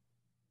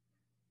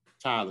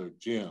 Tyler,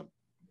 Jim,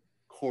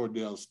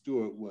 Kordell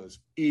Stewart was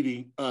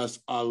eating us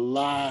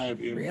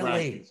alive in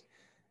practice.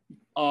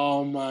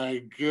 Oh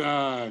my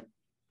God.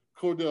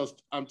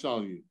 I'm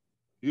telling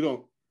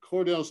you,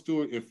 Kordell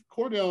Stewart, if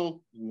Kordell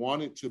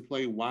wanted to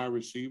play wide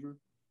receiver,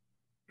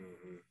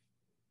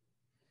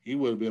 he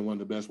would have been one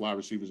of the best wide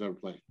receivers ever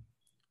played.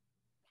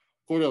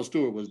 Kordell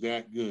Stewart was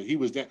that good.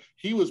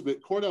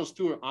 Kordell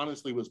Stewart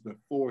honestly was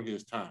before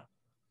his time.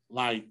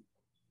 Like,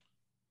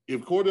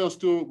 if Kordell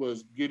Stewart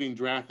was getting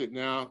drafted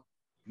now,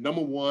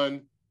 number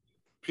one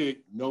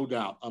pick, no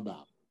doubt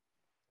about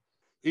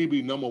it. He'd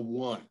be number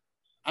one.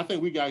 I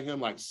think we got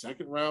him like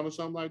second round or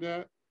something like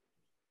that.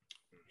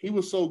 He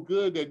was so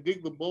good that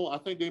Dick LeBeau, I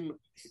think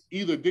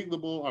either Dick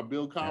LeBeau or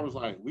Bill Cowher was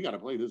like, we got to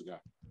play this guy.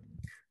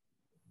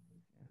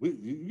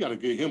 You got to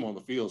get him on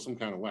the field some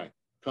kind of way,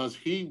 because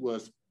he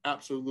was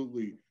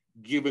absolutely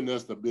giving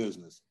us the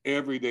business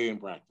every day in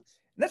practice.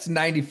 That's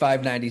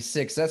 95,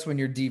 96. That's when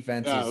your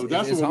defense is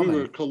that's when humming.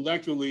 we were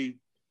collectively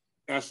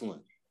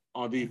excellent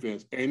on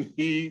defense, and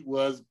he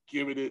was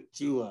giving it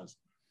to us.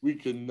 We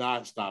could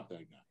not stop that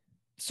guy.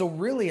 So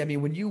really, I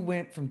mean, when you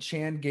went from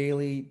Chan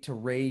Gailey to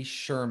Ray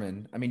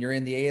Sherman, I mean, you're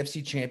in the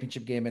AFC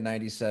Championship game in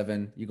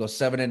 97. You go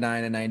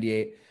 7-9 in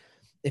 98.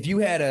 If you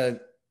had a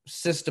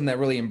system that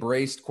really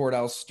embraced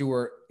Kordell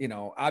Stewart, you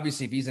know,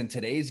 obviously if he's in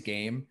today's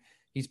game,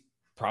 he's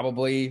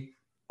probably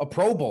a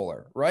Pro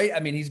Bowler, right? I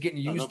mean, he's getting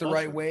used the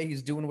right way.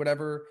 He's doing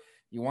whatever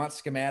you want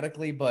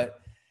schematically, but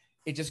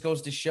it just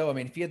goes to show, I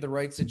mean, if he had the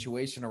right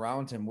situation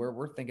around him,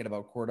 we're thinking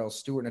about Kordell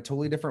Stewart in a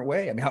totally different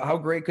way. I mean, how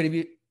great could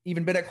he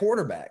even been at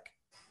quarterback?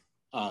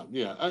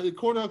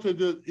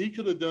 Kordell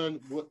could have done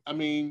what, I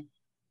mean,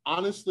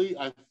 honestly,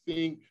 I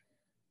think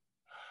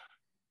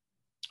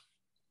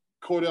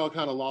Kordell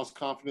kind of lost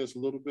confidence a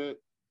little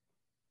bit.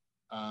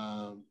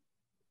 I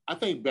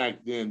think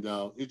back then,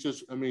 though, it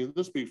just, I mean,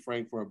 let's be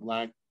frank, for a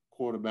black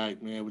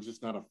quarterback, man, it was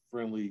just not a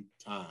friendly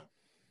time.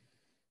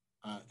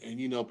 And,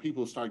 you know,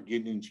 people start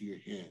getting into your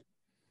head.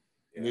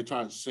 And they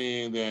start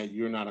saying that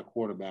you're not a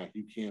quarterback,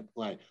 you can't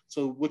play.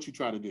 So what you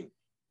try to do?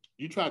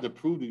 You try to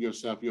prove to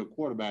yourself you're a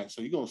quarterback,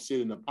 so you're going to sit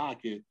in the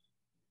pocket,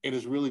 and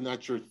it's really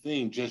not your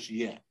thing just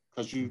yet,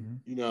 because you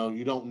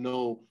don't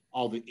know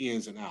all the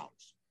ins and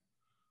outs.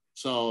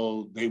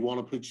 So they want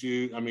to put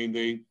you, I mean,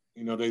 they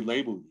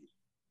label you.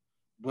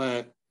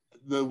 But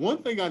the one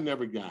thing I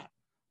never got,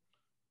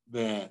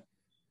 that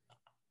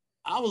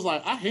I was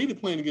like, I hated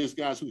playing against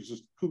guys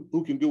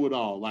who can do it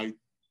all. Like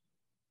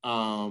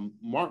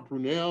Mark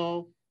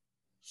Brunell,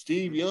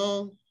 Steve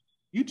Young,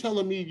 you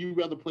telling me you'd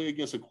rather play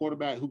against a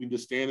quarterback who can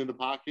just stand in the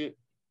pocket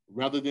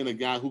rather than a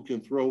guy who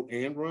can throw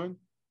and run?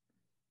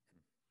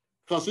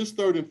 Because it's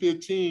 3rd and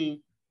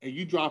 15 and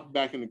you drop it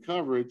back in the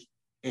coverage,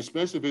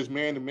 especially if it's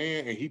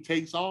man-to-man and he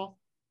takes off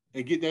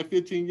and get that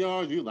 15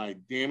 yards, you're like,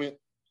 damn it,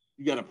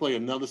 you got to play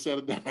another set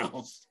of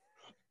downs.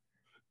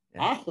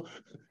 Yeah.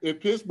 In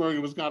Pittsburgh,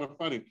 it was kind of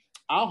funny.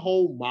 Our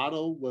whole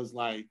motto was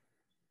like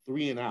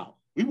 3 and out.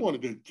 We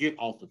wanted to get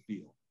off the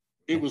field.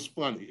 It was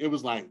funny. It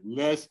was like,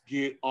 let's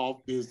get off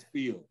this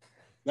field.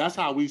 That's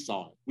how we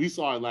saw it. We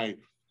saw it like,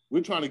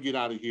 we're trying to get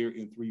out of here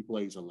in 3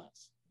 plays or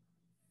less.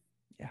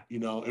 Yeah. You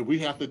know, if we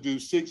have to do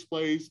 6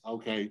 plays,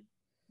 okay.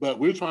 But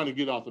we're trying to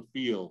get off the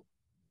field,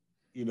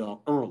 you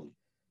know, early.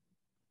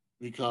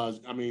 Because,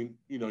 I mean,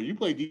 you know, you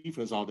play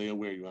defense all day and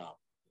wear you out.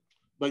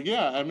 But,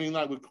 yeah, I mean,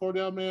 like with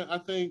Kordell, man, I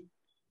think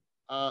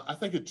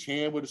if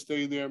Chan would have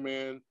stayed there,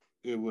 man,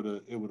 it would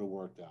have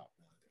worked out.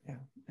 Yeah.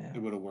 It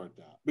would have worked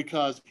out.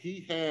 Because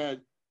he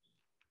had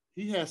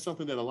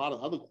something that a lot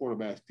of other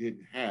quarterbacks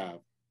didn't have.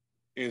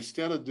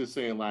 Instead of just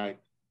saying, like,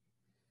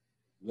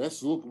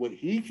 let's look what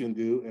he can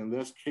do and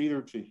let's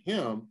cater to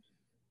him,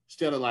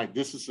 instead of like,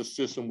 this is the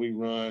system we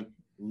run,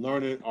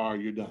 learn it or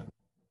you're done.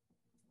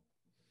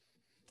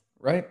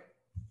 Right.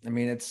 I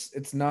mean,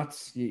 it's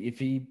nuts. If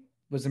he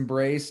was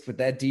embraced with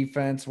that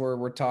defense,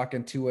 we're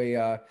talking to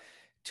a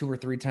 2 or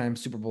 3 time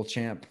Super Bowl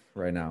champ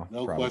right now.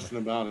 No probably. Question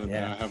about it.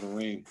 Yeah. Man, I have a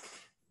ring.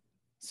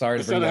 Sorry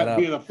to bring that up.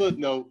 Instead of being a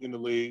footnote in the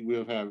league, we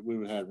would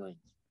have rings.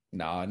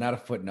 No, not a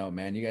footnote,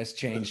 man. You guys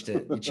changed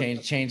it. You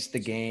changed the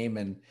game.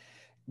 And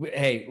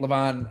hey,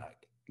 Levon,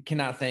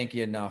 cannot thank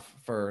you enough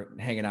for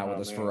hanging out with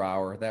us for an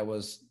hour. That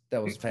was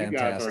fantastic. You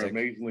guys are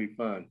amazingly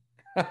fun.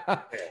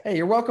 Hey,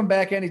 you're welcome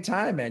back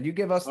anytime, man. You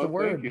give us the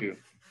word. Thank you.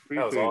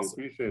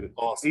 Appreciate it.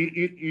 Awesome.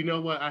 You know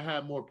what? I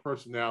had more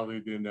personality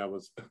than that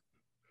was.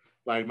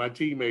 Like my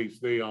teammates,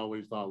 they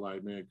always thought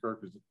like, man, Kirk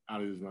is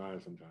out of his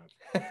mind sometimes.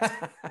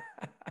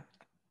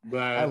 But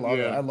I love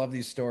it. I love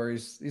these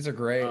stories. These are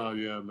great. Oh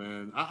yeah,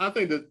 man. I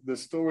think that the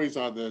stories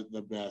are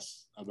the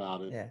best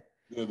about it. Yeah,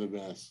 they're the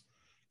best.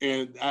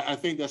 And I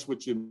think that's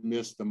what you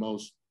miss the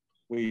most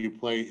when you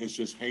play. It's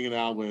just hanging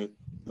out with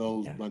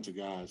those bunch of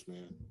guys,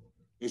 man.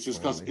 It's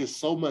just because it's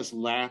so much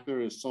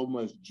laughter, it's so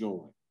much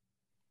joy,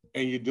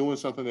 and you're doing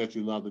something that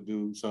you love to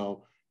do.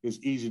 So it's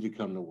easy to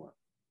come to work.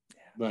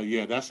 Yeah. But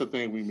yeah, that's the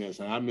thing we miss.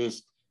 And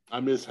I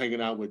miss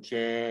hanging out with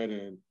Chad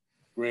and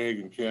Greg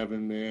and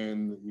Kevin,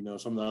 man. You know,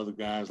 some of the other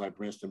guys like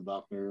Princeton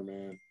Buckner,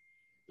 man.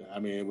 I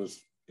mean, it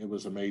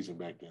was amazing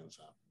back then.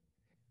 So,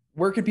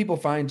 where can people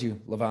find you,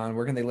 Levon?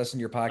 Where can they listen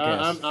to your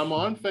podcast? I'm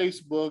on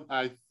Facebook.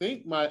 I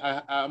think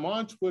I'm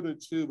on Twitter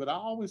too, but I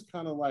always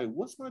kind of like,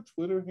 what's my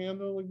Twitter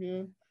handle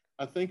again?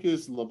 I think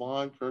it's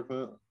Levon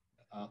Kirkland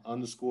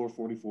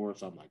 _44 or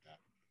something like that.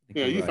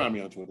 Yeah, you find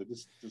me on Twitter.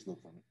 Just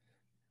look for me.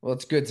 Well,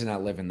 it's good to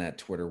not live in that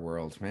Twitter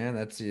world, man.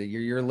 That's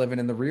you're living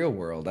in the real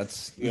world.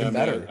 That's even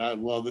better.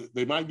 Well,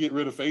 they might get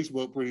rid of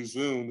Facebook pretty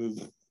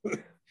soon.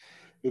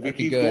 If it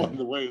keeps going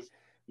the way,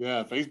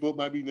 Facebook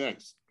might be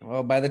next.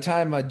 Well, by the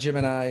time Jim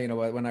and I,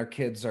 when our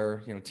kids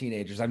are,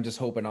 teenagers, I'm just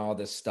hoping all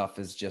this stuff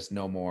is just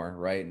no more,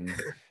 right? And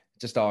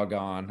just all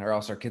gone, or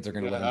else our kids are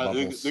going to live in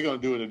bubbles. They're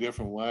going to do it a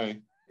different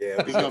way. Yeah,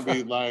 it's going to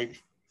be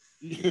like,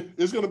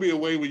 it's going to be a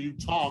way when you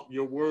talk,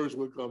 your words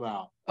will come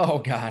out. Oh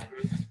God.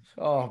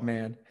 Oh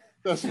man.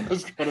 That's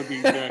what's going to be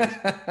next.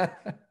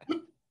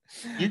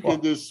 You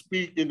can just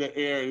speak in the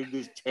air and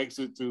just text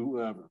it to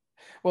whoever.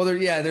 Well,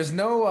 there's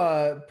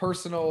no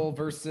personal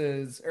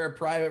versus or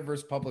private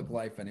versus public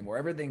life anymore.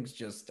 Everything's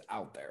just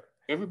out there.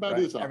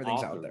 Everybody's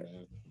everything's author, out there.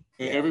 Man.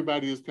 And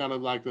everybody is kind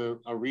of like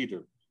a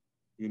reader,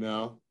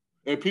 And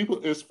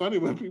it's funny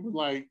when people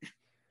like,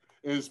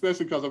 and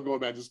especially because I'm going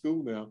back to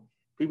school now,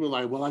 people are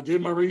like, well, I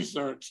did my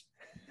research.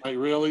 Like,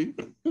 really?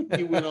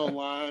 You went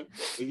online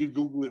and you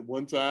Googled it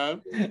one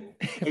time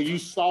and you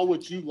saw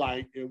what you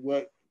like and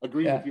what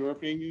agreed with your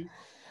opinion.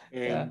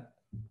 And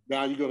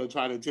now you're going to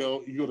try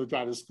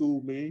to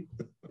school me.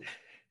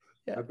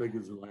 I think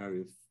it's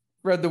hilarious.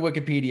 Read the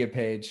Wikipedia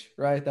page,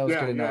 right? That was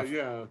good enough.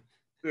 Yeah.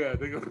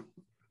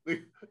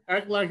 They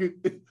act like it.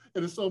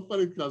 And it's so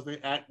funny because they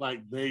act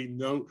like they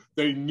knew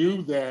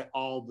that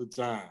all the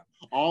time.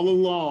 All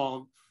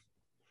along,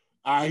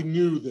 I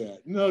knew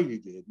that. No, you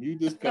didn't. You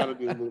just kind of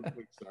did a little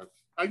quick search.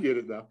 I get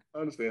it now. I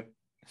understand.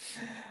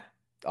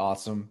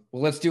 Awesome.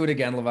 Well, let's do it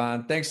again,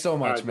 Levon. Thanks so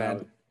much,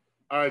 man.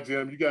 All right,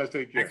 Jim. You guys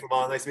take care. Thanks,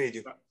 Levon. Nice to meet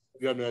you.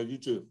 Yeah, man. You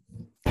too.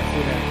 See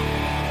you, man.